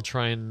 Maybe he'll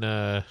try and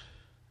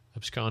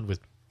abscond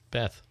with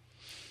Beth.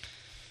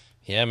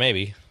 Yeah,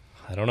 maybe.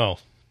 I don't know.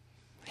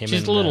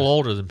 She's a little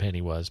older than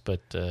Penny was,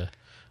 but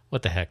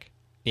what the heck?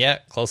 Yeah,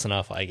 close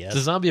enough, I guess.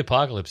 It's a zombie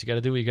apocalypse. You got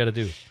to do what you got to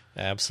do.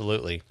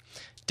 Absolutely.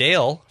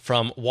 Dale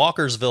from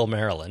Walkersville,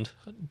 Maryland.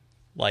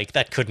 Like,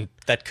 that couldn't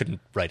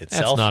write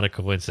itself. That's not a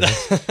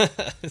coincidence.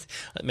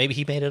 Maybe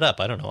he made it up.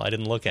 I don't know. I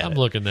didn't look at it. I'm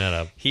looking that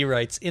up. He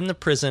writes, in the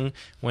prison,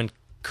 when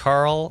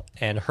Carl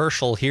and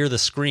Herschel hear the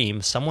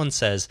scream, someone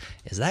says,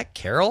 "Is that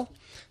Carol?"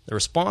 The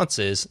response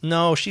is,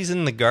 "No, she's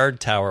in the guard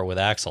tower with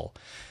Axel."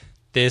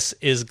 This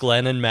is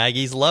Glenn and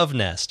Maggie's love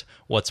nest.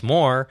 What's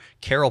more,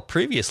 Carol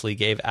previously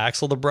gave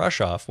Axel the brush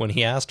off when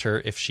he asked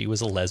her if she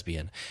was a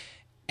lesbian.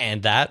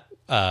 And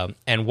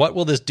what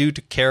will this do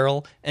to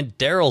Carol and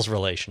Daryl's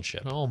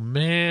relationship? Oh,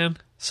 man.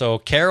 So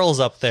Carol's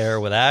up there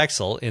with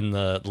Axel in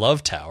the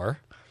love tower,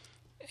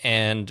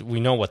 and we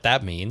know what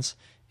that means.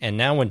 And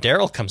now when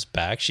Daryl comes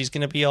back, she's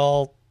going to be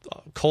all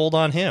cold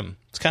on him.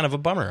 It's kind of a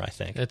bummer, I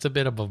think. It's a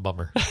bit of a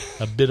bummer.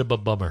 A bit of a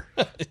bummer.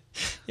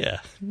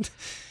 Yeah.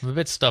 I'm a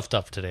bit stuffed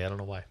up today. I don't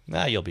know why.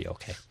 Nah, you'll be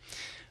okay.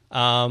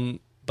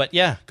 But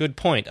yeah, good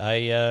point.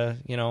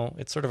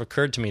 It sort of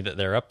occurred to me that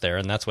they're up there,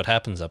 and that's what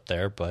happens up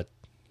there, but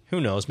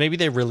who knows? Maybe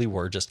they really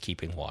were just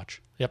keeping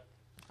watch. Yep.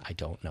 I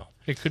don't know.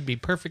 It could be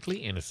perfectly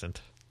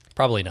innocent.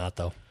 Probably not,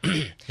 though.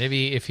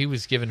 Maybe if he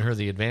was giving her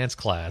the advanced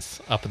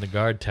class up in the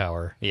guard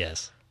tower.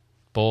 Yes.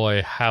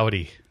 Boy,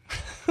 howdy.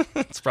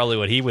 That's probably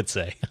what he would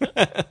say.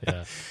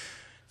 Yeah.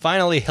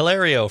 Finally,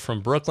 Hilario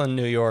from Brooklyn,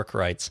 New York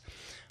writes,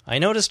 I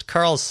noticed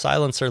Carl's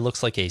silencer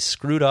looks like a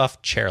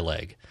screwed-off chair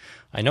leg.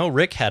 I know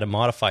Rick had a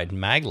modified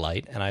mag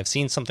light, and I've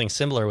seen something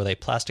similar with a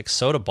plastic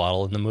soda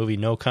bottle in the movie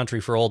No Country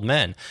for Old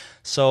Men.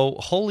 So,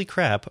 holy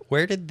crap,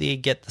 where did they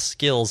get the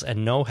skills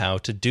and know-how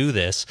to do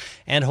this?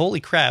 And holy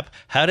crap,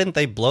 how didn't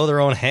they blow their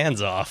own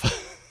hands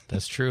off?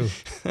 That's true.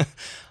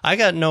 I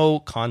got no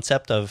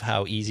concept of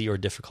how easy or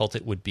difficult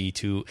it would be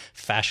to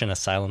fashion a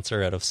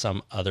silencer out of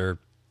some other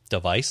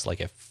device, like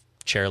a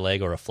chair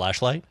leg or a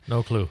flashlight.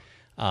 No clue.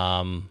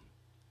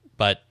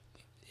 But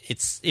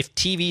if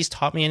TV's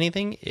taught me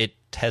anything, it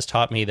has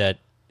taught me that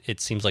it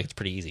seems like it's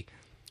pretty easy.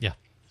 Yeah.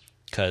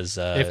 Because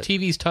if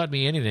TV's taught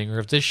me anything, or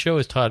if this show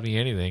has taught me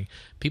anything,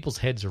 people's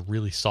heads are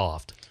really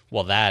soft.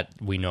 Well, that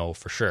we know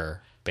for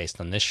sure based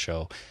on this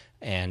show.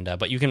 And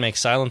but you can make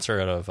silencer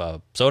out of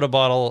a soda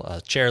bottle, a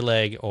chair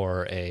leg,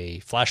 or a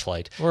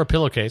flashlight. Or a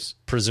pillowcase.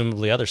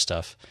 Presumably other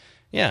stuff.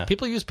 Yeah.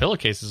 People use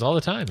pillowcases all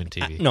the time in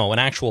TV. No, an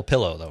actual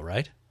pillow, though,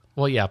 right?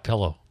 Well, yeah,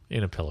 pillow.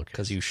 In a pillowcase.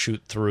 Because you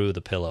shoot through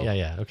the pillow.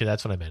 Yeah. Okay,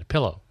 that's what I meant. A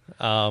pillow.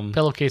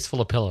 Pillowcase full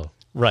of pillow.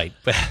 Right.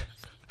 But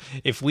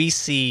if we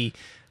see,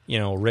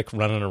 Rick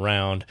running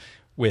around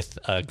with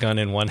a gun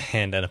in one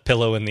hand and a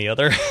pillow in the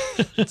other,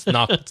 it's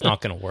not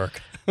going to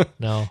work.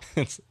 No.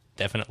 It's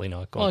definitely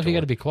not going to work. Well, if you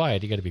got to be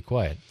quiet, you got to be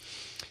quiet.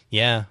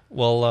 Yeah.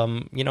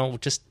 Well,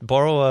 just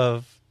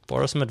borrow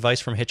some advice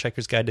from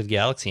Hitchhiker's Guide to the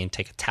Galaxy and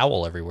take a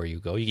towel everywhere you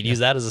go. You could use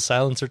that as a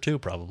silencer too,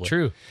 probably.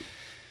 True.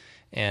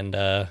 And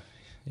it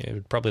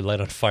would probably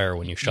light on fire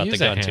when you shot the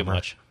gun too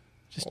much.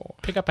 Just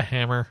pick up a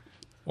hammer.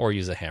 Or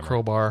use a hammer.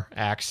 Crowbar,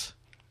 axe,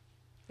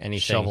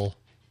 anything. Shovel,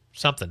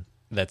 something.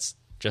 That's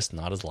just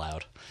not as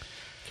loud.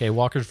 Okay,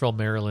 Walkersville,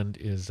 Maryland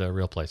is a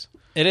real place.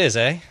 It is,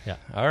 eh? Yeah.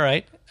 All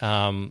right.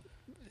 Okay,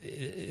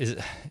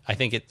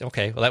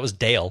 well, that was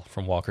Dale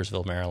from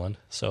Walkersville, Maryland.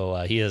 So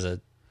he has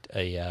a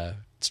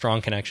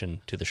strong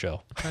connection to the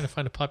show. I'm trying to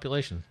find a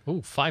population.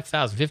 Ooh,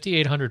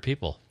 5,800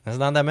 people. That's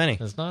not that many.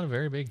 That's not a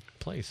very big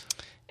place.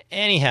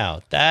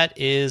 Anyhow, that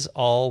is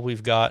all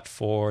we've got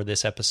for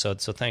this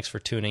episode. So thanks for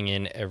tuning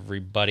in,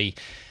 everybody.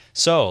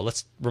 So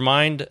let's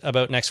remind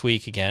about next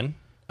week again.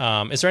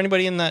 Is there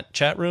anybody in that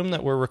chat room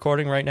that we're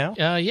recording right now?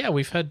 Yeah,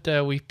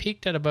 we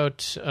peaked at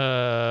about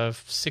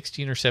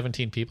 16 or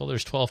 17 people.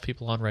 There's 12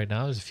 people on right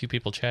now. There's a few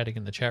people chatting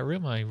in the chat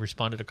room. I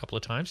responded a couple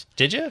of times.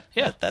 Did you?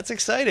 Yeah, that's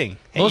exciting.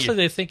 Mostly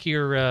they think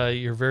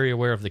you're very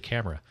aware of the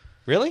camera.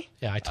 Really?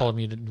 Yeah, I told them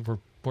you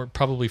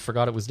probably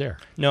forgot it was there.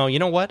 No, you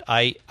know what?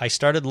 I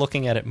started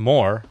looking at it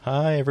more.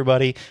 Hi,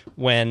 everybody.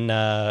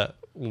 After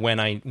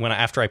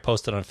I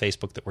posted on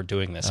Facebook that we're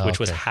doing this, which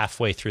was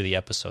halfway through the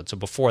episode. So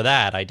before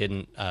that, I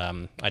didn't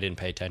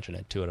pay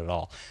attention to it at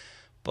all.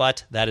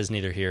 But that is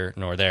neither here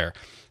nor there.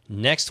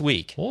 Next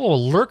week. Oh,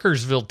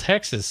 Lurkersville,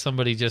 Texas.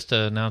 Somebody just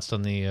announced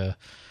on the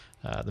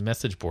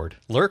message board.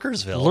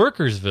 Lurkersville.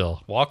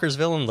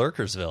 Walkersville and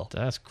Lurkersville.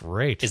 That's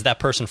great. Is that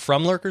person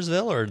from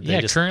Lurkersville, or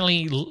they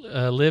currently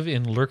live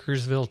in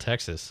Lurkersville,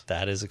 Texas.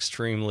 That is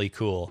extremely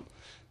cool.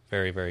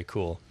 Very, very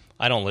cool.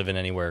 I don't live in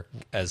anywhere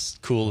as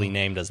coolly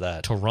named as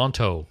that.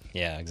 Toronto.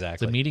 Yeah,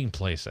 exactly. The meeting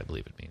place, I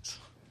believe it means.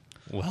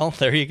 Well,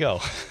 there you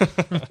go.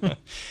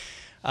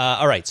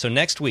 All right, so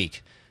next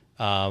week,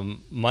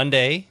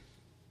 Monday,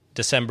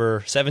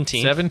 December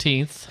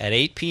 17th. At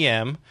 8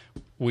 p.m.,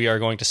 we are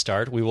going to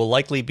start. We will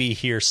likely be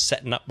here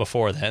setting up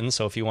before then,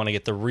 so if you want to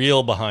get the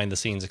real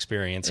behind-the-scenes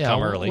experience,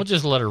 come early. We'll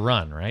just let her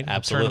run, right?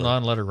 Absolutely. Turn it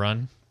on, let her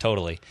run.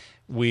 Totally.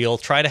 We'll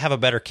try to have a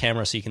better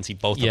camera so you can see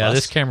both of us. Yeah,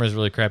 this camera is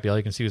really crappy. All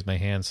you can see is my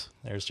hands.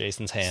 There's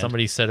Jason's hand.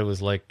 Somebody said it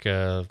was like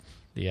the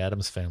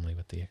Addams Family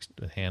with the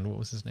hand. What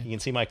was his name? You can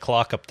see my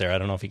clock up there. I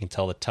don't know if you can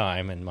tell the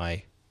time and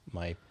my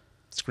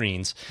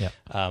screens. Yeah.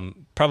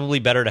 Probably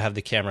better to have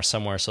the camera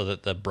somewhere so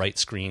that the bright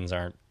screens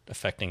aren't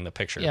affecting the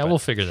picture. Yeah, we'll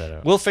figure that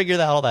out. We'll figure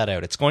all that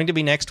out. It's going to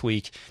be next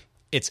week.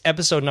 It's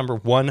episode number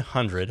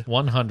 100.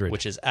 100.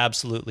 Which is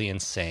absolutely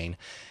insane.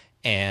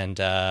 And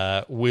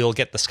we'll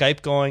get the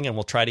Skype going, and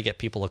we'll try to get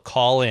people to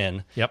call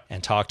in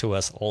and talk to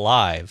us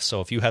live.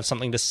 So if you have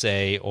something to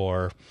say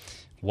or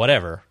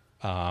whatever,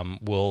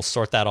 we'll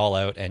sort that all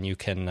out, and you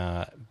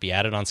can be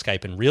added on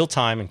Skype in real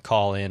time and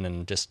call in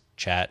and just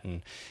chat.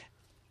 And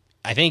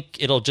I think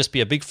it'll just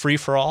be a big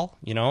free-for-all,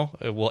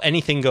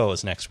 anything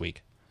goes next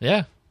week.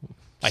 Yeah.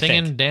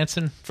 Singing,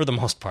 dancing? For the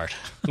most part.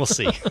 We'll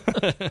see.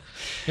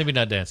 Maybe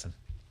not dancing.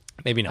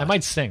 Maybe not. I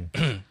might sing.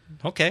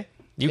 Okay.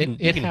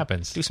 It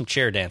happens. Do some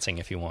chair dancing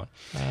if you want.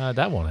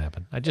 That won't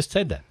happen. I just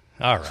said that.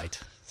 All right.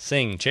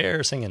 Sing,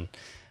 chair, singing.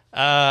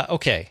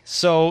 Okay,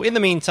 so in the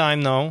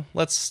meantime, though,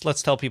 let's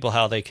tell people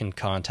how they can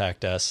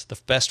contact us. The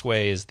best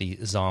way is the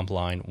Zomb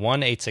line,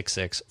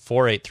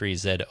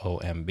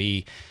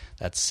 1-866-483-ZOMB.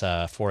 That's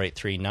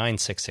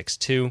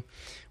 483-9662.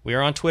 We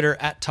are on Twitter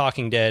at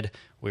Talking Dead.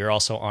 We are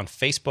also on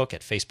Facebook at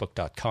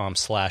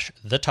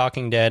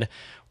facebook.com/TheTalkingDead,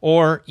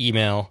 or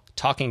email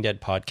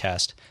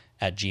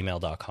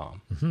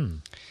talkingdeadpodcast@gmail.com. Mm-hmm.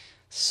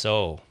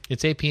 So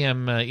it's 8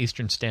 p.m.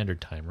 Eastern Standard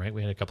Time, right?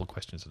 We had a couple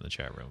questions in the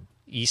chat room.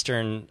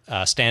 Eastern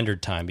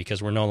Standard Time,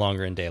 because we're no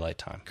longer in daylight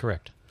time.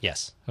 Correct.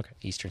 Yes. Okay.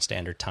 Eastern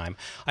Standard Time.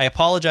 I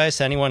apologize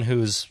to anyone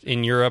who's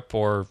in Europe,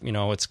 or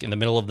it's in the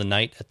middle of the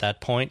night at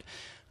that point.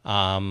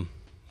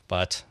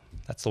 But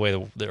that's the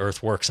way the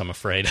Earth works, I'm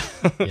afraid.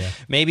 Yeah.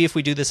 Maybe if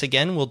we do this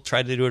again, we'll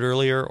try to do it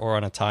earlier or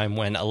on a time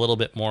when a little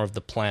bit more of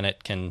the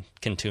planet can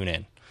tune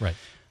in. Right.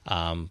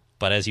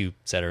 But as you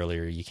said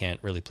earlier, you can't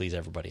really please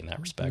everybody in that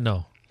respect.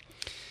 No.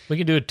 We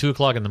can do it 2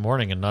 o'clock in the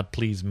morning and not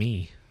please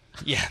me.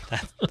 Yeah,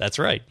 that's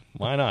right.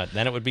 Why not?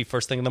 Then it would be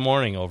first thing in the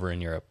morning over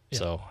in Europe. Yeah.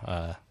 So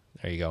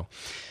there you go.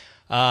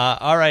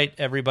 All right,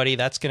 everybody,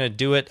 that's going to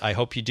do it. I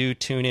hope you do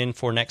tune in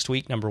for next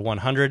week, number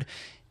 100.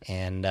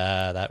 And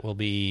that will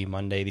be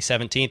Monday the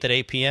 17th at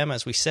 8 p.m.,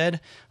 as we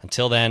said.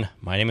 Until then,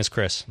 my name is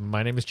Chris.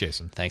 My name is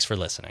Jason. Thanks for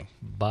listening.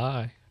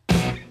 Bye.